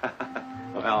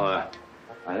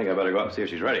 I think I better go up and see if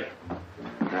she's ready.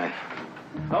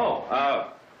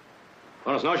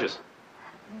 Buenas noches.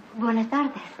 Buenas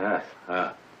tardes.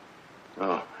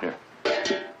 Oh, here.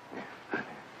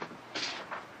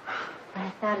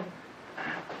 Buenas tardes.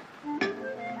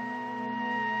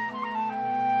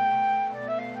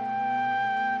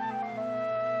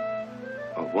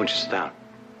 won't you sit down?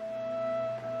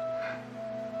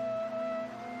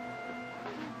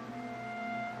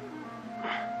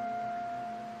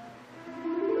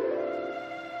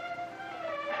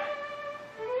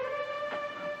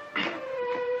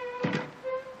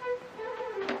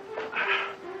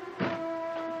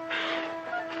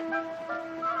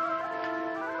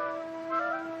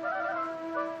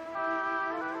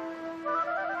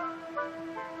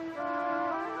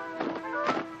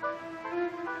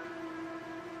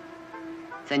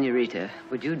 Senorita,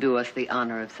 would you do us the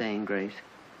honor of saying grace?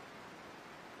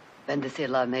 Bendecir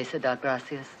la mesa, dar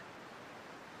gracias.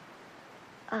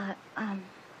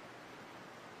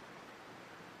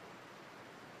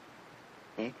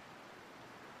 Nick?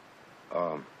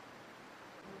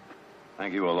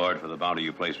 Thank you, O Lord, for the bounty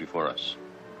you place before us.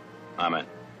 Amen.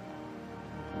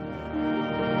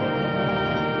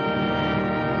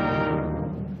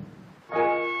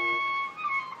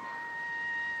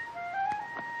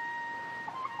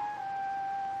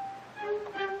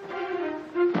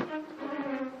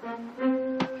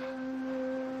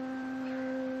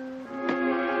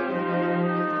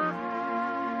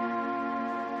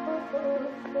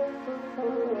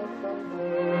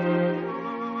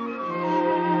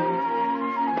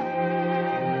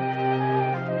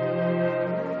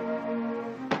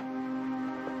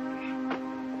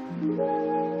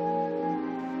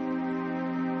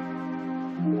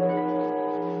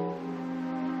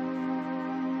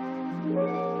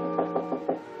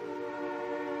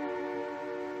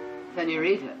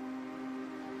 Senorita.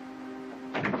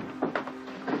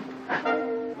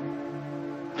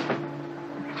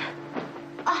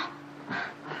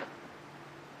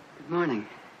 Good morning.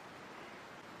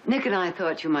 Nick and I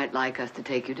thought you might like us to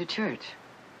take you to church.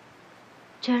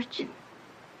 Church?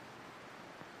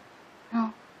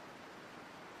 No.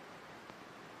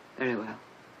 Very well.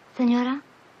 Senora,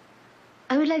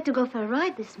 I would like to go for a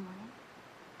ride this morning.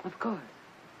 Of course.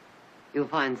 You'll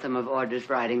find some of Order's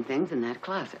riding things in that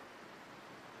closet.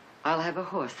 I'll have a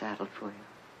horse saddled for you.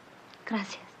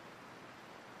 Gracias.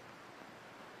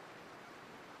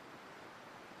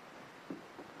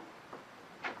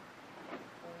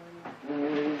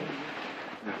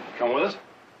 Come with us?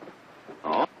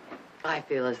 Oh? I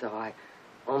feel as though I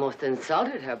almost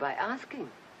insulted her by asking.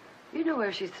 You know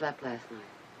where she slept last night?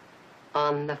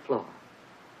 On the floor.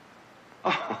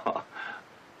 Oh,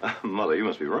 Mother, you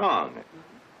must be wrong.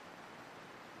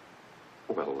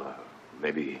 Well,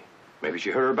 maybe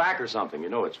she hurt her back or something. You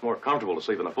know, it's more comfortable to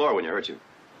sleep on the floor when you hurt you.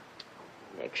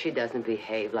 Nick, she doesn't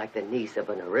behave like the niece of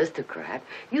an aristocrat.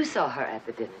 You saw her at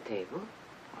the dinner table.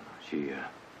 She,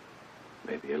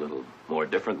 may be a little more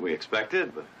different than we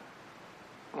expected, but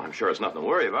well, I'm sure it's nothing to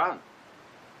worry about.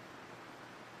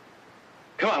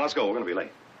 Come on, let's go. We're going to be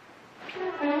late.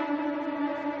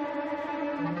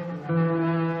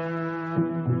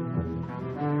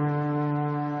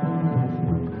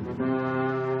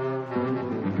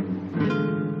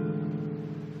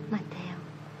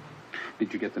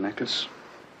 Did you get the necklace?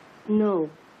 No.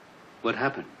 What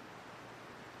happened?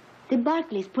 The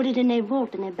Barkleys put it in a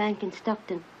vault in a bank in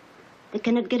Stockton. They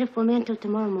cannot get it for me until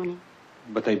tomorrow morning.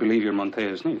 But they believe you're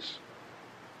Montea's niece.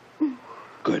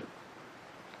 Good.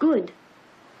 Good?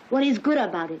 What is good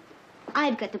about it?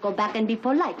 I've got to go back and be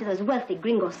polite to those wealthy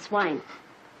gringo swine.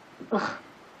 Ugh.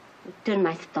 It turned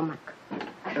my stomach.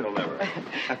 It'll never.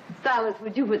 Silas,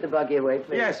 would you put the buggy away,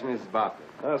 please? Yes, Mrs. Barkley.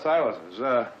 Silas, has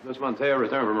Miss Montea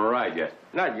returned from her ride yet?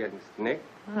 Not yet, Mr. Nick.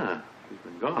 Ah, she's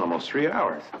been gone almost 3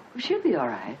 hours. Well, she'll be all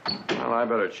right. Well, I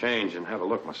better change and have a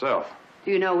look myself.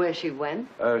 Do you know where she went?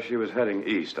 She was heading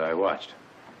east. I watched.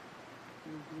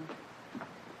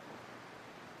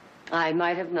 I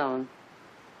might have known.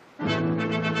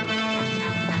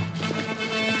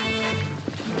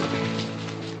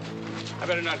 I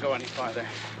better not go any farther.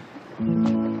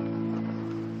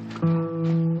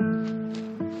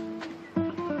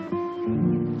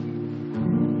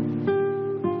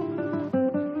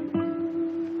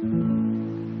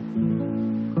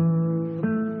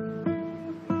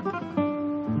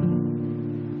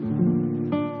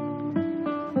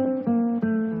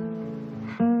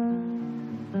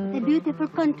 A beautiful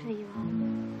country you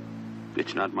are.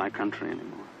 It's not my country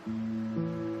anymore.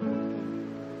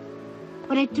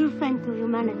 What a true friend to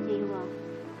humanity you are.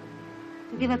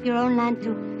 To give up your own land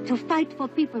to fight for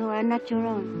people who are not your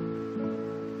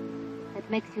own. That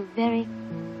makes you very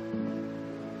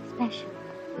special.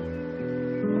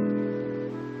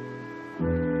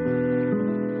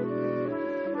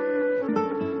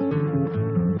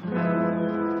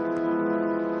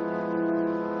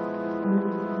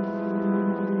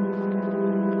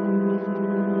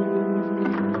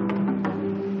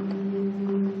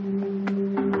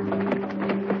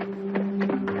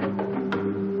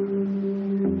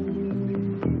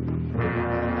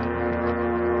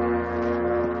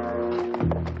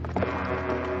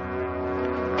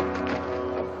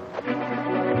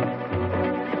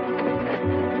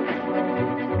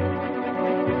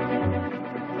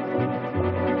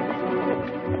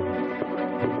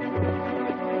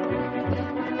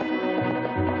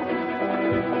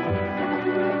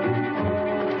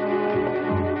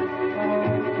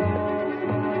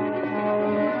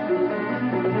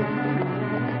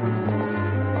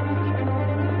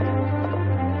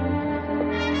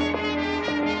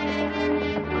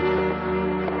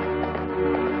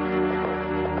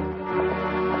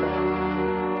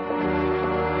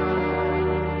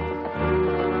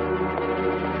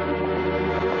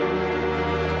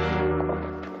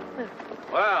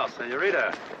 Well,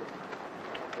 senorita,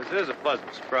 this is a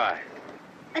pleasant surprise.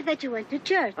 I thought you went to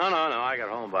church. No, I got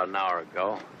home about an hour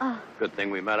ago. Oh. Good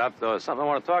thing we met up, though. There's something I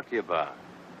want to talk to you about.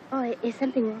 Oh, is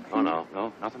something wrong? Oh,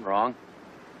 no, nothing wrong.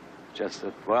 Just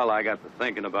that, well, I got to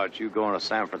thinking about you going to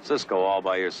San Francisco all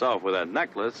by yourself with that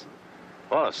necklace.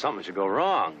 Well, if something should go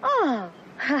wrong. Oh,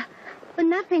 but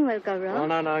nothing will go wrong.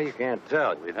 No, you can't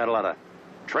tell. We've had a lot of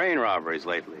train robberies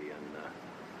lately, and,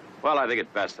 well, I think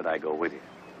it's best that I go with you.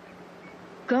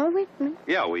 Go with me?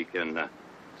 Yeah, we can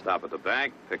stop at the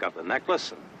bank, pick up the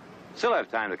necklace, and still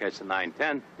have time to catch the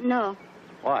 9:10. No.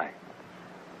 Why?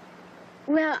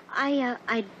 Well,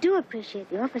 I do appreciate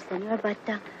the offer, senor, but,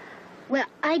 well,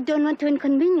 I don't want to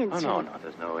inconvenience you. No,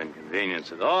 there's no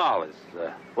inconvenience at all. It's,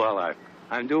 well,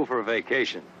 I'm due for a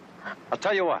vacation. I'll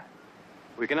tell you what.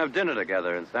 We can have dinner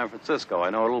together in San Francisco. I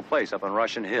know a little place up on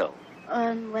Russian Hill.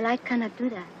 Well, I cannot do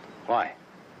that. Why?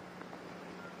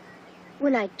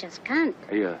 Well, I just can't.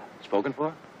 Are you spoken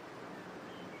for?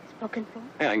 Spoken for?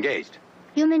 Yeah, engaged.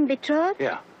 You mean betrothed?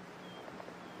 Yeah.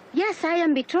 Yes, I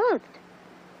am betrothed.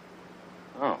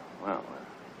 Oh, well,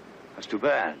 that's too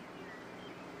bad.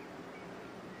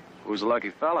 Who's the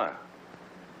lucky fella?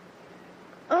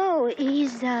 Oh,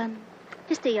 he's,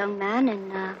 just a young man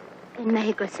in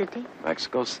Mexico City.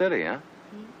 Mexico City, huh?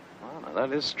 Well, now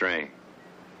that is strange.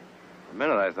 For a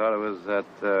minute, I thought it was that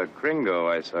gringo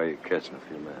I saw you kissing a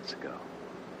few minutes ago.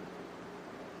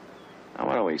 Now,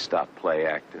 why don't we stop play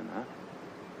acting, huh?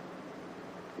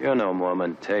 You're no more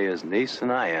Montea's niece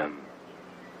than I am.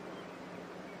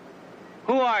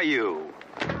 Who are you?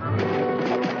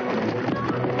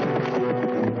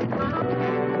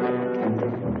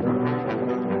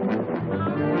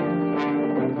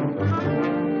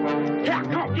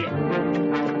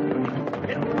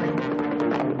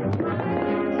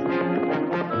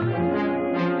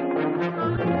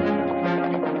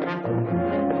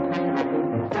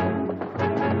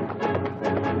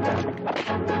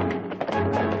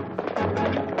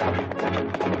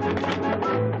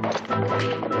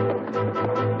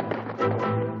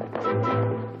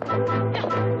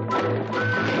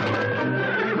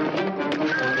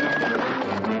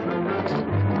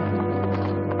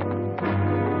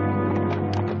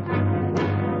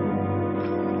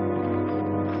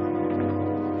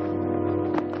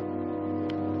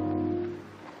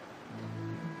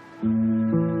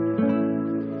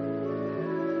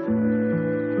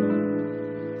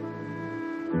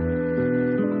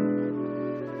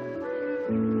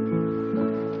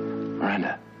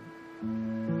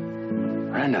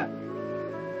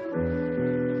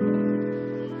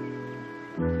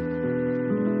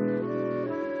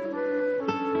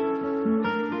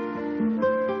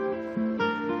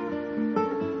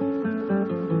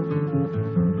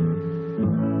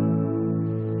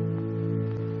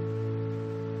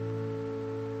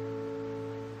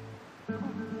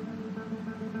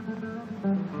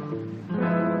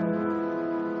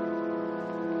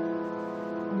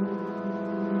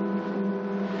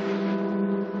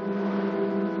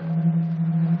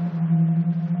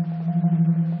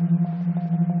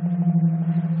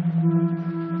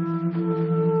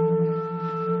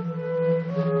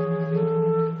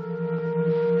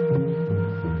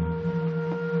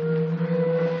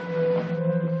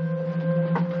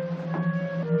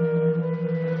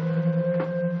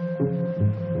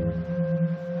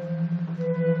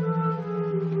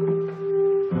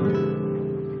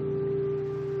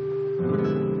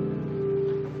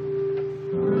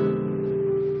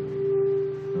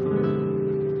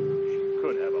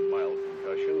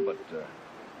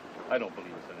 I don't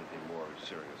believe it's anything more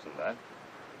serious than that.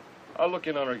 I'll look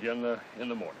in on her again in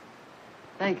the morning.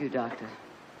 Thank you, Doctor.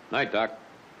 Night, Doc.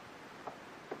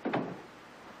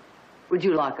 Would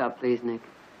you lock up, please, Nick?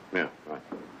 Yeah, right.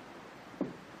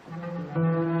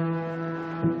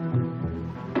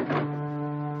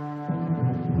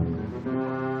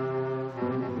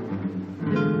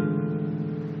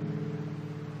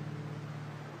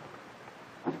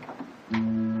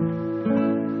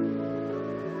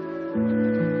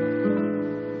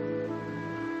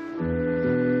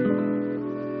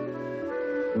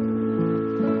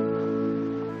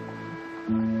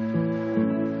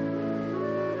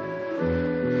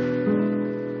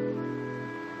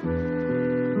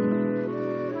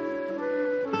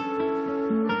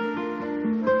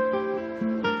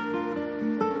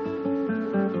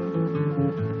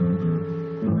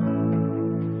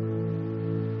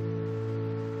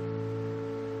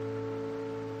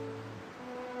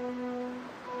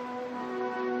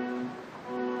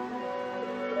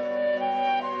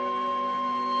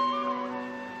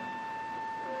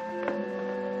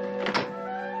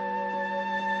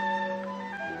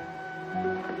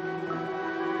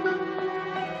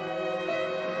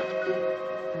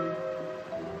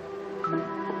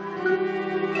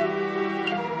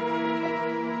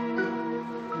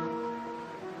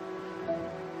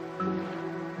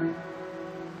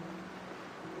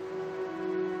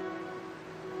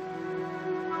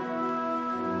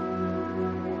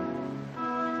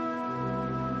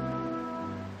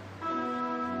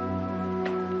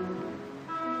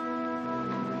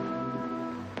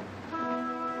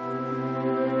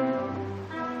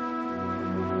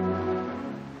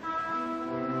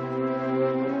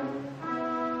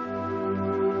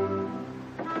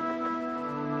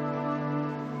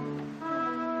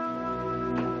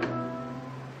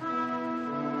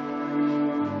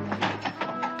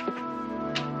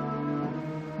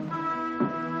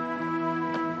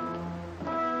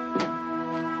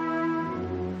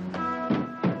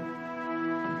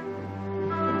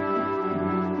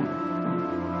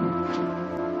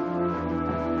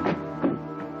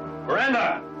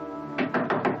 Miranda!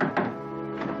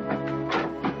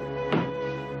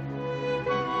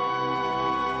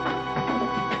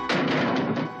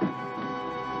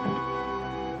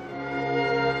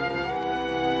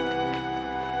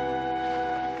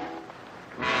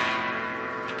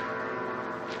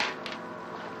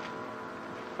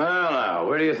 Well, now,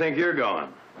 where do you think you're going?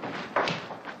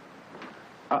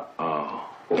 Uh-oh.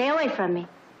 Stay away from me.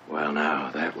 Well,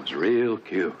 now, that was real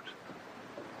cute.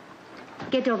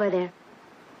 Get over there.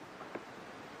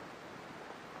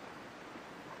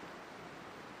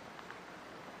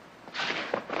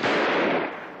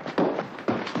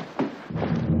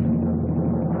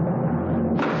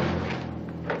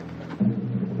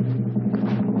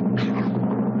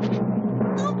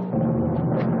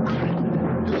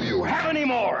 Do you have any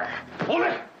more? Hold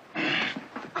it!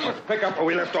 Let's pick up where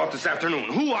we left off this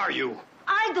afternoon. Who are you?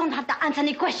 I don't have to answer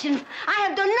any questions. I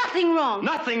have done nothing wrong.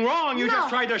 Nothing wrong. You No. just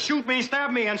tried to shoot me,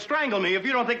 stab me, and strangle me. If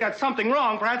you don't think that's something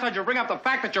wrong, perhaps I should bring up the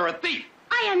fact that you're a thief.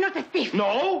 I am not a thief.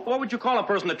 No? What would you call a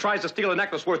person that tries to steal a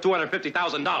necklace worth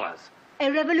 $250,000? A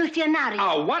revolucionario.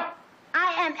 A what?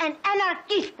 I am an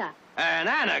anarchista. An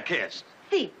anarchist.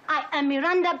 See, I am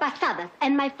Miranda Basadas,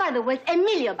 and my father was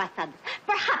Emilio Basadas.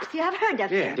 Perhaps you have heard of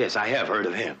him. Yes, I have heard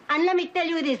of him. And let me tell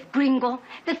you this, gringo.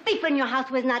 The thief in your house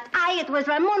was not I, it was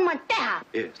Ramon Monteja.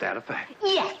 Is that a fact?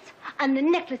 Yes. And the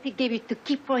necklace he gave you to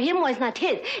keep for him was not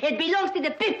his. It belongs to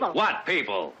the people. What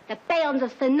people? The peons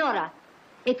of Sonora.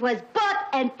 It was bought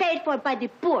and paid for by the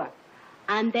poor.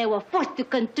 And they were forced to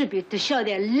contribute to show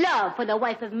their love for the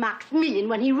wife of Maximilian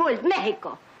when he ruled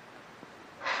Mexico.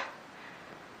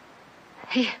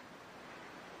 Here.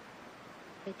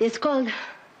 It is called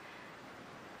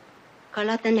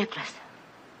Carlotta necklace.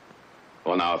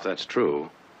 Well, now, if that's true,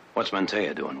 what's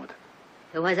Monteja doing with it?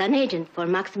 He was an agent for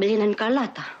Maximilian and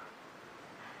Carlotta.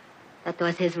 That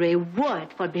was his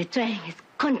reward for betraying his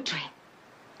country.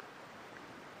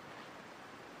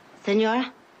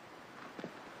 Senora,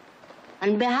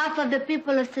 on behalf of the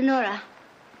people of Sonora,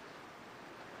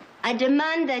 I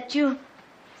demand that you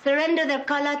surrender the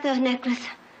Carlotta necklace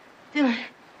to me.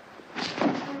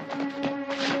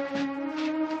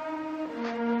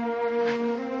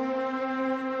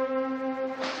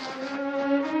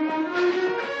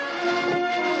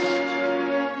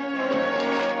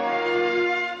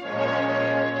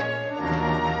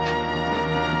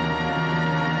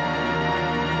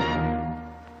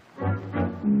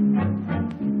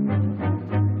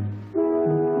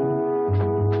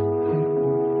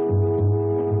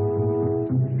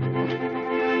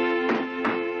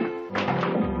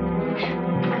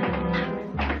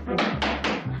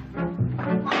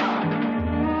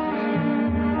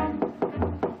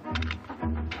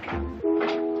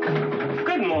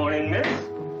 Good morning, miss.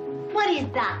 What is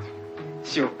that?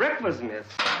 It's your breakfast, miss.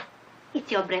 It's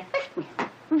your breakfast, miss.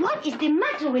 What is the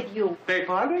matter with you? Beg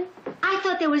pardon? I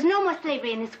thought there was no more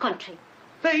slavery in this country.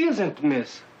 There isn't,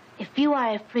 miss. If you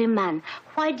are a free man,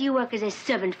 why do you work as a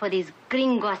servant for these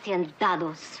gringos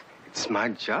hacendados? It's my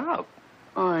job.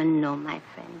 Oh, no, my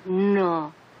friend,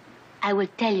 no. I will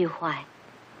tell you why.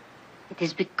 It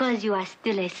is because you are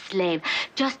still a slave,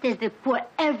 just as the poor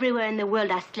everywhere in the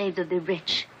world are slaves of the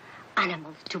rich.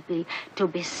 Animals to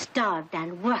be starved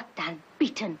and worked and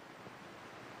beaten.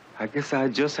 I guess I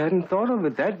just hadn't thought of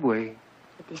it that way.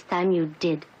 But this time you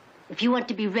did. If you want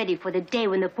to be ready for the day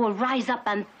when the poor rise up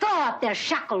and throw up their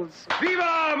shackles.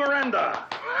 Viva Miranda!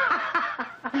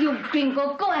 You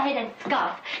gringo, go ahead and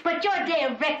scoff. But your day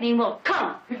of reckoning will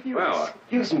come. Well,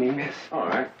 Excuse me, miss. all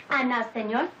right. And now,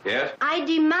 senor, Yes? I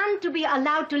demand to be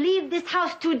allowed to leave this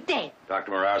house today.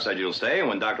 Dr. Morale said you'll stay, and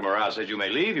when Dr. Morale says you may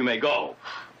leave, you may go.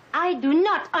 I do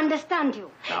not understand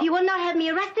you. No. You will not have me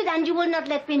arrested and you will not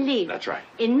let me leave. That's right.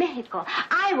 In Mexico,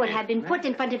 I would have been put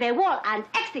in front of a wall and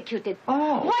executed.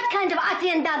 Oh. What kind of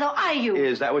hacendado are you?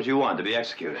 Is that what you want, to be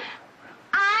executed?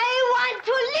 I want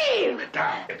to leave.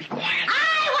 Down. Be quiet.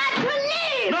 I want to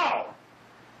leave. No!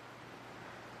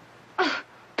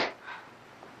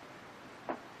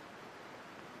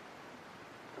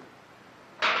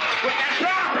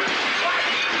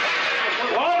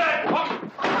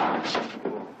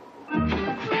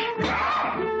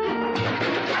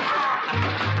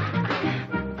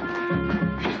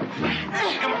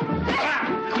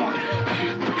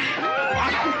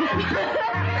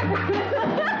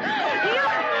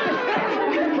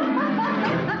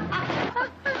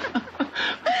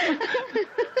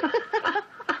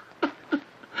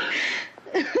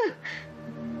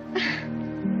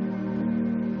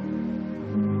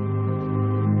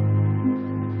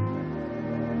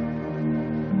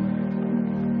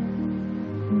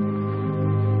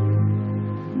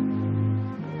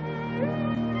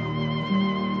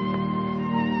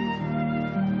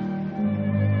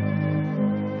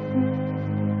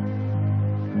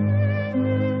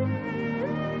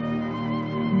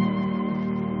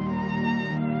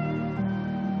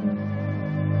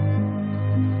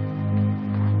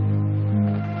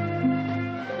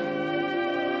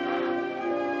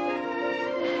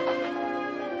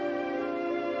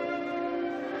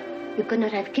 You could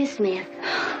not have kissed me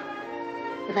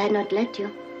if I had not let you.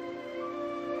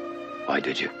 Why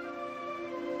did you?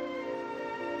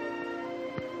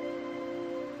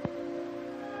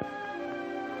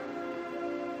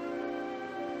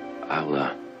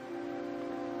 I'll,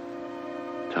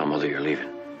 tell Mother you're leaving.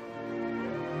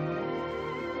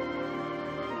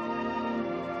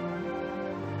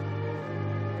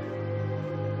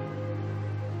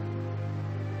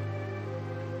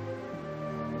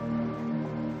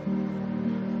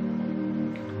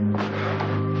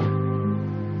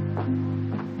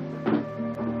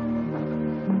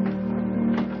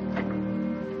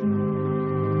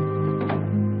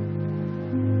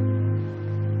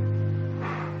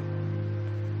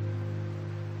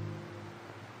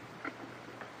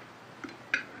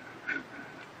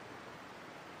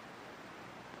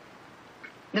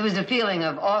 There was a feeling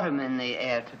of autumn in the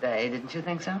air today, didn't you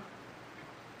think so?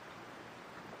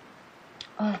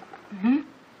 Oh, mm-hmm.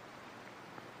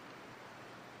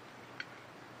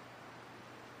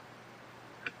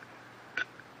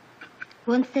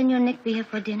 Won't Senor Nick be here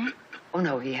for dinner? Oh,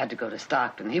 no, he had to go to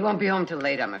Stockton. He won't be home till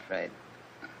late, I'm afraid.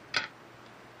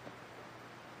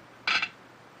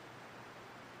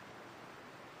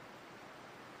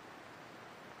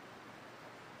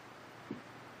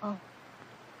 Oh.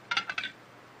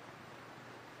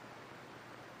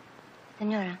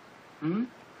 Senora. Hmm?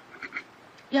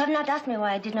 You have not asked me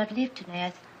why I did not leave today,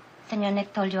 as Senor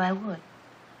Nick told you I would.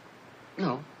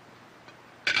 No.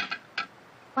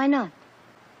 Why not?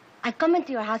 I come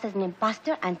into your house as an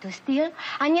imposter and to steal,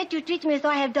 and yet you treat me as though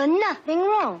I have done nothing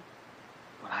wrong.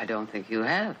 Well, I don't think you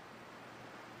have.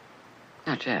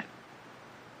 Not yet.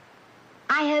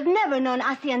 I have never known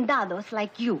haciendados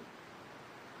like you.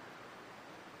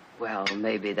 Well,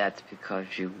 maybe that's because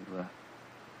you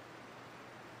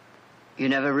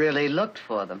never really looked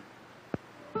for them.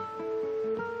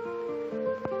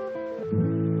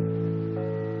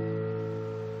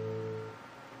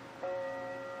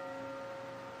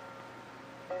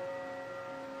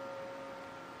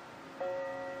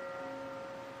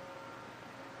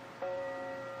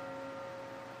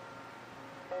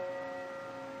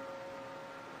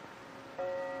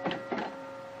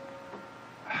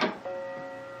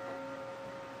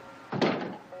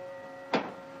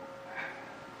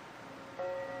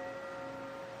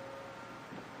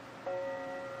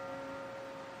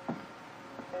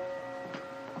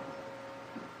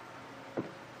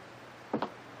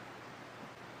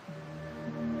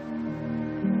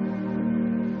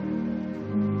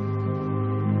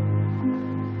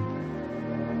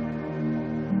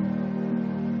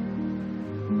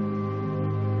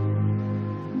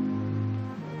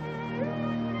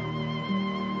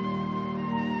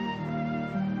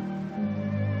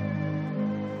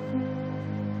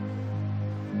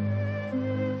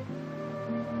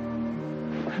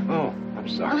 Oh, I'm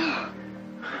sorry. I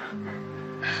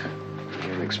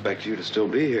didn't expect you to still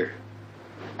be here.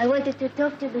 I wanted to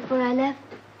talk to you before I left.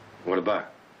 What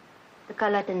about? The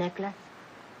Carlotta necklace.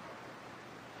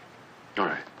 All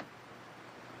right.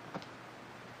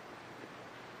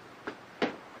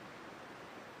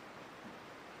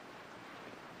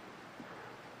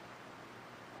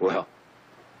 Well?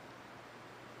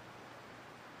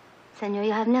 Senor,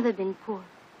 you have never been poor,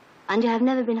 and you have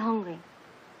never been hungry.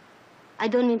 I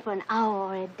don't mean for an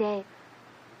hour or a day.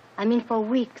 I mean for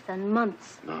weeks and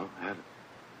months. No, I haven't.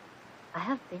 I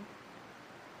have been.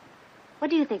 What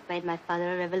do you think made my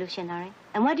father a revolutionary?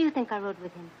 And why do you think I rode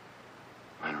with him?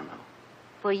 I don't know.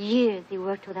 For years, he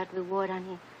worked without reward,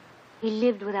 and he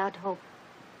lived without hope.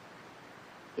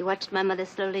 He watched my mother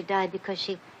slowly die because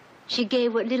she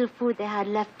gave what little food they had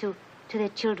left to their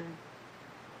children.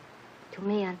 To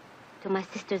me and to my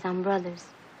sisters and brothers.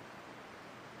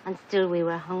 And still we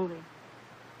were hungry.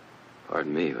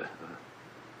 Pardon me, but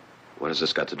what has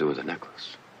this got to do with the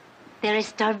necklace? There is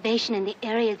starvation in the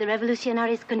areas the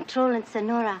revolutionaries control in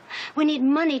Sonora. We need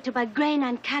money to buy grain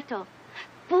and cattle.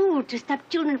 Food to stop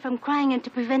children from crying and to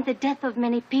prevent the death of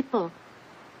many people.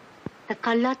 The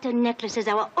Carlotta necklace is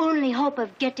our only hope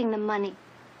of getting the money.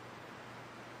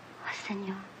 Oh,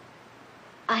 Senor,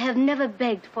 I have never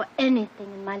begged for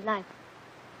anything in my life.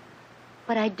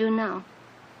 But I do now.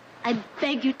 I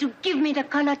beg you to give me the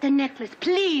Carlotta necklace,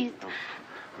 please. Oh,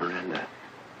 Miranda,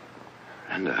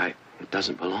 it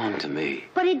doesn't belong to me.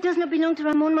 But it does not belong to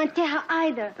Ramon Manteja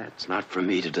either. That's not for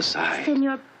me to decide.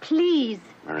 Senor, please.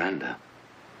 Miranda.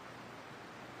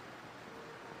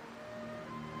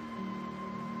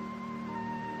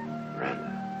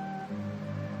 Miranda,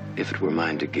 if it were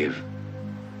mine to give,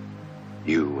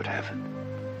 you would have it.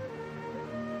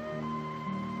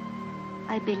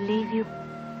 I believe you.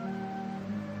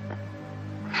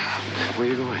 Where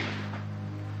are you going?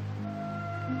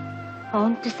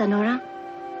 Home to Sonora?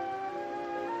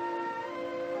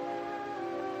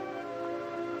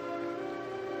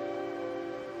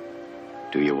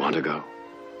 Do you want to go?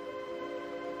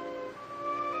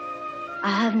 I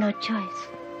have no choice.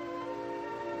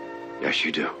 Yes,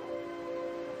 you do.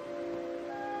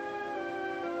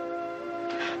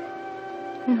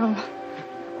 No.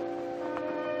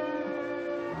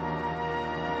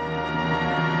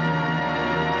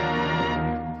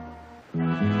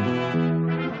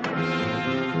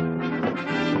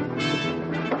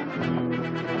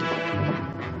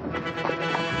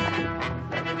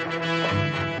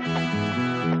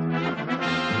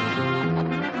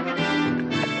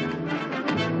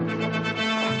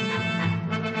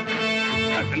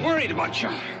 I've been worried about you.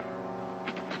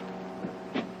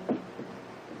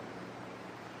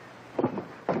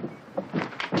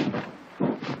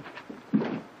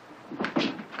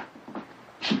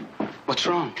 What's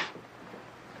wrong?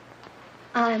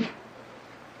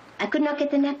 I could not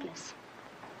get the necklace.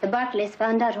 The Barkleys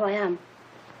found out who I am.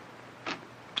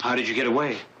 How did you get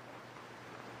away?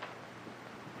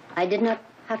 I did not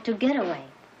have to get away.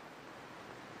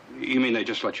 You mean they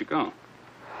just let you go?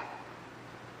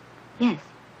 Yes.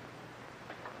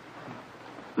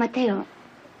 Mateo,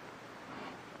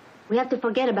 we have to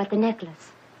forget about the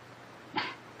necklace.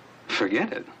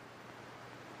 Forget it.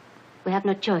 We have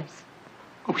no choice.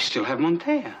 Oh, we still have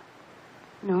Montea.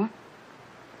 No.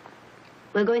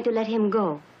 We're going to let him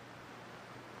go.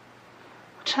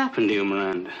 What's happened to you,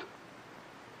 Miranda?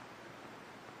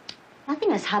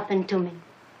 Nothing has happened to me.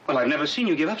 Well, I've never seen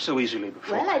you give up so easily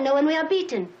before. Well, I know when we are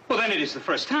beaten. Well, then it is the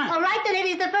first time. All right, then it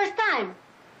is the first time.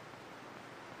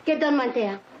 Get done,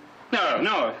 Montea.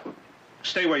 No.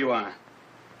 Stay where you are.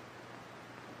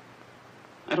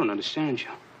 I don't understand you.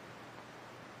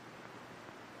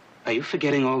 Are you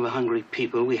forgetting all the hungry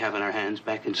people we have in our hands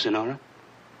back in Sonora?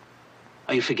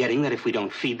 Are you forgetting that if we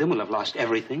don't feed them, we'll have lost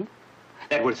everything?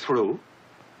 That we're through?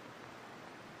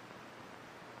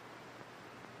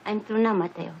 I'm through now,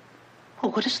 Mateo. Oh,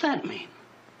 what does that mean?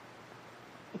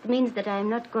 It means that I am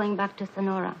not going back to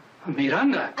Sonora.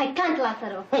 Miranda! I can't,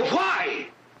 Lázaro. Oh, why?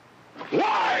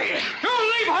 Why? You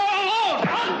leave her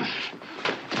alone!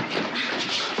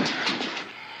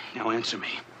 Now answer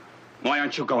me. Why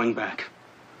aren't you going back?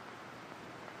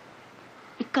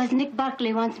 Because Nick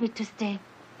Barkley wants me to stay.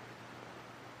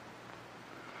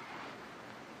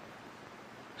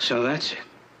 So that's it.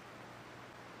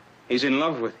 He's in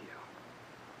love with you.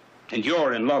 And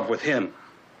you're in love with him.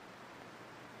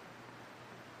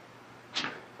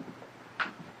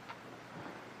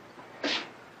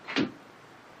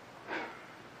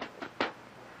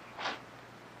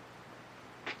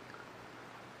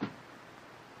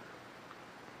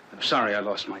 I'm sorry I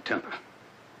lost my temper.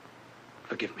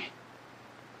 Forgive me.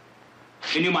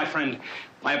 And you, my friend,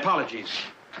 my apologies.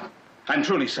 I'm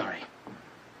truly sorry.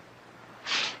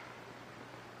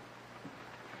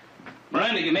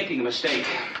 Miranda, you're making a mistake.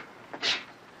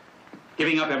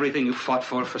 Giving up everything you fought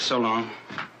for so long.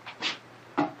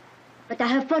 But I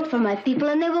have fought for my people,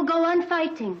 and they will go on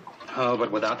fighting. Oh,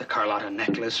 but without the Carlotta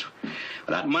necklace,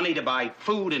 without money to buy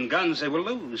food and guns, they will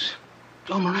lose.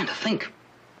 Oh, Miranda, think.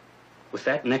 With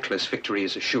that necklace, victory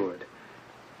is assured.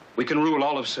 We can rule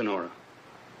all of Sonora.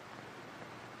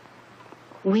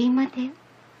 We, Mateo?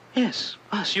 Yes,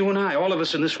 us, you and I, all of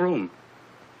us in this room.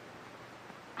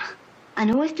 And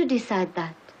who is to decide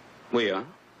that? We are.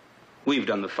 We've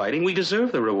done the fighting. We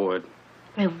deserve the reward.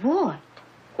 Reward?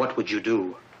 What would you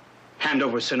do? Hand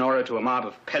over Sonora to a mob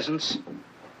of peasants?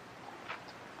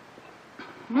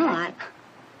 No,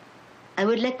 I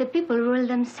would let the people rule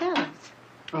themselves.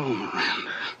 Oh,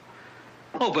 Miranda.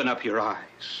 Open up your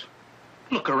eyes.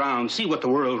 Look around. See what the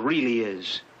world really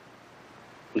is.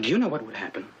 Do you know what would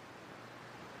happen?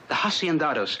 The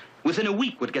haciendados, within a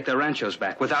week, would get their ranchos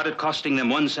back without it costing them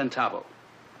 1 centavo.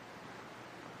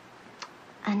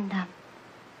 And,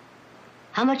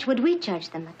 how much would we charge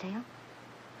them, Mateo?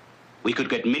 We could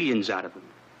get millions out of them.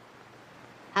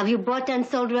 Have you bought and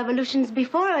sold revolutions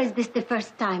before, or is this the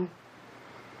first time?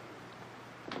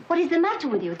 What is the matter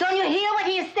with you? Don't you hear what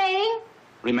he is saying?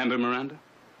 Remember, Miranda?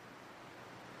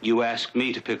 You asked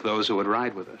me to pick those who would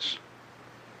ride with us.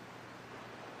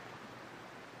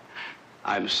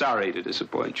 I'm sorry to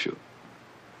disappoint you.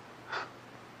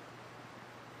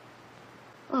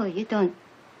 Oh, you don't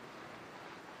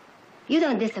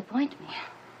disappoint me.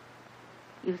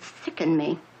 You sicken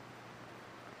me.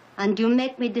 And you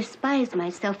make me despise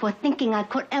myself for thinking I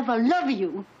could ever love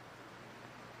you.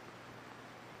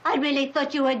 I really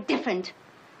thought you were different.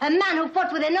 A man who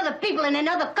fought with another people in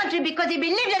another country because he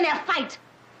believed in their fight.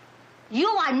 You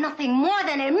are nothing more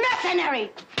than a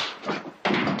mercenary.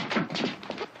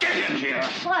 Get Get in here.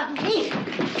 What, me?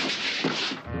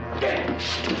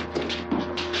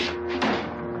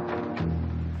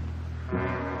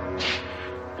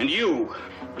 And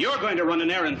you're going to run an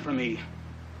errand for me.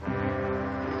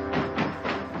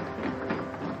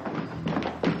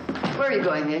 Where are you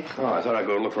going, Nick? Oh, I thought I'd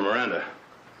go look for Miranda.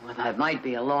 Well, that might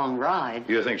be a long ride.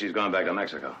 You think she's gone back to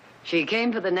Mexico? She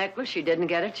came for the necklace. She didn't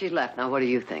get it. She left. Now, what do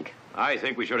you think? I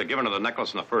think we should have given her the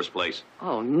necklace in the first place.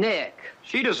 Oh, Nick.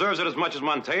 She deserves it as much as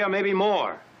Montea, maybe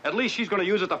more. At least she's going to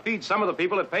use it to feed some of the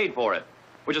people that paid for it,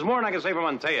 which is more than I can say for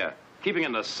Montea, keeping it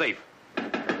in the safe.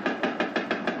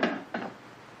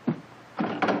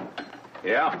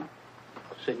 Yeah?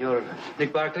 Senor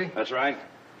Nick Barkley? That's right.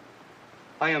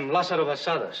 I am Lázaro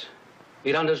Basadas,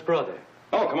 Miranda's brother.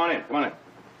 Oh, come on in, come on in.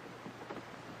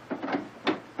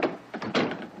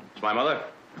 It's my mother.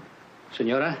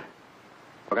 Senora?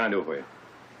 What can I do for you?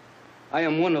 I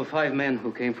am one of 5 men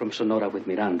who came from Sonora with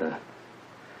Miranda.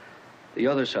 The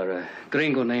others are a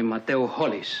gringo named Mateo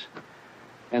Hollis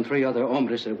and 3 other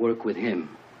hombres that work with him.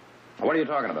 What are you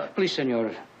talking about? Please,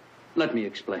 senor, let me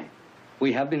explain.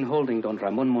 We have been holding Don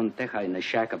Ramon Monteja in a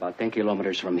shack about 10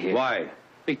 kilometers from here. Why?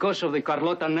 Because of the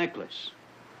Carlota necklace.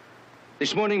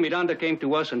 This morning, Miranda came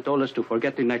to us and told us to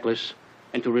forget the necklace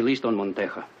and to release Don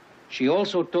Monteja. She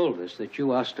also told us that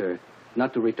you asked her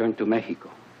not to return to Mexico.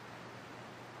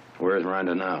 Where is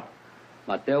Miranda now?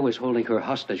 Mateo is holding her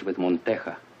hostage with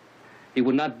Monteja. He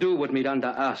would not do what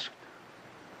Miranda asked.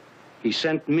 He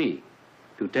sent me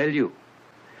to tell you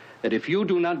that if you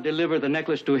do not deliver the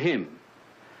necklace to him,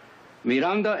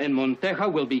 Miranda and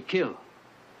Monteja will be killed.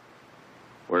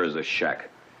 Where is the shack?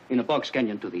 In a box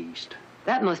canyon to the east.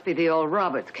 That must be the old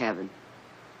Roberts cabin.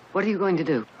 What are you going to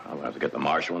do? I'll have to get the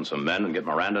marshal and some men and get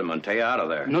Miranda and Montea out of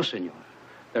there. No, senor.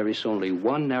 There is only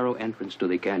one narrow entrance to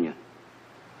the canyon.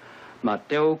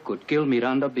 Mateo could kill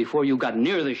Miranda before you got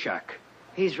near the shack.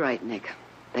 He's right, Nick.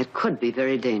 That could be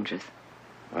very dangerous.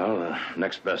 Well, the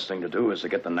next best thing to do is to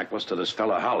get the necklace to this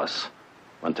fella Hollis.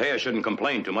 Montea shouldn't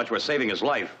complain too much. We're saving his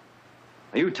life.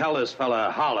 Now, you tell this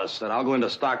fella Hollis that I'll go into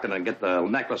Stockton and get the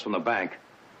necklace from the bank,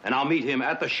 and I'll meet him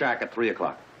at the shack at 3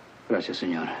 o'clock. Gracias,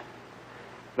 senora.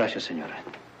 Gracias, senora.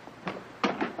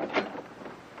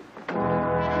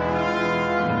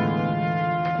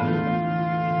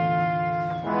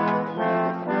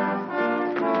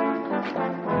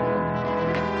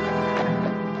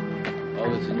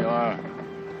 Oh, senor.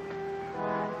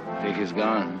 Think he's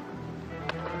gone.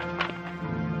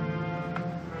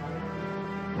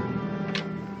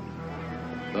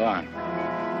 Go on.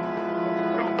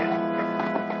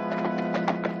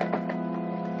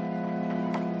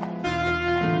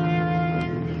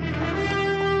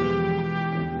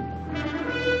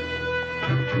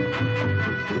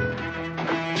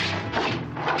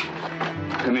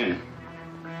 Come in.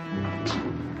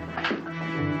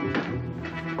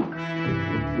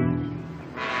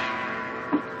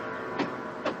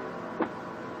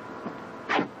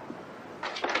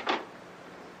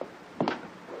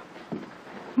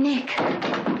 Nick,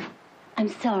 I'm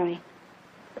sorry.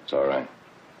 It's all right.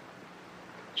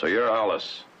 So you're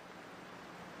Hollis.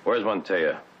 Where's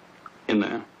Montea? In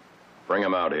there. Bring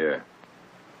him out here.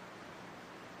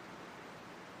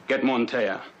 Get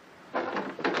Montea.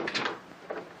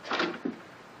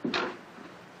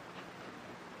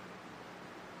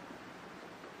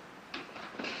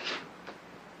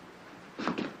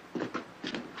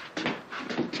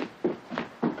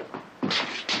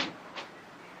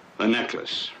 The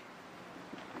necklace.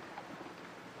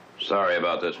 Sorry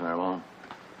about this, Ramon.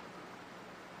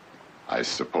 I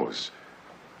suppose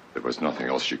there was nothing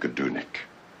else you could do, Nick.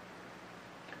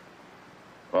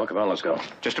 Well, come on, let's go.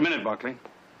 Just a minute, Barkley.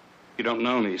 You don't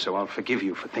know me, so I'll forgive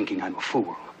you for thinking I'm a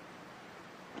fool.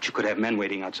 But you could have men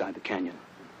waiting outside the canyon.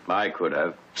 I could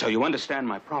have. So you understand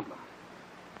my problem.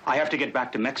 I have to get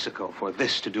back to Mexico for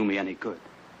this to do me any good.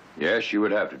 Yes, you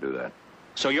would have to do that.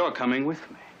 So you're coming with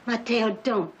me. Mateo,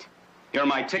 don't. You're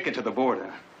my ticket to the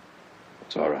border.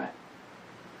 It's all right.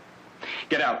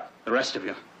 Get out, the rest of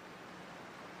you.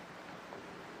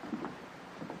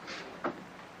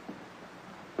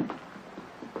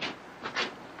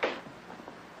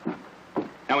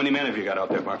 How many men have you got out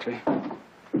there, Barkley?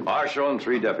 Marshal and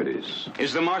 3 deputies.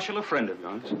 Is the marshal a friend of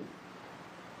yours?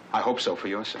 I hope so, for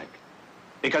your sake.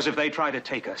 Because if they try to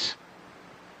take us,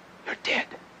 you're dead.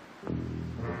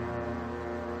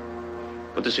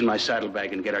 Put this in my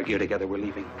saddlebag and get our gear together. We're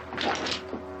leaving.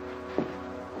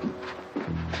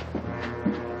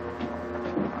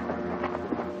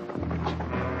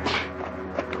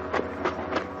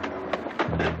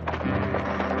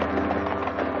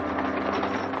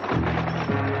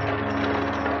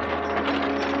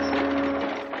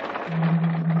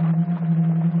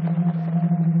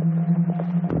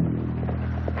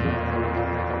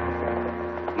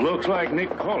 Looks like Nick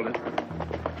called it.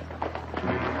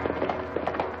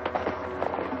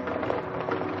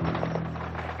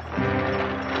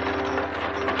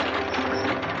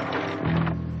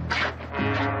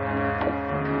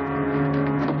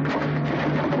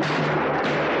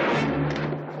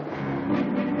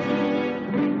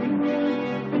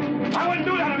 I wouldn't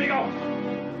do that, amigo.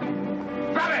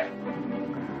 Grab it.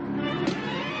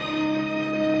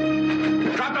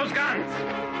 Drop those guns.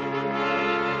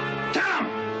 Tell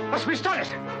them. Los pistoles.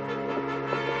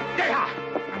 Deja.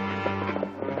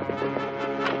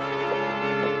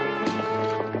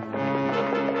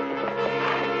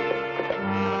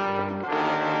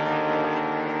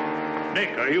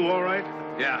 Nick, are you all right?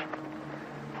 Yeah.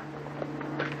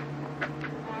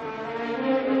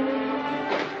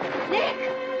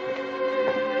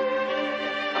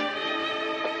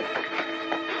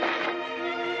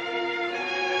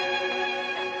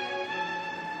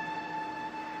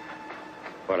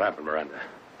 What happened, Miranda?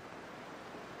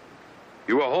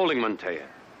 You were holding Montoya.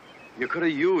 You could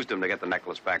have used him to get the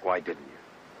necklace back. Why didn't you?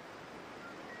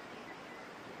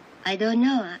 I don't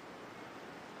know.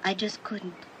 I just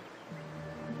couldn't.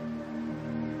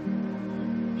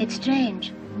 It's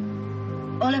strange.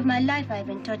 All of my life I've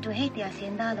been taught to hate the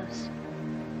haciendados.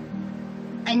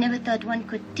 I never thought one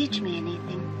could teach me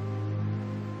anything.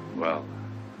 Well,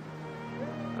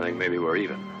 I think maybe we're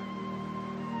even.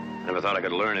 Never thought I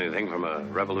could learn anything from a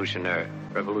revolutionary.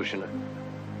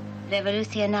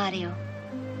 Revolucionario.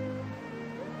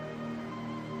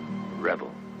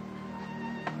 Rebel.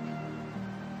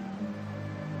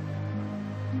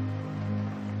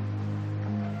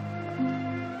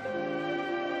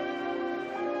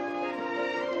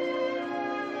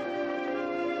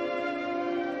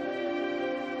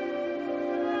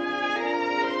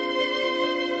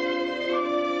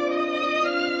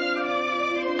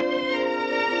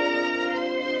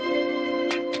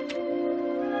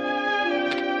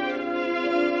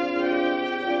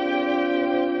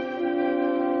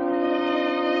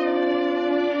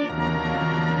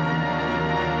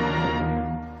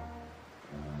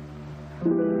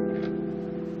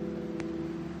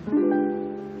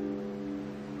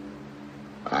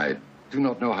 I do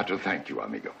not know how to thank you,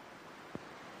 amigo.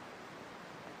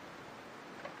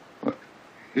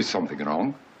 Is something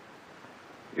wrong?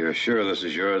 You're sure this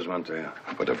is yours, Montoya?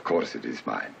 But of course it is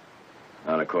mine.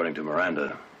 Not according to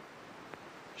Miranda.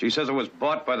 She says it was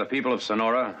bought by the people of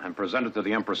Sonora and presented to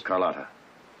the Empress Carlotta.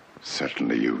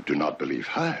 Certainly you do not believe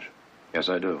her. Yes,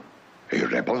 I do. A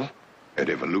rebel? A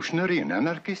revolutionary? An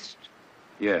anarchist?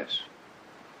 Yes.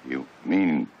 You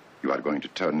mean you are going to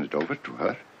turn it over to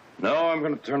her? No, I'm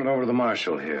going to turn it over to the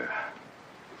marshal here.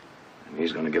 And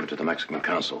he's going to give it to the Mexican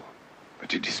consul.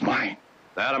 But it is mine.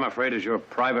 That, I'm afraid, is your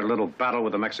private little battle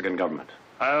with the Mexican government.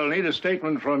 I'll need a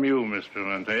statement from you, Mr.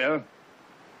 Montoya.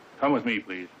 Come with me,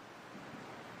 please.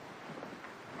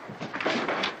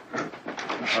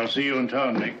 I'll see you in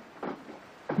town, Nick.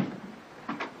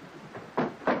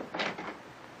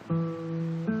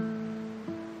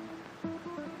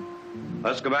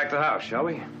 Let's go back to the house, shall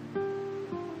we?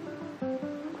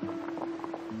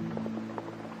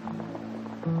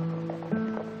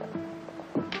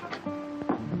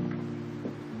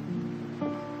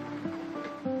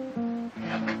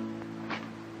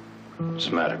 What's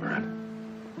the matter, Miranda?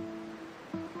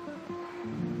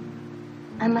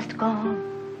 I must go home.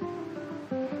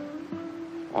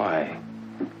 Why?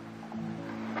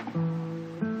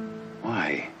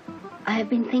 Why? I have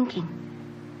been thinking.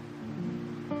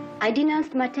 I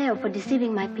denounced Mateo for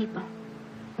deceiving my people.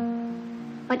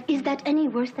 But is that any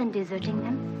worse than deserting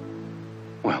them?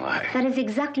 Well, That is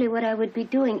exactly what I would be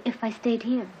doing if I stayed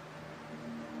here.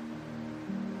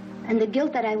 And the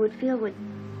guilt that I would feel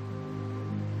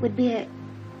would be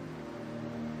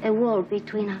a wall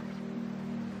between us.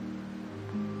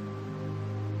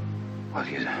 Well,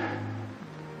 you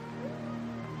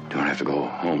don't have to go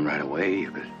home right away.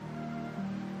 You could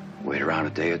wait around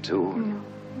a day or two. No.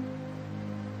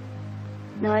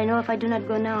 No, I know if I do not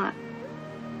go now,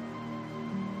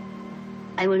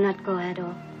 I will not go at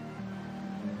all.